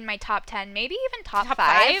remains in my top 10, maybe even top 5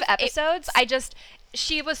 5 episodes.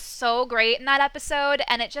 She was so great in that episode,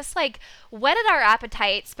 and it just, like, whetted our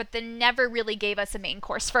appetites, but then never really gave us a main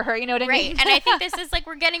course for her, you know what I mean? Right, and I think this is, like,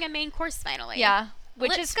 we're getting a main course finally. Yeah,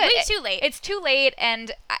 which is good. Way too late. It's too late,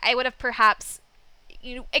 and I would have perhaps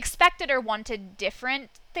expected or wanted different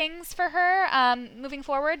things for her moving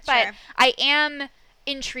forward, but Sure. I am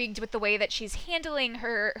intrigued with the way that she's handling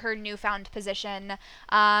her newfound position,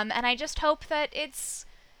 and I just hope that it's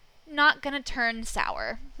not gonna turn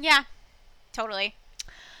sour. Yeah, totally.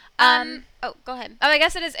 Oh, go ahead. I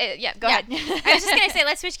guess it is. Yeah, go ahead. I was just going to say,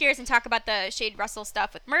 let's switch gears and talk about the Shade Russell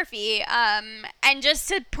stuff with Murphy. And just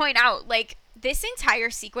to point out, like, this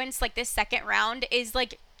entire sequence, like, this second round is,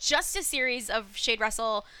 like, just a series of Shade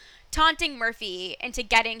Russell taunting Murphy into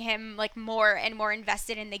getting him, like, more and more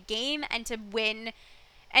invested in the game and to win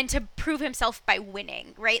and to prove himself by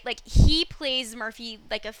winning, right? Like, he plays Murphy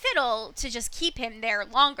like a fiddle to just keep him there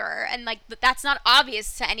longer, and, like, that's not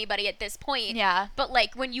obvious to anybody at this point. Yeah. But,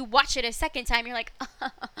 like, when you watch it a second time, you're like,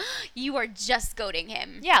 you are just goading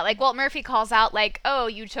him. Yeah, like, Walt Murphy calls out, like, oh,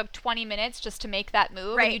 you took 20 minutes just to make that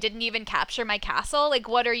move, Right. and you didn't even capture my castle? Like,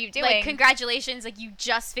 what are you doing? Like, congratulations, like, you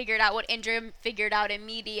just figured out what Indra figured out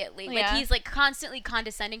immediately. Like, Yeah. he's, like, constantly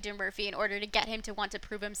condescending to Murphy in order to get him to want to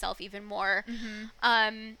prove himself even more.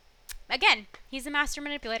 Again, he's a master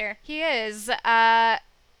manipulator. He is. So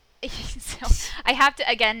I have to,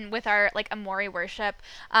 again, with our, like, Emori worship,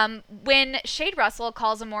 when Shade Russell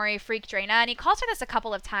calls Emori Freak Draina, and he calls her this a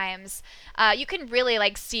couple of times, you can really,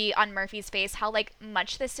 like, see on Murphy's face how, like,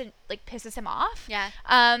 much this, like, pisses him off. Yeah.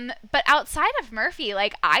 But outside of Murphy,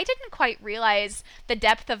 like, I didn't quite realize the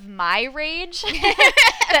depth of my rage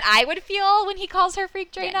that I would feel when he calls her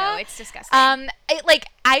Freak Draina. Yeah, no, it's disgusting.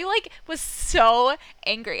 I was so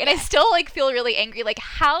angry, and I still, like, feel really angry. Like,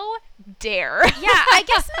 how dare? Yeah, I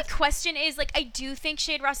guess my question is, like, I do think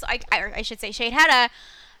Shade Russell, I should say Shade Hedda,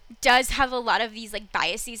 does have a lot of these, like,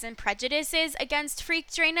 biases and prejudices against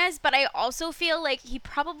Freak Draenez, but I also feel like he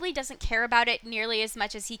probably doesn't care about it nearly as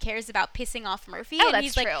much as he cares about pissing off Murphy. Oh, and that's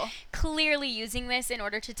he's true. like clearly using this in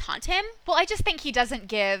order to taunt him. Well, I just think he doesn't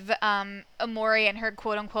give Amori and her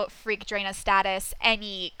quote-unquote Freak Draenez status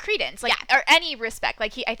any credence, like, or any respect.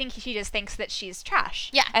 Like, I think he just thinks that she's trash.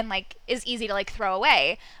 Yeah. And, like, is easy to, like, throw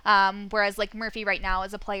away. Whereas, like, Murphy right now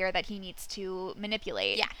is a player that he needs to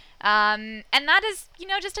manipulate. Yeah. And that is, you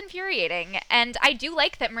know, just infuriating. And I do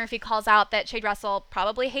like that Murphy calls out that Shade Russell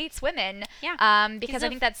probably hates women. Yeah. Because I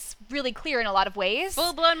think that's really clear in a lot of ways.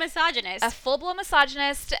 Full-blown misogynist. A full-blown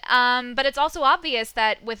misogynist. But it's also obvious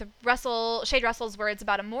that with Shade Russell's words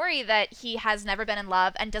about Amori, that he has never been in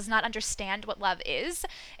love and does not understand what love is.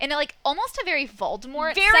 In, like, almost a very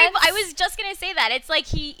Voldemort sense. I was just going to say that. It's like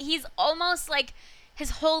he's almost like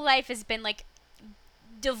his whole life has been, like,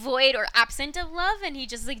 devoid or absent of love, and he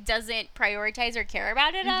just, like, doesn't prioritize or care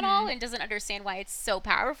about it at all, and doesn't understand why it's so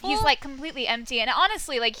powerful. He's, like, completely empty, and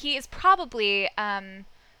honestly, like, he is probably a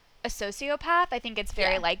sociopath. I think it's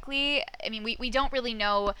very likely. I mean, we don't really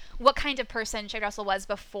know what kind of person Shade Russell was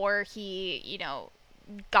before he, you know,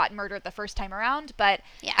 got murdered the first time around, but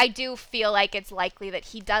I do feel like it's likely that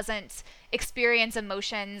he doesn't experience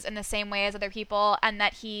emotions in the same way as other people, and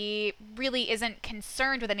that he really isn't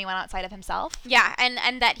concerned with anyone outside of himself. Yeah,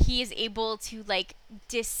 and that he is able to, like,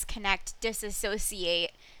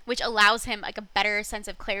 disassociate, which allows him, like, a better sense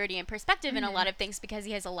of clarity and perspective in a lot of things because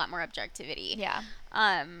he has a lot more objectivity. Yeah.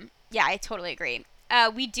 Yeah, I totally agree.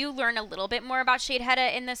 We do learn a little bit more about Shade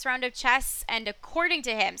Hedda in this round of chess, and according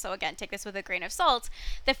to him, so again, take this with a grain of salt,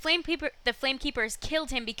 the Flamekeepers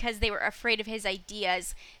killed him because they were afraid of his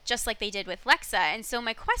ideas, just like they did with Lexa. And so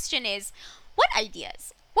my question is, what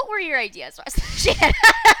ideas? What were your ideas, Shade Hedda?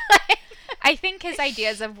 I think his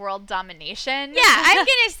ideas of world domination. Yeah, I'm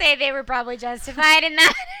gonna say they were probably justified in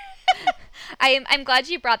that. I'm glad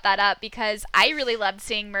you brought that up, because I really loved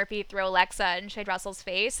seeing Murphy throw Lexa in Shade Russell's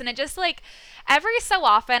face, and it just, like, every so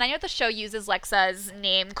often, I know the show uses Lexa's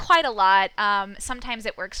name quite a lot. Sometimes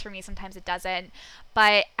it works for me, sometimes it doesn't,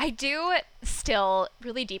 but I do still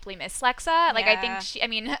really deeply miss Lexa. Like, I think she, I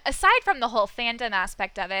mean, aside from the whole fandom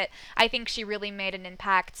aspect of it, I think she really made an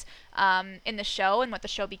impact in the show and what the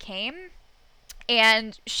show became.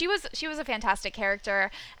 And she was a fantastic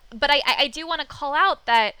character, but I do want to call out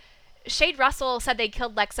that Shade Russell said they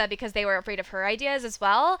killed Lexa because they were afraid of her ideas as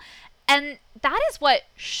well. And that is what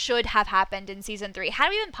should have happened in season 3. Had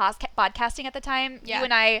we been podcasting at the time, you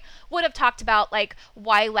and I would have talked about, like,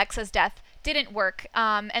 why Lexa's death didn't work,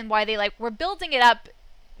 and why they, like, were building it up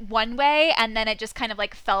one way and then it just kind of,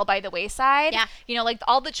 like, fell by the wayside. Yeah. You know, like,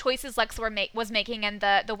 all the choices Lexa was making and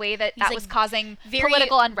the way that like, was causing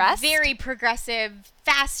political unrest. Very progressive,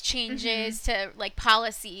 fast changes to, like,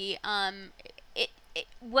 policy. It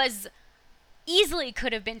was easily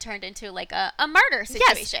could have been turned into, like, a murder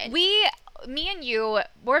situation. Yes, me and you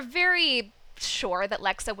were very sure that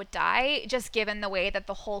Lexa would die, just given the way that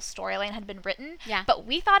the whole storyline had been written. Yeah. But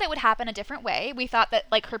we thought it would happen a different way. We thought that,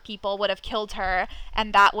 like, her people would have killed her,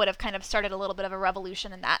 and that would have kind of started a little bit of a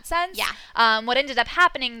revolution in that sense. Yeah. What ended up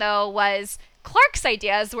happening, though, was Clark's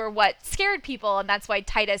ideas were what scared people, and that's why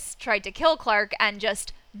Titus tried to kill Clark and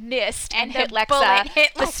just missed and hit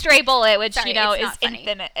Lexa. The stray bullet, which, you know, is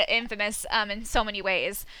infamous in so many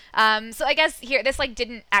ways. So I guess here, this, like,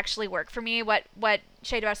 didn't actually work for me, what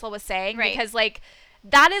Shade Russell was saying, because, like,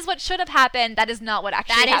 that is what should have happened. That is not what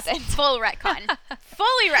actually happened. That is full retcon.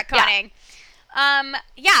 Fully retconning.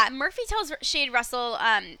 Murphy tells Shade Russell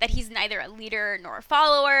that he's neither a leader nor a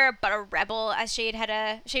follower, but a rebel, as Shade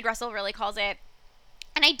Russell really calls it.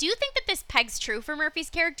 And I do think that this pegs true for Murphy's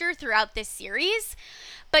character throughout this series.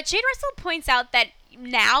 But Shade Russell points out that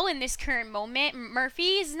now, in this current moment,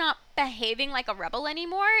 Murphy is not behaving like a rebel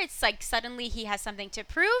anymore. It's like suddenly he has something to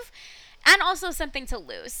prove and also something to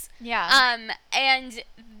lose. Yeah. And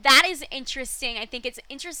that is interesting. I think it's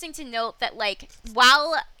interesting to note that, like,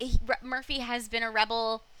 while Murphy has been a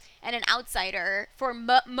rebel and an outsider for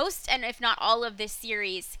most, and if not all of this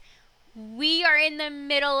series, we are in the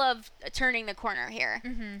middle of turning the corner here.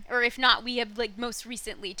 Mm-hmm. Or if not, we have, like, most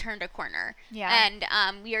recently turned a corner. Yeah. And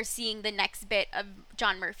we are seeing the next bit of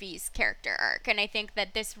John Murphy's character arc. And I think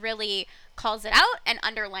that this really calls it out and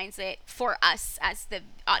underlines it for us as the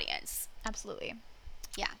audience. Absolutely.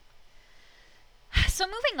 Yeah. So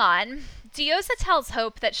moving on, Diyoza tells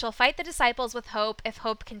Hope that she'll fight the disciples with Hope if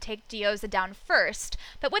Hope can take Diyoza down first.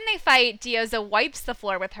 But when they fight, Diyoza wipes the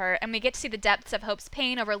floor with her, and we get to see the depths of Hope's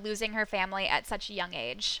pain over losing her family at such a young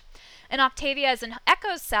age. In Octavia's and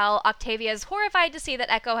Echo's cell, Octavia is horrified to see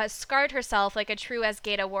that Echo has scarred herself like a true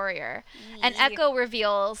Asgeda warrior. And Echo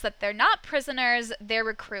reveals that they're not prisoners, they're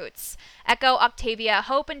recruits. Echo, Octavia,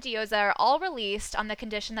 Hope, and Diyoza are all released on the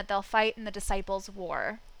condition that they'll fight in the Disciples'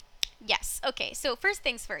 War. Yes. Okay. So first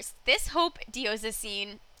things first. This Hope Diyoza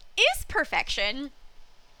scene is perfection.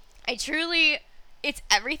 It's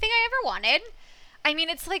everything I ever wanted. I mean,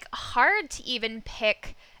 it's like hard to even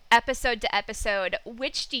pick episode to episode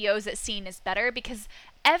which Diyoza scene is better, because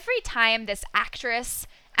every time this actress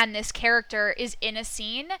and this character is in a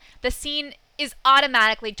scene, the scene is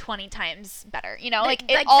automatically 20 times better. You know, like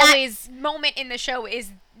it always that moment in the show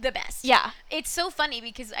is the best. Yeah. It's so funny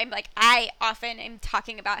because I often am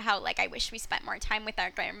talking about how like I wish we spent more time with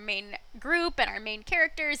our main group and our main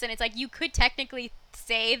characters, and it's like you could technically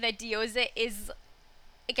say that Diyoza is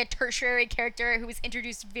like a tertiary character who was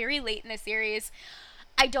introduced very late in the series.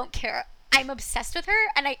 I don't care. I'm obsessed with her,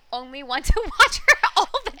 and I only want to watch her all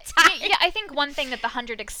the time. Yeah, I think one thing that The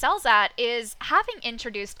 100 excels at is having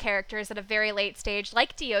introduced characters at a very late stage,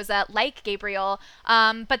 like Diyoza, like Gabriel,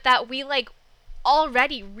 but that we like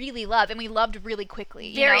already really love, and we loved really quickly.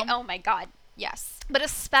 You know? Oh my god, yes. But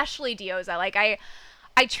especially Diyoza, like I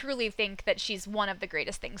truly think that she's one of the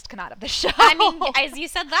greatest things to come out of the show. I mean, as you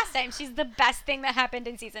said last time, she's the best thing that happened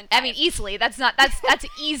in season 5. I mean, easily. That's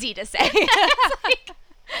easy to say.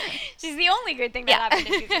 She's the only good thing that happened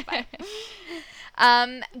in season 5.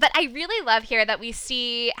 But I really love here that we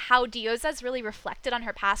see how Diyoza's really reflected on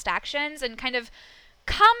her past actions and kind of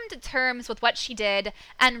come to terms with what she did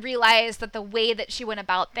and realize that the way that she went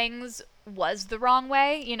about things was the wrong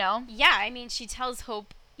way, you know? Yeah, I mean, she tells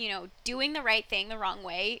Hope, you know, doing the right thing the wrong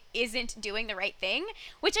way isn't doing the right thing,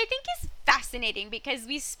 which I think is fascinating because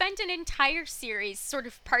we spent an entire series sort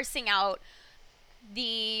of parsing out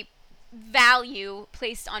the value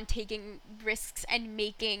placed on taking risks and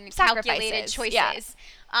making calculated choices.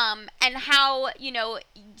 Yeah. And how, you know,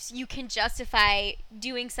 you can justify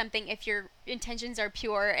doing something if your intentions are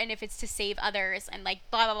pure and if it's to save others and like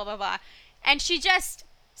blah, blah, blah, blah, blah. And she just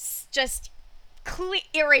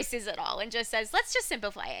erases it all and just says, let's just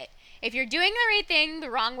simplify it. If you're doing the right thing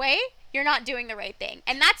the wrong way, you're not doing the right thing.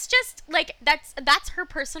 And that's just like, that's her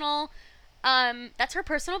personal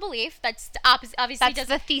belief. That's obviously that's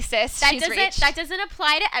the thesis that doesn't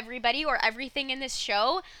apply to everybody or everything in this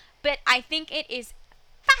show, but I think it is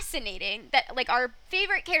fascinating that like our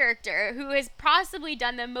favorite character who has possibly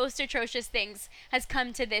done the most atrocious things has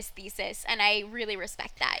come to this thesis, and I really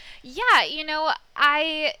respect that. Yeah, you know,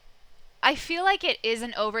 I feel like it is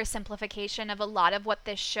an oversimplification of a lot of what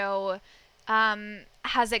this show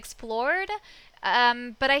has explored,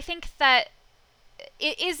 but I think that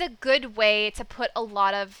it is a good way to put a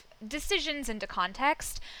lot of decisions into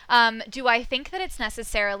context. Do I think that it's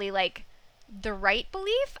necessarily like the right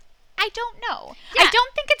belief? I don't know. Yeah. I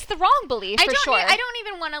don't think it's the wrong belief, for sure. I don't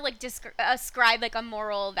even want to like ascribe like a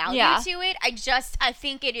moral value to it. I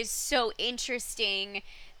think it is so interesting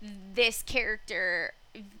this character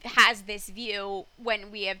has this view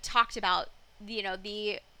when we have talked about, you know,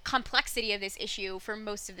 the complexity of this issue for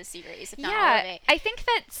most of the series, if not all of it. I think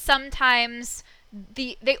that sometimes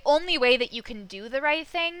the only way that you can do the right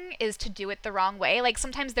thing is to do it the wrong way. Like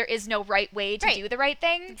sometimes there is no right way to do the right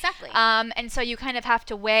thing. Exactly. And so you kind of have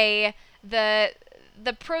to weigh the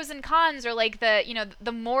pros and cons, or like the, you know,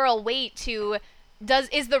 the moral weight to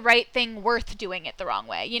is the right thing worth doing it the wrong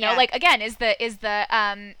way? You know, like again, is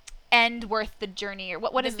the end worth the journey, or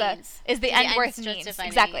what is the end worth means?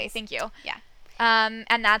 Exactly. Thank you. Yeah.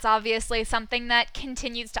 And that's obviously something that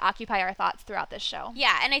continues to occupy our thoughts throughout this show.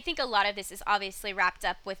 Yeah, and I think a lot of this is obviously wrapped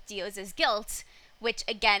up with Diyoza's guilt, which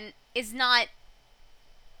again is not,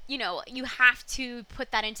 you know, you have to put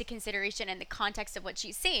that into consideration in the context of what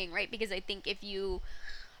she's saying, right? Because I think if you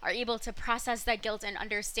are able to process that guilt and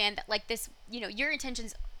understand that like this, you know, your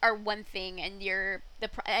intentions are one thing and the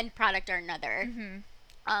end product are another,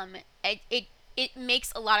 it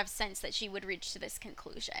makes a lot of sense that she would reach to this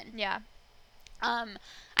conclusion. Yeah.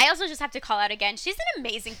 I also just have to call out again, she's an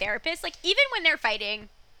amazing therapist. Like, even when they're fighting,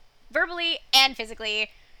 verbally and physically,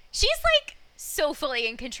 she's, like, so fully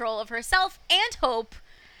in control of herself and Hope.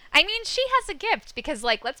 I mean, she has a gift because,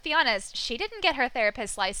 like, let's be honest, she didn't get her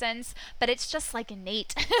therapist's license, but it's just, like,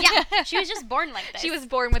 innate. Yeah, she was just born like this. She was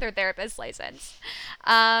born with her therapist's license.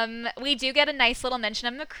 We do get a nice little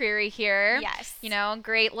mention of McCreary here. Yes. You know,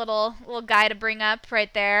 great little guy to bring up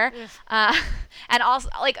right there. And also,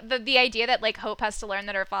 like, the idea that, like, Hope has to learn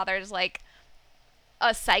that her father's, like,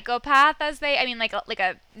 a psychopath like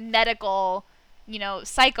a medical,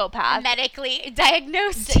 psychopath. Medically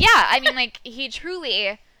diagnosed. Yeah, I mean, like, he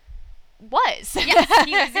truly was. Yes,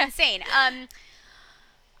 he was insane.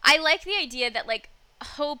 I like the idea that, like,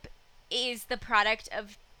 Hope is the product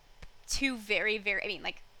of two very, very, I mean,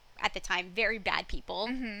 like, at the time, very bad people,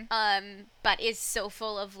 but is so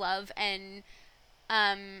full of love and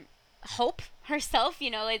Hope herself.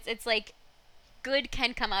 It's like good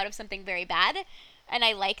can come out of something very bad, and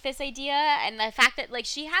I like this idea, and the fact that, like,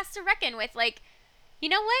 she has to reckon with, like, you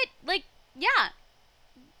know what, like, yeah,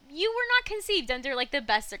 you were not conceived under, like, the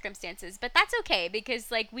best circumstances, but that's okay, because,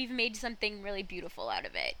 like, we've made something really beautiful out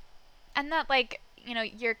of it. And that, like,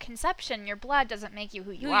 your conception, your blood doesn't make you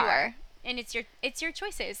who you are. And it's your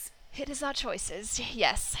choices. It is our choices.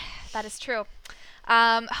 Yes, that is true.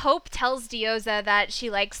 Hope tells Diyoza that she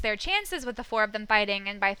likes their chances with the four of them fighting,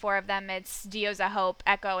 and by four of them, it's Diyoza, Hope,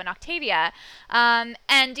 Echo, and Octavia. And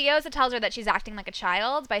Diyoza tells her that she's acting like a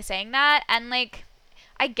child by saying that, and, like,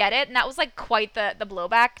 I get it, and that was, like, quite the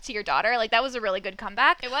blowback to your daughter. Like, that was a really good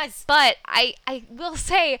comeback. It was. But I will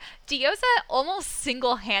say, Diyoza almost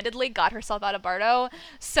single-handedly got herself out of Bardo,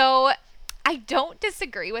 so I don't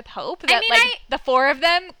disagree with Hope that, the four of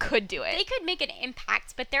them could do it. They could make an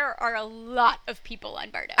impact, but there are a lot of people on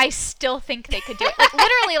Bardo. I still think they could do it. Like,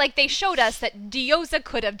 literally, like, they showed us that Diyoza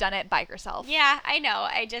could have done it by herself. Yeah, I know.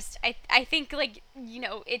 I think, like,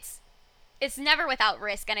 it's never without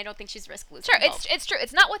risk, and I don't think she's risk losing. Sure, it's true.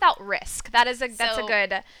 It's not without risk. That's a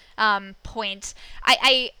good point.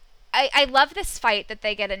 I love this fight that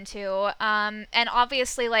they get into, and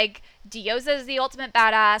obviously, like, Diyoza is the ultimate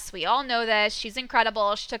badass. We all know this. She's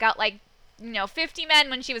incredible. She took out, like, 50 men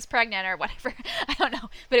when she was pregnant or whatever. I don't know,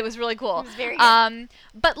 but it was really cool. It was very good.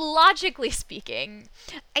 But logically speaking,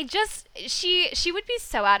 she would be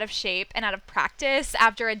so out of shape and out of practice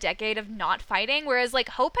after a decade of not fighting, whereas, like,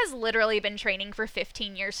 Hope has literally been training for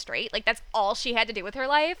 15 years straight. Like, that's all she had to do with her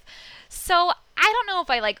life. So I don't know if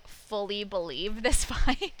I, like, fully believe this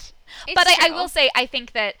fight. But I will say, I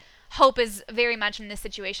think that Hope is very much in this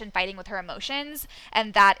situation fighting with her emotions,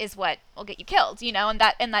 and that is what will get you killed, and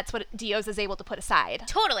that's what Diyoza is able to put aside.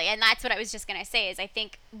 Totally, and that's what I was just gonna say, is I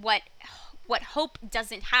think what Hope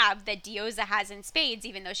doesn't have that Diyoza has in spades,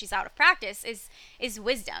 even though she's out of practice, is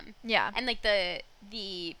wisdom. Yeah. And, like, the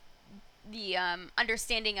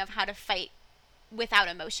understanding of how to fight without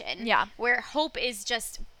emotion. Yeah. Where Hope is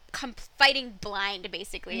just fighting blind,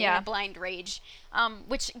 basically, in a blind rage,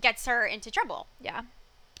 which gets her into trouble. Yeah.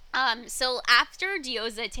 So after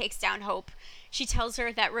Diyoza takes down Hope, she tells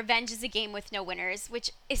her that revenge is a game with no winners,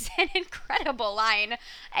 which is an incredible line.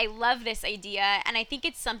 I love this idea, and I think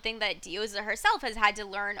it's something that Diyoza herself has had to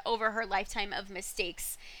learn over her lifetime of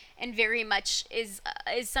mistakes, and very much is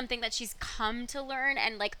something that she's come to learn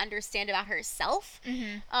and, like, understand about herself.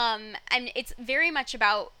 And it's very much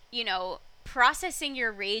about, processing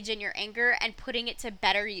your rage and your anger and putting it to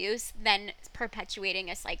better use than perpetuating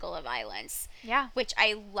a cycle of violence. Yeah. Which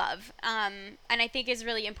I love. And I think is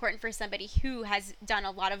really important for somebody who has done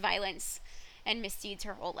a lot of violence and misdeeds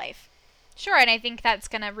her whole life. Sure, and I think that's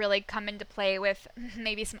going to really come into play with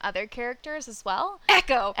maybe some other characters as well.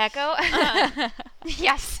 Echo.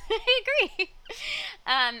 Yes, I agree.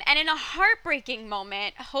 And in a heartbreaking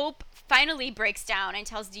moment, Hope finally breaks down and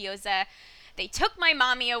tells Diyoza, "They took my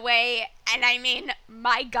mommy away," and I mean,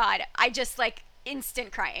 my God, I just, like,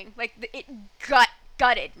 instant crying. Like, it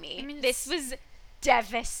gutted me. I mean, this was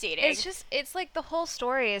devastating. It's like the whole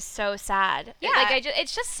story is so sad. Yeah.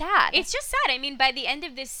 It's just sad. It's just sad. I mean, by the end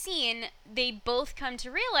of this scene, they both come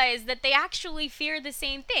to realize that they actually fear the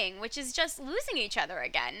same thing, which is just losing each other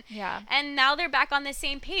again. Yeah. And now they're back on the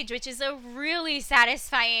same page, which is a really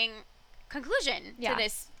satisfying conclusion to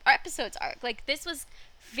this episode's arc. Like, this was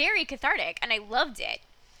very cathartic, and I loved it.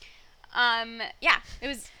 It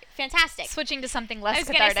was fantastic. Switching to something less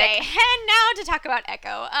cathartic. I was gonna say, and now to talk about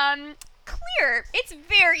Echo. Clear. It's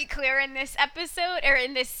very clear in this episode, or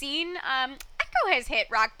in this scene. Echo has hit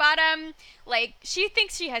rock bottom. Like, she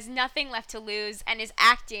thinks she has nothing left to lose and is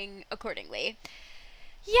acting accordingly.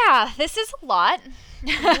 Yeah, this is a lot.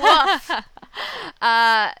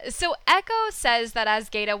 So Echo says that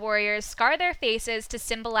Azgeda warriors scar their faces to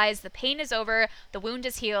symbolize the pain is over, the wound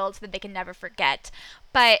is healed, so that they can never forget.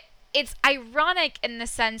 But it's ironic in the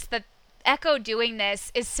sense that Echo doing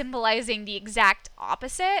this is symbolizing the exact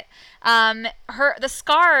opposite. The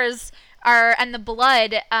scars and the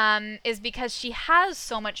blood is because she has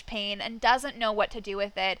so much pain and doesn't know what to do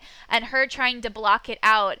with it, and her trying to block it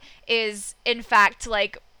out is in fact,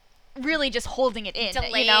 like, really just holding it in,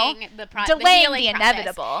 delaying the delaying the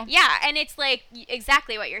inevitable. Yeah, and it's like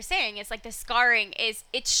exactly what you're saying. It's like the scarring is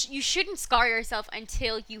you shouldn't scar yourself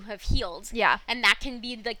until you have healed. Yeah. And that can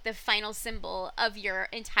be like the final symbol of your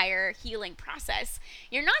entire healing process.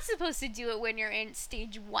 You're not supposed to do it when you're in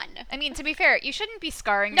stage 1. I mean, to be fair, you shouldn't be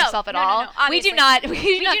scarring yourself at all. No, we do not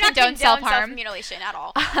condone self-harm. Self-mutilation at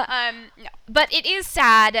all. No. But it is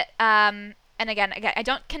sad, and again, I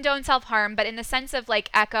don't condone self-harm, but in the sense of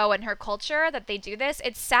like Echo and her culture that they do this,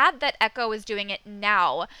 it's sad that Echo is doing it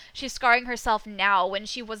now. She's scarring herself now when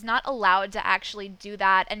she was not allowed to actually do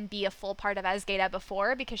that and be a full part of Azgeda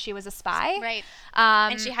before because she was a spy. Right.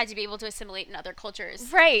 And she had to be able to assimilate in other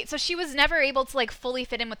cultures. Right. So she was never able to like fully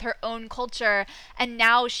fit in with her own culture, and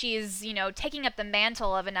now she's, taking up the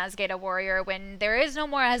mantle of an Azgeda warrior when there is no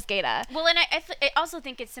more Azgeda. Well, and I also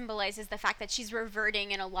think it symbolizes the fact that she's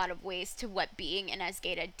reverting in a lot of ways to what being in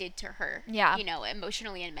Azgeda did to her. Yeah.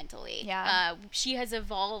 Emotionally and mentally. Yeah. She has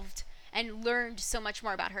evolved and learned so much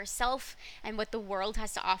more about herself and what the world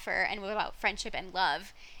has to offer and about friendship and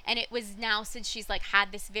love. And it was now, since she's like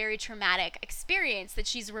had this very traumatic experience, that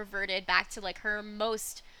she's reverted back to like her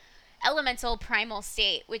most elemental primal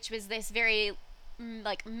state, which was this very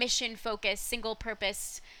like mission focused, single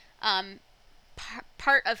purpose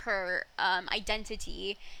part of her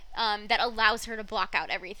identity that allows her to block out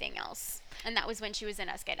everything else. And that was when she was in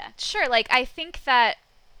Azgeda. Sure, like I think that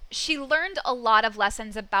she learned a lot of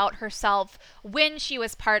lessons about herself when she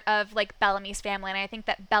was part of like Bellamy's family, and I think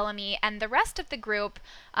that Bellamy and the rest of the group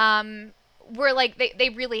were like they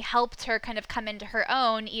really helped her kind of come into her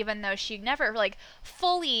own, even though she never like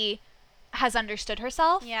fully has understood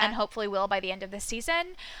herself, and hopefully will by the end of this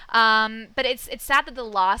season. But it's sad that the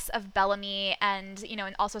loss of Bellamy and,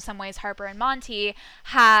 in also some ways Harper and Monty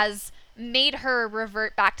has made her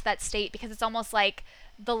revert back to that state, because it's almost like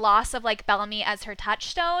the loss of like Bellamy as her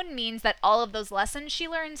touchstone means that all of those lessons she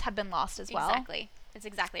learns have been lost as well. Exactly. It's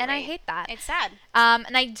exactly and right. I hate that. It's sad.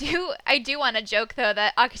 And I do want to joke though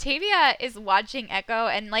that Octavia is watching Echo,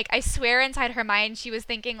 and like I swear inside her mind she was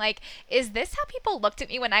thinking like, is this how people looked at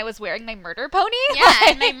me when I was wearing my murder pony? Yeah,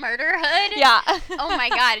 and my murder hood. Yeah. Oh my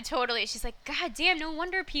god, totally. She's like, God damn, no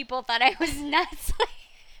wonder people thought I was nuts.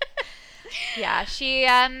 Yeah, she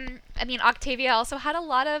Octavia also had a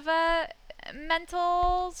lot of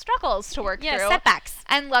mental struggles to work through. Setbacks.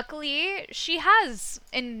 And luckily, she has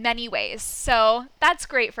in many ways. So that's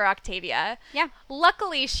great for Octavia. Yeah.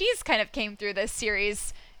 Luckily, she's kind of came through this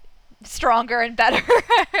series stronger and better.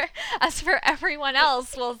 As for everyone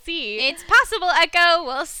else, we'll see. It's possible, Echo.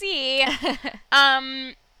 We'll see.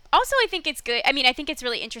 Also, I think it's good. I mean, I think it's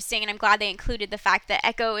really interesting, and I'm glad they included the fact that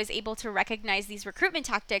Echo is able to recognize these recruitment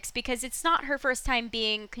tactics, because it's not her first time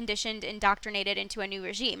being conditioned, indoctrinated into a new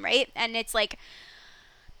regime, right? And it's like,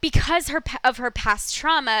 because of her past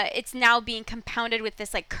trauma, it's now being compounded with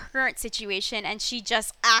this like current situation, and she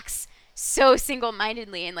just acts so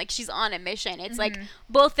single-mindedly and like she's on a mission. It's like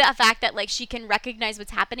both the fact that like she can recognize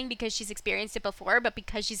what's happening because she's experienced it before, but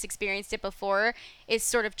because she's experienced it before is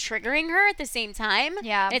sort of triggering her at the same time.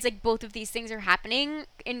 Yeah. And it's like both of these things are happening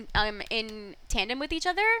in tandem with each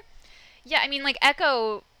other. Yeah, I mean, like,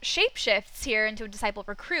 Echo shapeshifts here into a disciple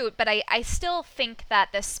recruit, but I still think that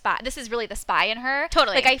this is really the spy in her.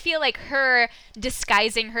 Totally. Like, I feel like her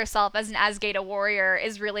disguising herself as an Azgeda warrior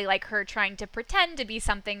is really like her trying to pretend to be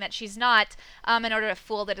something that she's not, in order to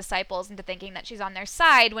fool the disciples into thinking that she's on their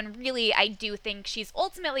side, when really I do think she's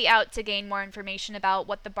ultimately out to gain more information about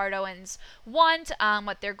what the Bardoans want,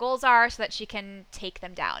 what their goals are, so that she can take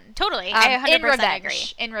them down. Totally. I 100%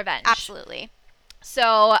 agree. In revenge. Absolutely.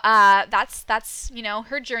 So that's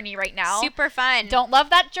her journey right now. Super fun. Don't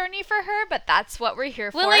love that journey for her, but that's what we're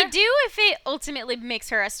here for. Well, I do if it ultimately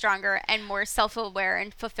makes her a stronger and more self-aware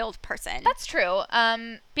and fulfilled person. That's true.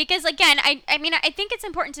 Because again, I mean, I think it's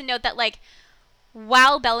important to note that like,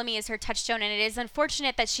 while Bellamy is her touchstone, and it is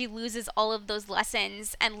unfortunate that she loses all of those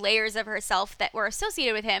lessons and layers of herself that were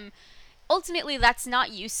associated with him, ultimately that's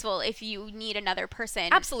not useful if you need another person.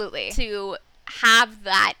 Absolutely. To have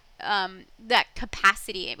that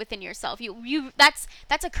capacity within yourself. That's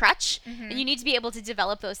a crutch, and you need to be able to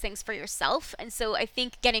develop those things for yourself. And so I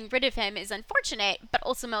think getting rid of him is unfortunate, but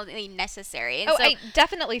ultimately necessary. And so, I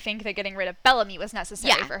definitely think that getting rid of Bellamy was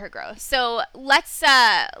necessary for her growth. So let's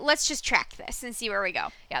just track this and see where we go.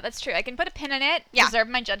 Yeah, that's true. I can put a pin in it. Yeah. Reserve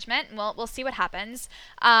my judgment. And we'll see what happens.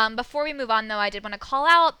 Before we move on, though, I did want to call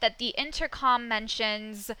out that the intercom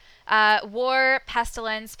mentions war,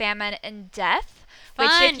 pestilence, famine, and death. Which,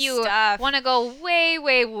 if you want to go way,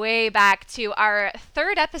 way, way back to our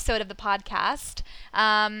third episode of the podcast,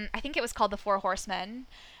 I think it was called The Four Horsemen.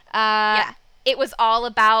 it was all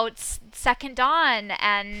about Second Dawn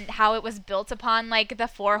and how it was built upon like the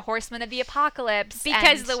 4 horsemen of the apocalypse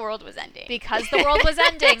because the world was ending. Because the world was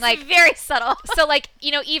ending. Like very subtle. So like,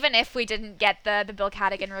 you know, even if we didn't get the Bill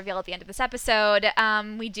Cadigan reveal at the end of this episode,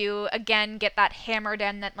 we do again get that hammered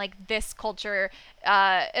in that like this culture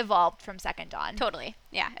evolved from Second Dawn. Totally.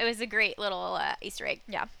 Yeah, it was a great little Easter egg.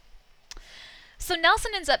 Yeah. So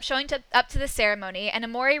Nelson ends up showing up to the ceremony, and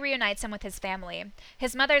Emori reunites him with his family.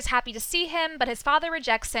 His mother is happy to see him, but his father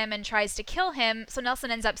rejects him and tries to kill him, so Nelson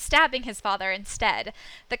ends up stabbing his father instead.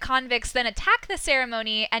 The convicts then attack the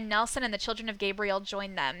ceremony, and Nelson and the Children of Gabriel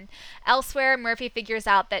join them. Elsewhere, Murphy figures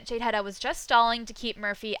out that Jade Hedda was just stalling to keep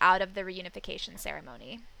Murphy out of the reunification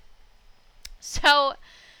ceremony. So,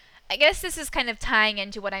 I guess this is kind of tying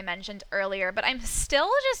into what I mentioned earlier, but I'm still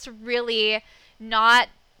just really not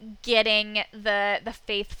getting the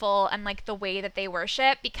faithful and like the way that they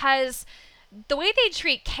worship, because the way they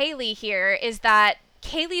treat Kaylee here is that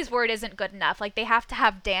Kaylee's word isn't good enough. Like they have to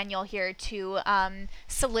have Daniel here to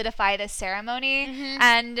solidify this ceremony. Mm-hmm.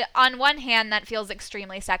 And on one hand, that feels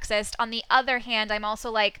extremely sexist. On the other hand, I'm also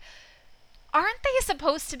like, aren't they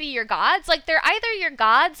supposed to be your gods? Like they're either your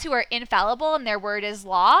gods who are infallible and their word is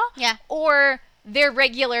law, yeah, or they're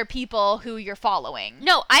regular people who you're following.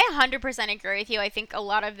 No, I 100% agree with you. I think a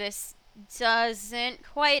lot of this doesn't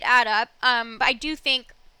quite add up. But I do think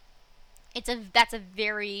that's a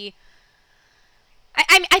very...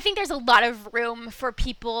 I think there's a lot of room for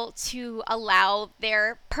people to allow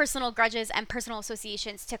their personal grudges and personal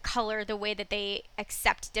associations to color the way that they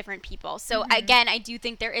accept different people. So again, I do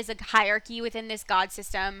think there is a hierarchy within this god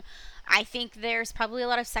system. I think there's probably a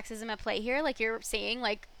lot of sexism at play here, like you're saying,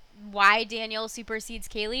 like why Daniel supersedes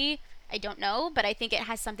Kaylee, I don't know, but I think it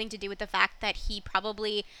has something to do with the fact that he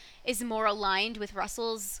probably is more aligned with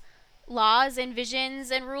Russell's laws and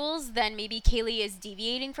visions and rules than maybe Kaylee is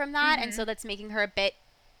deviating from that, and so that's making her a bit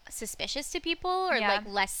suspicious to people, or like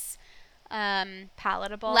less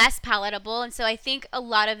palatable. And so I think a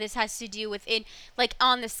lot of this has to do with like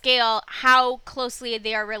on the scale how closely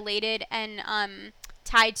they are related and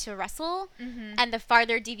tied to Russell, and the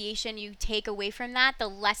farther deviation you take away from that, the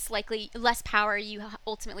less power you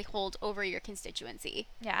ultimately hold over your constituency.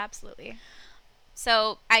 Yeah, absolutely.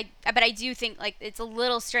 So but I do think like it's a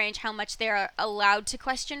little strange how much they're allowed to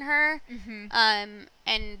question her,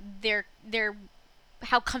 and they're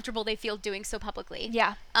how comfortable they feel doing so publicly.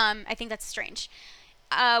 Yeah. I think that's strange.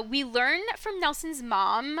 We learn from Nelson's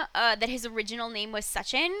mom that his original name was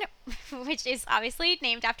Sachin, which is obviously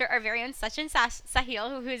named after our very own Sachin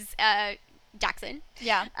Sahil, who's Jackson.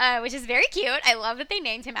 Yeah. Which is very cute. I love that they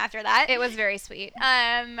named him after that. It was very sweet.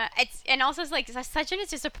 And also it's like Sachin is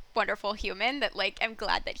just a wonderful human that like I'm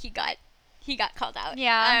glad that he got called out.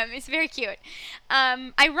 Yeah. It's very cute.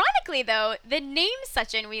 Ironically though, the name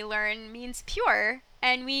Sachin we learn means pure,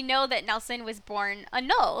 and we know that Nelson was born a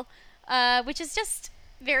null, which is just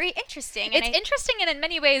very interesting. It's interesting, and in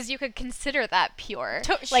many ways you could consider that pure.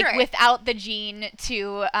 Like sure. Without the gene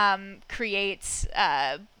to create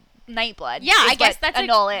Nightblood. Yeah, I guess that's a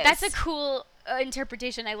null is. That's a cool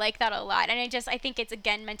interpretation. I like that a lot. And I think it's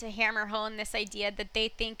again meant to hammer home this idea that they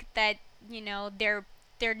think that, you know, their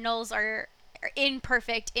nulls are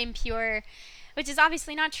imperfect, impure, which is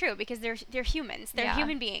obviously not true because they're humans. They're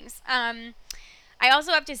human beings. I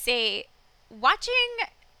also have to say, watching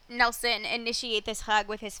Nelson initiate this hug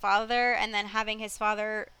with his father and then having his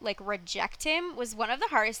father like reject him was one of the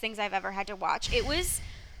hardest things I've ever had to watch. It was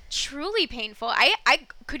truly painful. I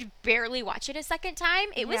could barely watch it a second time.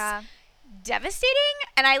 It was devastating,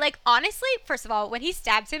 and I like honestly, first of all, when he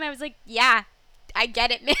stabs him, I was like, yeah, I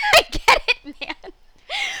get it, man. I get it, man.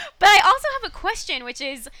 But I also have a question, which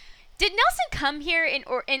is, did Nelson come here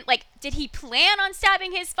like, did he plan on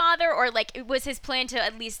stabbing his father, or like was his plan to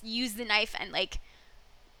at least use the knife and like,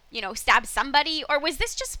 you know, stab somebody, or was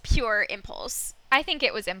this just pure impulse? I think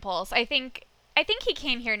it was impulse. I think he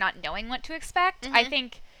came here not knowing what to expect. I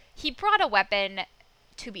think he brought a weapon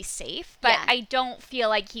to be safe, but I don't feel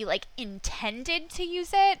like he like intended to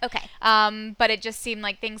use it. Okay. But it just seemed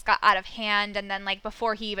like things got out of hand, and then like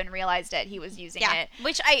before he even realized it, he was using it.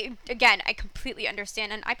 Which I completely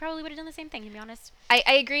understand, and I probably would have done the same thing, to be honest. I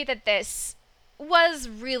agree that this was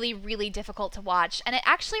really, really difficult to watch, and it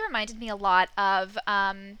actually reminded me a lot of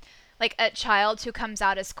like a child who comes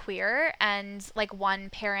out as queer, and like one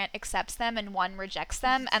parent accepts them and one rejects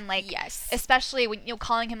them, and like especially when you're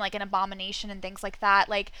calling him like an abomination and things like that,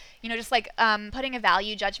 like, you know, just like putting a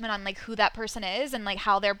value judgment on like who that person is and like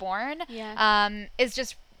how they're born is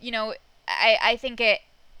just, you know, I think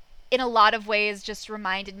in a lot of ways just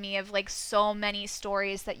reminded me of like so many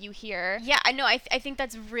stories that you hear. Yeah, I know. I think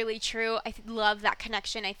that's really true. I love that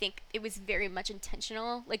connection. I think it was very much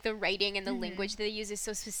intentional. Like the writing and the language they use is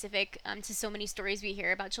so specific to so many stories we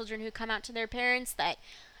hear about children who come out to their parents that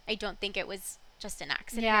I don't think it was just an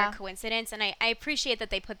accident or a coincidence. And I appreciate that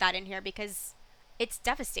they put that in here because it's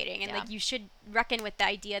devastating. And like you should reckon with the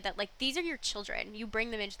idea that like these are your children. You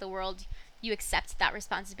bring them into the world. You accept that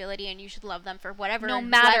responsibility and you should love them for whatever, no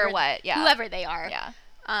matter what, whoever they are.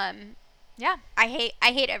 Yeah. I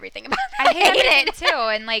hate everything about that. I hate it too.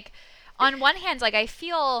 And like, on one hand, like I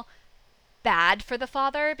feel bad for the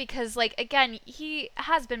father because like, again, he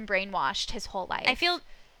has been brainwashed his whole life. I feel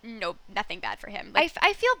nothing bad for him. Like,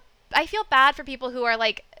 I feel bad for people who are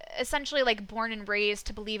like essentially like born and raised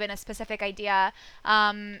to believe in a specific idea.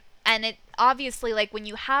 And it obviously, like, when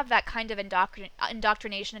you have that kind of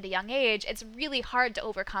indoctrination at a young age, it's really hard to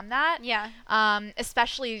overcome that. Yeah.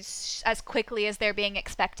 Especially as quickly as they're being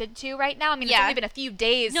expected to right now. I mean, it's only been a few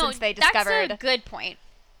days since they discovered. That's a good point.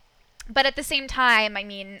 But at the same time, I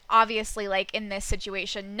mean, obviously, like, in this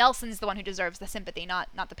situation, Nelson's the one who deserves the sympathy, not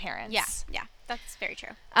the parents. Yeah, that's very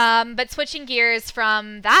true. But switching gears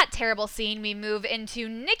from that terrible scene, we move into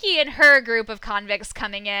Nikki and her group of convicts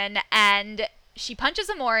coming in, and she punches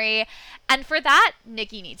Emori, and for that,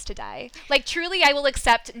 Nikki needs to die. Like, truly, I will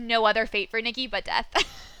accept no other fate for Nikki but death.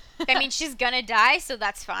 I mean, she's gonna die, so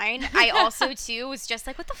that's fine. I also, too, was just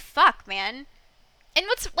like, what the fuck, man? And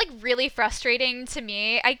what's, like, really frustrating to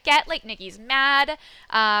me, I get, like, Nikki's mad.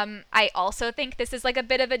 I also think this is, like, a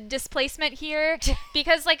bit of a displacement here.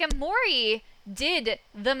 Because, like, Emori did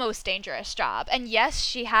the most dangerous job. And yes,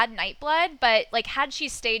 she had Nightblood, but, like, had she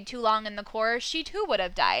stayed too long in the Corps, she, too, would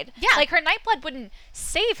have died. Yeah. Like, her Nightblood wouldn't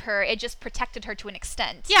save her. It just protected her to an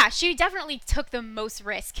extent. Yeah, she definitely took the most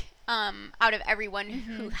risk out of everyone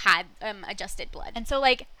who had adjusted blood. And so,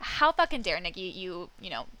 like, how fucking dare Nikki you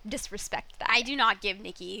know, disrespect that? I do not give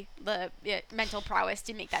Nikki the mental prowess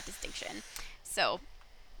to make that distinction. So,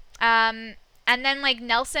 and then, like,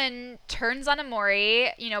 Nelson turns on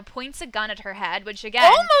Emori, you know, points a gun at her head, which, again,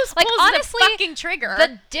 almost like, pulls honestly, the fucking trigger.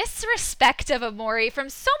 The disrespect of Emori from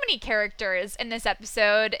so many characters in this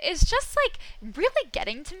episode is just, like, really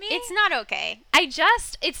getting to me. It's not okay.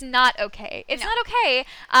 It's not okay. It's not okay.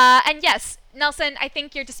 And yes, Nelson, I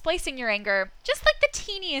think you're displacing your anger just, like, the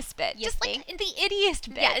teeniest bit. Yes, just, like, the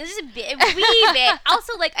ittiest bit. Yeah, this is a wee bit.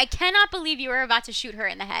 Also, like, I cannot believe you were about to shoot her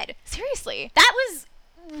in the head. Seriously. That was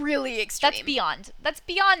really extreme. That's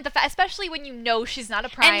beyond the especially when you know she's not a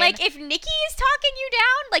prime. And like if Nikki is talking you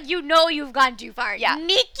down, like you know you've gone too far. Yeah.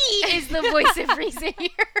 Nikki is the voice of reason here.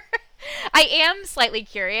 I am slightly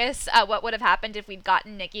curious what would have happened if we'd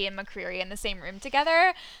gotten Nikki and McCreary in the same room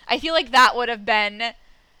together. I feel like that would have been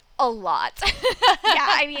a lot. Yeah,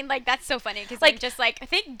 I mean, like, that's so funny because, like, I'm just like,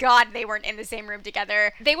 thank God they weren't in the same room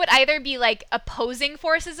together. They would either be, like, opposing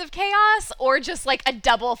forces of chaos or just, like, a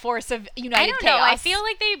double force of united chaos. I don't know. I feel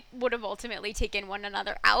like they would have ultimately taken one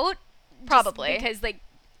another out. Probably. Because, like,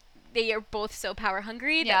 they are both so power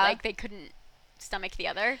hungry that, like, they couldn't stomach the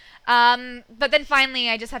other. But then finally,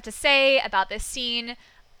 I just have to say about this scene,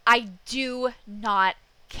 I do not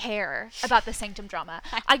care about the Sanctum drama.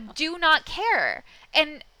 I do not care.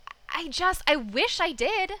 And I wish I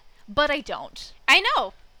did, but I don't. I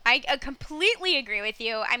know. I completely agree with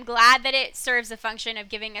you. I'm glad that it serves a function of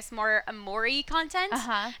giving us more Emori content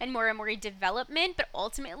and more Emori development, but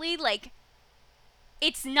ultimately, like,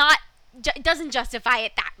 it's not, doesn't justify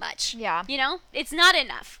it that much. Yeah. You know? It's not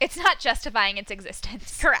enough. It's not justifying its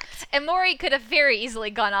existence. Correct. Emori could have very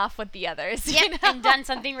easily gone off with the others. Yeah, you know? and done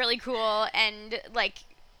something really cool and, like,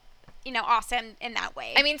 you know, awesome in that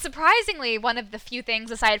way. I mean, surprisingly, one of the few things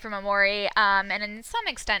aside from Emori, and in some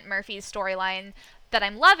extent Murphy's storyline that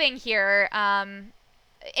I'm loving here,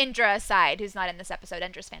 Indra aside, who's not in this episode,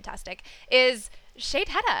 Indra's fantastic, is Shade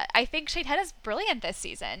Hedda. I think Shade Hedda's brilliant this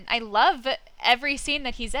season. I love every scene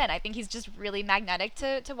that he's in. I think he's just really magnetic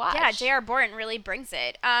to watch. Yeah, J.R. Bourne really brings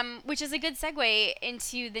it, which is a good segue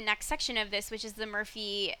into the next section of this, which is the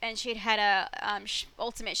Murphy and Shade Hedda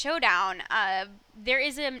Ultimate Showdown. There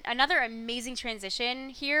is another amazing transition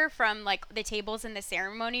here from, like, the tables in the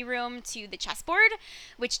ceremony room to the chessboard,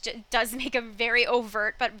 which does make a very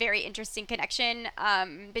overt but very interesting connection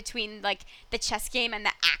between, like, the chess game and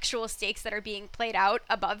the actual stakes that are being played out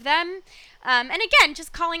above them. And again,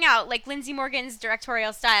 just calling out, like, Lindsay Morgan's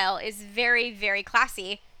directorial style is very, very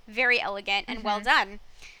classy, very elegant, and well done.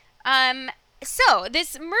 So,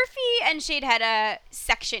 this Murphy and Shade Hedda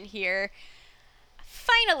section here,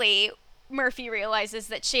 finally, Murphy realizes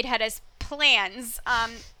that Shade Hedda's plans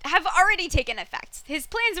have already taken effect. His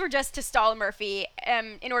plans were just to stall Murphy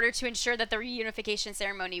in order to ensure that the reunification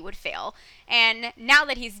ceremony would fail. And now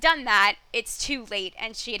that he's done that, it's too late,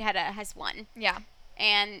 and Shadeheada has won. Yeah.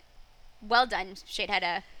 And well done,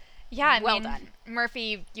 Shadeheada. Yeah, well done.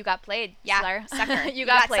 Murphy, you got played. Yeah, sucker. you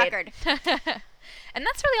got played. Suckered. And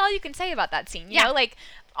that's really all you can say about that scene. You Yeah. know, like,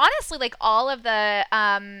 honestly, like, all of the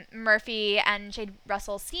Murphy and Jade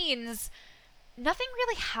Russell scenes, nothing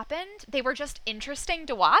really happened. They were just interesting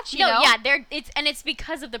to watch, you know? Yeah, it's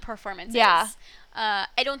because of the performances. Yeah.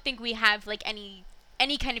 I don't think we have, like, any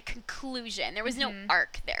kind of conclusion. There was no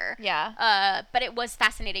arc there. Yeah. But it was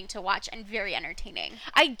fascinating to watch and very entertaining.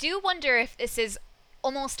 I do wonder if this is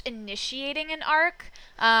almost initiating an arc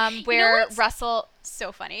where Russell...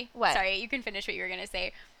 So funny. What? Sorry, you can finish what you were going to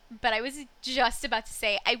say. But I was just about to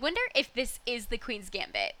say, I wonder if this is the Queen's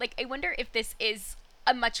Gambit. Like, I wonder if this is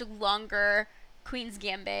a much longer Queen's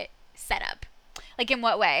Gambit setup. Like, in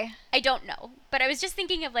what way? I don't know. But I was just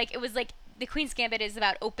thinking of, like, it was like the Queen's Gambit is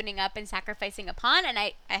about opening up and sacrificing a pawn, and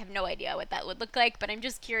I have no idea what that would look like, but I'm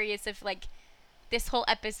just curious if, like, this whole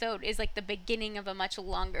episode is, like, the beginning of a much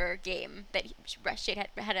longer game that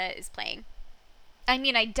Shadeheada is playing. I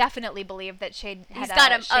mean, I definitely believe that Shadeheada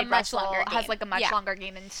got a much Russell longer game. has, like, a much longer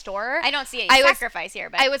game in store. I don't see any sacrifice here,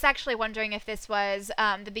 but... I was actually wondering if this was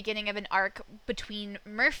the beginning of an arc between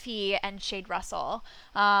Murphy and Shade Russell.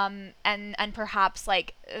 And perhaps,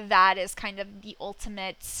 like, that is kind of the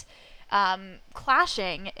ultimate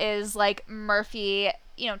clashing, is, like, Murphy,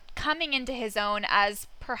 you know, coming into his own as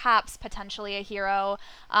perhaps potentially a hero,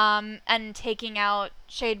 and taking out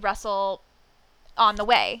Shade Russell on the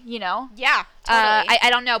way, you know? Yeah, totally. I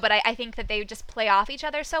don't know, but I think that they just play off each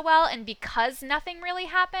other so well, and because nothing really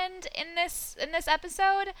happened in this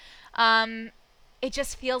episode, it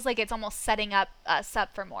just feels like it's almost setting us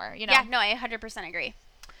up for more, you know? Yeah, no, I 100% agree.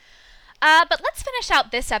 But let's finish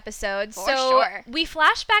out this episode. For sure. We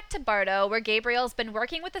flash back to Bardo, where Gabriel's been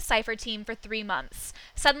working with the Cypher team for 3 months.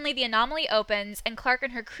 Suddenly, the anomaly opens, and Clark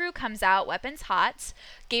and her crew comes out, weapons hot.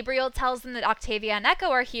 Gabriel tells them that Octavia and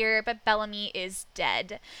Echo are here, but Bellamy is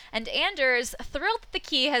dead. And Anders, thrilled that the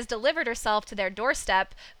key has delivered herself to their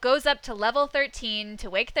doorstep, goes up to level 13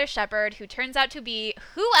 to wake their shepherd, who turns out to be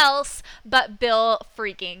who else but Bill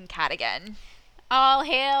freaking Cadigan. All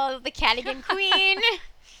hail the Cadigan Queen.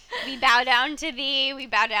 We bow down to thee. We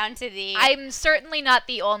bow down to thee. I'm certainly not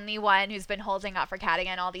the only one who's been holding out for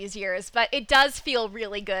Cadigan all these years, but it does feel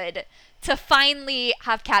really good to finally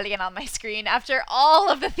have Cadigan on my screen after all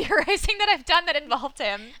of the theorizing that I've done that involved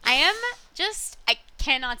him. I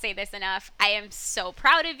cannot say this enough. I am so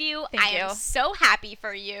proud of you. Thank you. I am so happy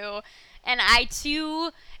for you. And I,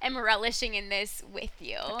 too, am relishing in this with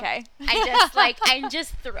you. Okay. I'm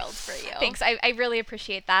just thrilled for you. Thanks. I really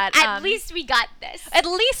appreciate that. At least we got this. At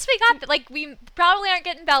least we got, like, we probably aren't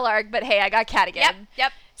getting Bellark, but hey, I got Cadigan.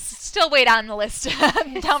 Yep. Still way down the list,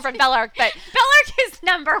 down from Bellark, but... Bellark is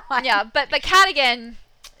number one. Yeah, but Cadigan...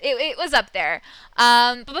 It was up there.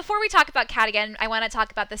 But before we talk about Cadigan, I want to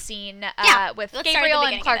talk about the scene with Gabriel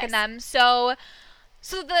and Clark and them. So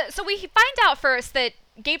we find out first that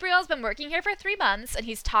Gabriel's been working here for 3 months, and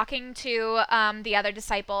he's talking to the other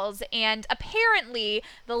disciples, and apparently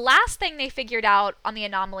the last thing they figured out on the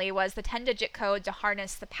anomaly was the 10-digit code to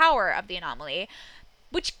harness the power of the anomaly,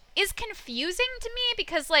 which is confusing to me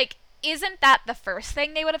because, like, isn't that the first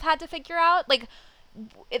thing they would have had to figure out? Like,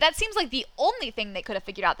 that seems like the only thing they could have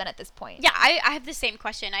figured out then at this point. Yeah, I have the same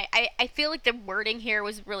question. I feel like the wording here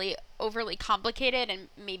was really overly complicated and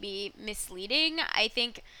maybe misleading. I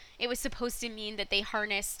think it was supposed to mean that they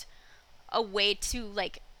harnessed a way to,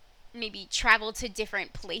 like, maybe travel to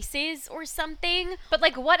different places or something. But,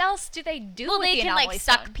 like, what else do they do with they the can, anomaly like,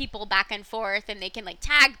 stone? suck people back and forth, and they can, like,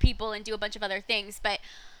 tag people and do a bunch of other things. But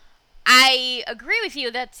I agree with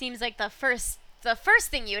you. That seems like the first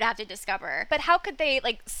thing you would have to discover. But how could they,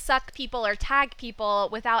 like, suck people or tag people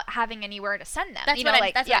without having anywhere to send them? That's what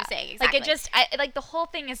I'm saying. Exactly. Like, the whole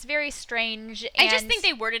thing is very strange. I just think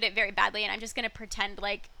they worded it very badly, and I'm just going to pretend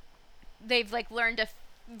like they've, like, learned a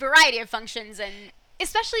variety of functions, and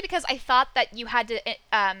especially because I thought that you had to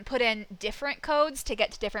put in different codes to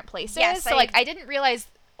get to different places. Yes, so, I didn't realize,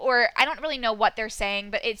 or I don't really know what they're saying,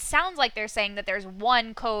 but it sounds like they're saying that there's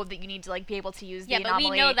one code that you need to, like, be able to use the anomaly. Yeah,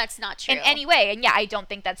 but we know that's not true. In any way. And yeah, I don't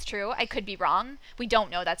think that's true. I could be wrong. We don't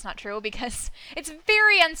know that's not true because it's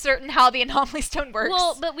very uncertain how the anomaly stone works.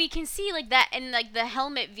 Well, but we can see, like, that in, like, the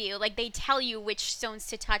helmet view. Like, they tell you which stones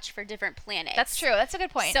to touch for different planets. That's true. That's a good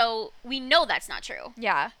point. So we know that's not true.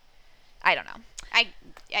 Yeah. I don't know.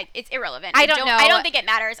 It's irrelevant. I don't know. I don't think it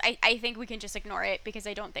matters. I think we can just ignore it because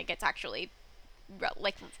I don't think it's actually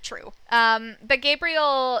true. But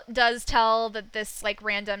Gabriel does tell this like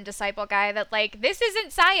random disciple guy that like this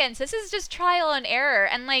isn't science, this is just trial and error.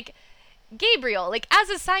 And like Gabriel, like as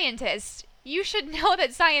a scientist, you should know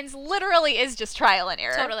that science literally is just trial and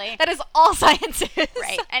error. Totally. That is all science is.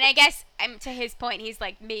 Right. And I guess to his point, he's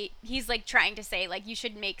like trying to say like you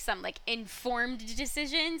should make some like informed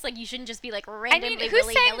decisions. Like you shouldn't just be like randomly who's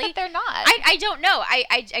willy-nilly. saying that they're not? I don't know.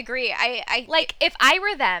 I agree. I like if I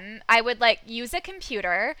were them, I would like use a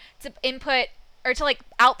computer to input or to like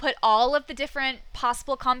output all of the different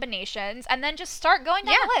possible combinations and then just start going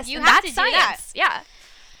down the list. You and have that's to science. do that. Yeah.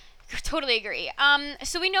 Totally agree.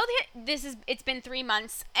 So we know that it's been 3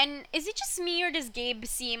 months, and is it just me or does Gabe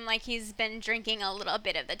seem like he's been drinking a little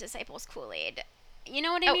bit of the Disciples Kool-Aid? You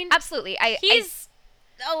know what I mean? Absolutely. He's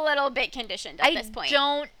a little bit conditioned at this point. I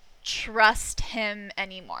don't trust him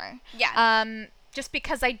anymore. Yeah. Just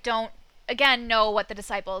because I don't, again, know what the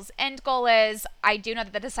Disciples' end goal is. I do know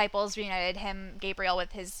that the Disciples reunited Gabriel,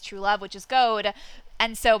 with his true love, which is Goad.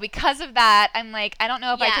 And so because of that, I'm like, I don't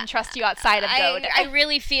know if I can trust you outside of Goad. I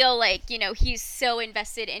really feel like, he's so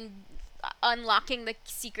invested in unlocking the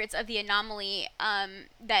secrets of the anomaly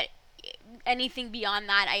that anything beyond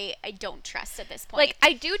that, I don't trust at this point. Like,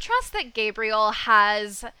 I do trust that Gabriel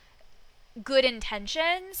has good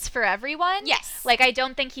intentions for everyone. Yes. Like, I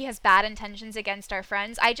don't think he has bad intentions against our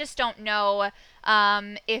friends. I just don't know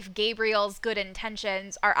if Gabriel's good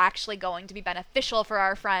intentions are actually going to be beneficial for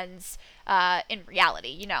our friends in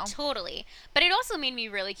reality, Totally. But it also made me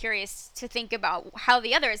really curious to think about how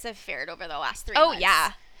the others have fared over the last 3 months. Oh,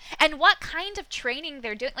 yeah. And what kind of training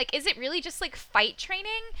they're doing. Like, is it really just, like, fight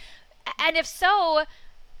training? And if so,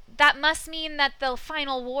 that must mean that the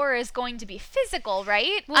final war is going to be physical,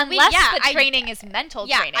 right? Well, Unless the training is mental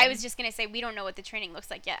training. Yeah, I was just going to say, we don't know what the training looks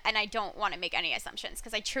like yet, and I don't want to make any assumptions,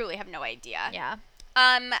 because I truly have no idea. Yeah.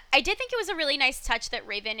 I did think it was a really nice touch that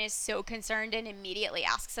Raven is so concerned and immediately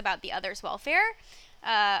asks about the others' welfare.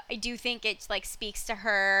 I do think it, like, speaks to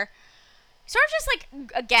her sort of just, like,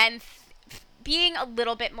 again, being a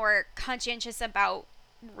little bit more conscientious about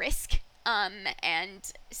risk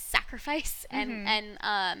and sacrifice and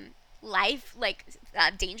life, like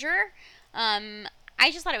danger.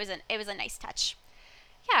 I just thought it was a nice touch.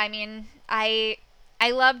 Yeah, I mean, I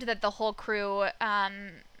loved that the whole crew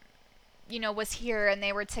was here and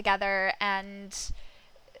they were together, and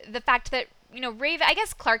the fact that Raven, I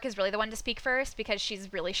guess Clarke is really the one to speak first because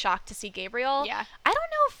she's really shocked to see Gabriel. Yeah. I don't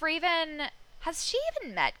know if Raven, has she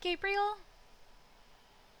even met Gabriel?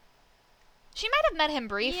 She might have met him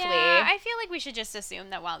briefly. Yeah, I feel like we should just assume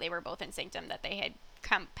that while they were both in Sanctum that they had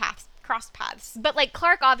crossed paths. But like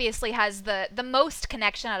Clarke obviously has the most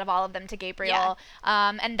connection out of all of them to Gabriel.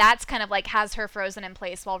 Yeah. And that's kind of like has her frozen in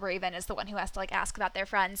place while Raven is the one who has to like ask about their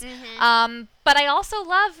friends. Mm-hmm. But I also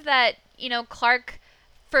love that, Clarke,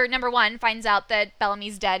 for number one, finds out that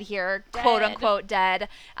Bellamy's dead here, quote unquote dead.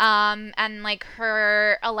 And like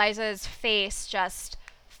Eliza's face just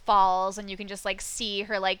falls, and you can just like see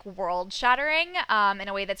her like world shattering in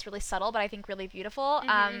a way that's really subtle but I think really beautiful.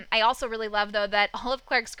 I also really love though that all of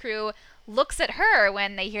Clarke's crew looks at her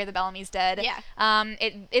when they hear the Bellamy's dead.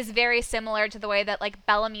 It is very similar to the way that like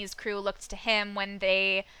Bellamy's crew looked to him when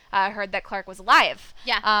they heard that Clarke was alive.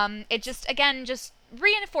 It just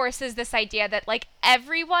reinforces this idea that like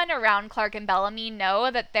everyone around Clarke and Bellamy know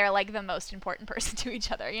that they're like the most important person to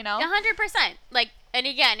each other, 100%. Like, and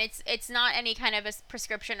again, it's not any kind of a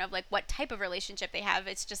prescription of like what type of relationship they have.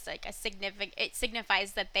 It's just like it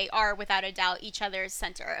signifies that they are without a doubt each other's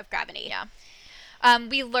center of gravity.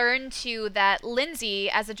 We learned too that Lindsay,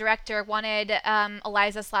 as a director, wanted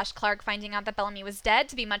Eliza/Clarke finding out that Bellamy was dead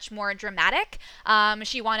to be much more dramatic.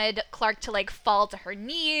 She wanted Clarke to like fall to her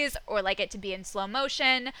knees or like it to be in slow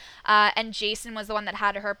motion. And Jason was the one that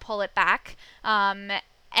had her pull it back.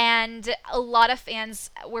 And a lot of fans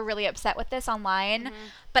were really upset with this online.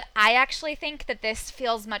 But I actually think that this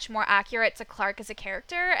feels much more accurate to Clarke as a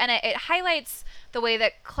character. And it highlights the way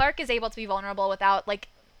that Clarke is able to be vulnerable without like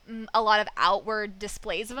a lot of outward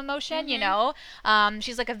displays of emotion,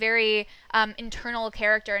 she's like a very internal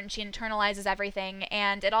character, and she internalizes everything.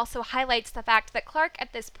 And it also highlights the fact that Clarke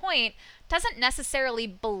at this point doesn't necessarily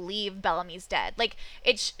believe Bellamy's dead. Like,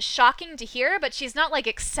 it's shocking to hear, but she's not like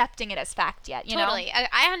accepting it as fact yet, Totally.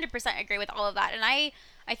 I 100% agree with all of that. And I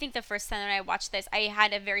think the first time that I watched this, I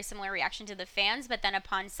had a very similar reaction to the fans, but then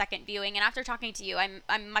upon second viewing and after talking to you,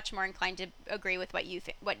 I'm much more inclined to agree with what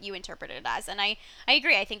you interpreted it as. And I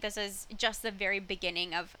agree. I think this is just the very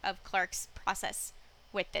beginning of Clarke's process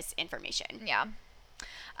with this information.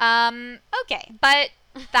 Okay. But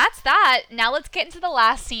that's that. Now let's get into the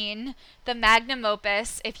last scene, the magnum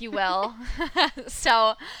opus, if you will.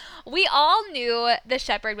 So we all knew the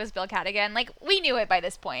shepherd was Bill Cadigan. Like, we knew it by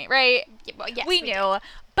this point, right? Well, yes, we knew. did.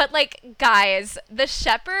 But, like, guys, the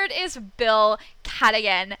shepherd is Bill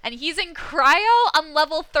Cadigan, and he's in cryo on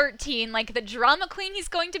level 13, like the drama queen he's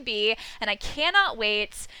going to be, and I cannot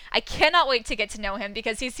wait. I cannot wait to get to know him,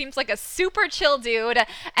 because he seems like a super chill dude,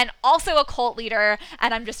 and also a cult leader,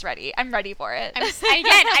 and I'm just ready. I'm ready for it. Again,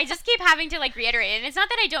 I just keep having to, like, reiterate, and it's not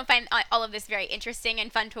that I don't find all of this very interesting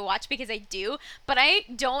and fun to watch, because I do, but I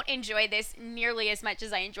don't enjoy this nearly as much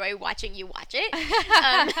as I enjoy watching you watch it.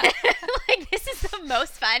 Like, this is the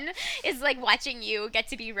most fun, is, like, watching you get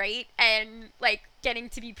to be right, and, like, getting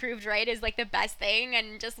to be proved right is, like, the best thing,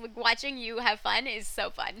 and just, like, watching you have fun is so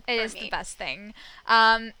fun. It is the best thing.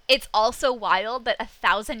 It's also wild that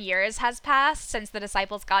 1,000 years has passed since the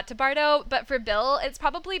disciples got to Bardo, but for Bill, it's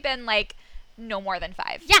probably been, like, no more than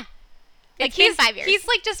 5. Yeah. Like, It's been 5 years. He's,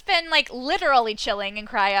 like, just been, like, literally chilling in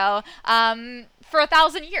cryo, for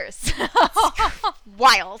 1,000 years.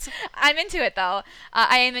 Wild. I'm into it, though.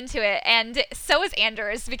 I am into it. And so is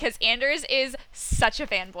Anders, because Anders is such a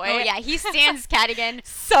fanboy. Oh, yeah. He stands Cadigan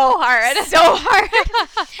so hard. so hard.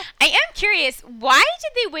 I am curious, why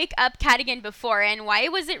did they wake up Cadigan before, and why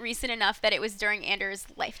was it recent enough that it was during Anders'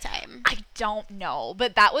 lifetime? I don't know,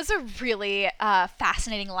 but that was a really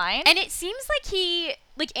fascinating line. And it seems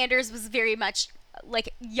like Anders was very much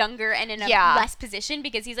like younger and in a Yeah. less position,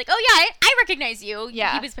 because he's like, oh yeah, I recognize you.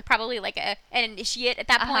 Yeah. He was probably like an initiate at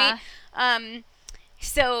that Uh-huh. point.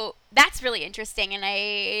 So that's really interesting, and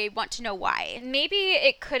I want to know why. Maybe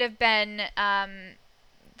it could have been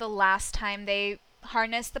the last time they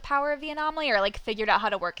harnessed the power of the anomaly, or like figured out how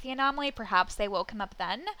to work the anomaly. Perhaps they woke him up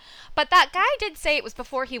then. But that guy did say it was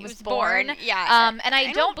before he was born. Yeah. And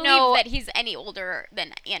I don't believe know that he's any older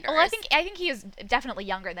than Anders. Well, I think he is definitely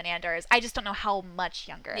younger than Anders. I just don't know how much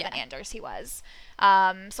younger Yeah. than Anders he was.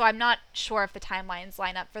 So I'm not sure if the timelines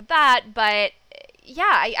line up for that, but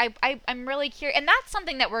yeah, I'm really curious, and that's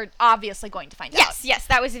something that we're obviously going to find out. Yes,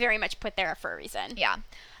 that was very much put there for a reason. Yeah.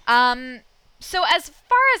 So as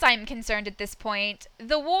far as I'm concerned at this point,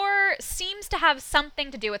 the war seems to have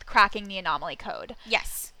something to do with cracking the anomaly code.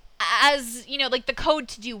 Yes. As, you know, like the code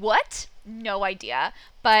to do what? No idea.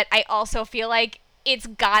 But I also feel like it's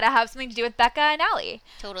gotta have something to do with Becca and Allie.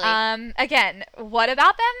 Totally. Again, what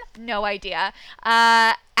about them? No idea.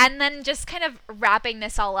 And then just kind of wrapping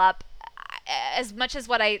this all up, as much as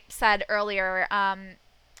what I said earlier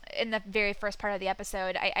in the very first part of the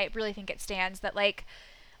episode, I really think it stands that, like,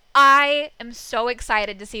 I am so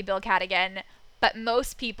excited to see Bill Cadigan, but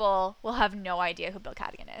most people will have no idea who Bill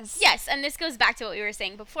Cadigan is. Yes, and this goes back to what we were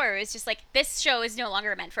saying before. It was just like, this show is no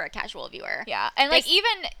longer meant for a casual viewer. Yeah, and like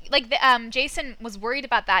even like the Jason was worried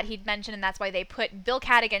about that. He'd mentioned, and that's why they put Bill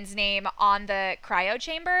Cadigan's name on the cryo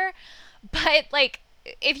chamber. But like,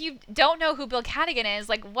 if you don't know who Bill Cadigan is,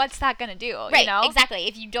 like, what's that gonna do? Right, You know? exactly.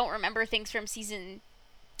 If you don't remember things from season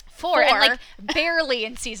 4, and like barely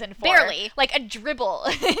in season 4, Barely. like a dribble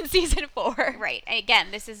in season 4. Right. And again,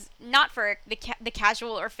 this is not for the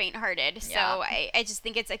casual or faint-hearted. So Yeah. I just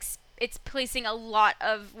think it's placing a lot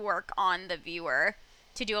of work on the viewer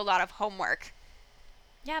to do a lot of homework.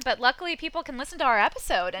 Yeah, but luckily people can listen to our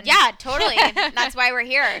episode. And Yeah, totally. That's why we're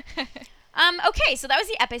here. Okay, so that was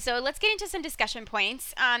the episode. Let's get into some discussion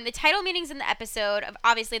points. The title meanings in the episode,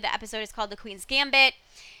 obviously the episode is called The Queen's Gambit.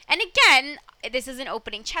 And again, this is an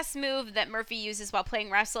opening chess move that Murphy uses while playing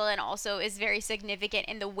Wrestle, and also is very significant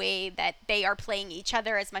in the way that they are playing each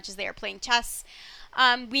other as much as they are playing chess.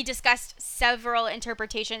 We discussed several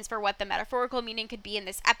interpretations for what the metaphorical meaning could be in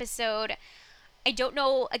this episode. I don't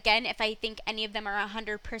know, again, if I think any of them are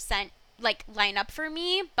 100% like line up for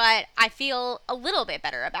me, but I feel a little bit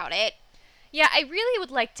better about it. Yeah, I really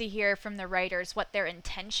would like to hear from the writers what their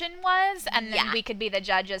intention was, and then Yeah. we could be the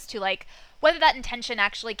judges to, like, whether that intention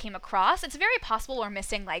actually came across. It's very possible we're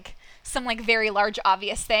missing, like, some, like, very large,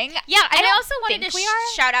 obvious thing. Yeah, and I don't also wanted think to we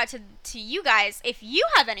are. shout out to you guys. If you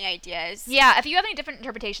have any ideas, Yeah, if you have any different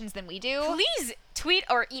interpretations than we do. please tweet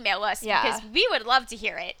or email us, Yeah. because we would love to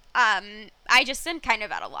hear it. I just am kind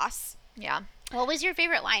of at a loss. Yeah. What was your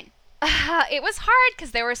favorite line? It was hard because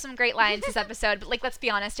there were some great lines this episode, but, like, let's be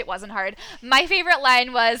honest, it wasn't hard. My favorite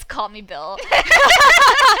line was, "Call me Bill."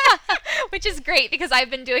 Which is great because I've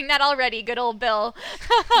been doing that already, good old Bill.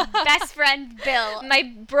 Best friend Bill. My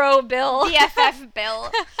bro Bill. BFF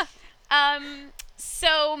Bill.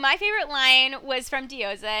 So my favorite line was from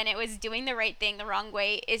Dioza, and it was "Doing the right thing the wrong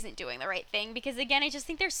way isn't doing the right thing," because again, I just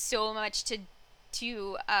think there's so much to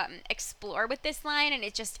explore with this line, and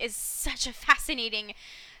it just is such a fascinating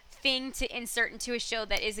thing to insert into a show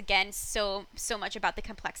that is, again, so much about the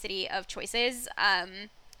complexity of choices. And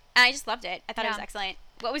I just loved it. I thought it was excellent.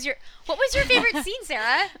 What was your favorite scene,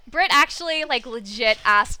 Sarah? Britt actually legit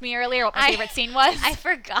asked me earlier what my favorite scene was. I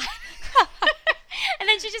forgot. And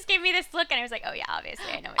then she just gave me this look, and I was like, oh yeah,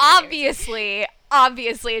 obviously I know what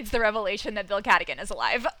Obviously it's the revelation that Bill Cadogan is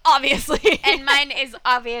alive. Obviously. And mine is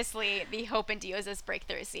obviously the Hope and Dios's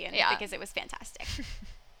breakthrough scene, because it was fantastic.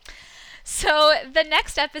 So the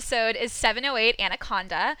next episode is 708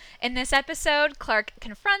 Anaconda. In this episode, Clark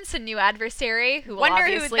confronts a new adversary who will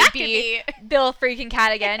obviously be Bill freaking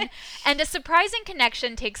Cadogan. And a surprising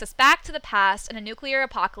connection takes us back to the past and a nuclear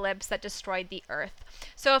apocalypse that destroyed the Earth.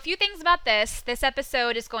 So a few things about this. This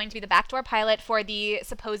episode is going to be the backdoor pilot for the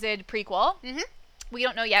supposed prequel. Mm-hmm. We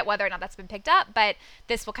don't know yet whether or not that's been picked up, but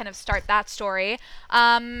this will kind of start that story.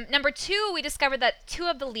 Number 2, we discovered that 2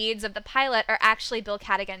 of the leads of the pilot are actually Bill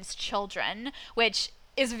Cadogan's children, which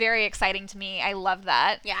is very exciting to me. I love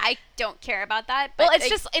that. Yeah, I don't care about that. But well,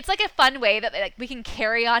 it's like a fun way that we can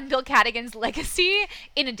carry on Bill Cadogan's legacy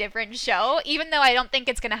in a different show, even though I don't think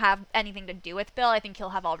it's going to have anything to do with Bill. I think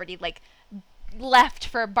he'll have already left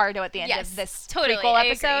for Bardo at the end of this prequel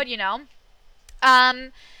episode, you know?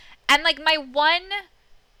 And my one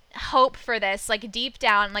hope for this, deep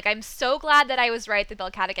down, I'm so glad that I was right that Bill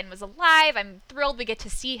Cadogan was alive. I'm thrilled we get to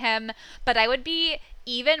see him, but I would be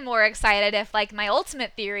even more excited if my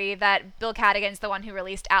ultimate theory that Bill Cadogan's the one who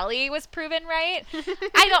released Allie was proven right.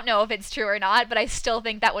 I don't know if it's true or not, but I still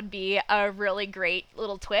think that would be a really great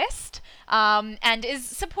little twist, and is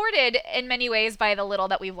supported in many ways by the little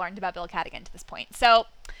that we've learned about Bill Cadogan to this point. So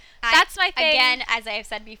that's my thing. Again, as I have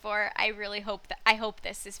said before, I hope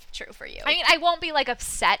this is true for you. I mean, I won't be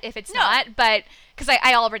upset if it's not, but because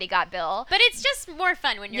I already got Bill. But it's just more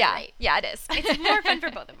fun when you're right. Yeah, it is. It's more fun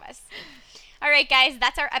for both of us. All right, guys,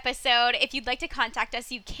 that's our episode. If you'd like to contact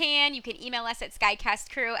us, you can. You can email us at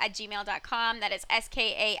skycastcrew@gmail.com. That is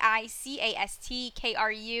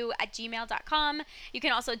SKAICASTKRU@gmail.com. You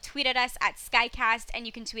can also tweet at us at Skycast, and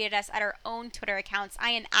you can tweet at us at our own Twitter accounts.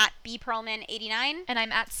 I am at bperlman89. And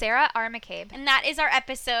I'm at Sarah R. McCabe. And that is our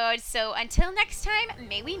episode. So until next time,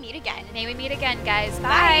 may we meet again. May we meet again, guys.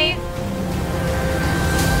 Bye.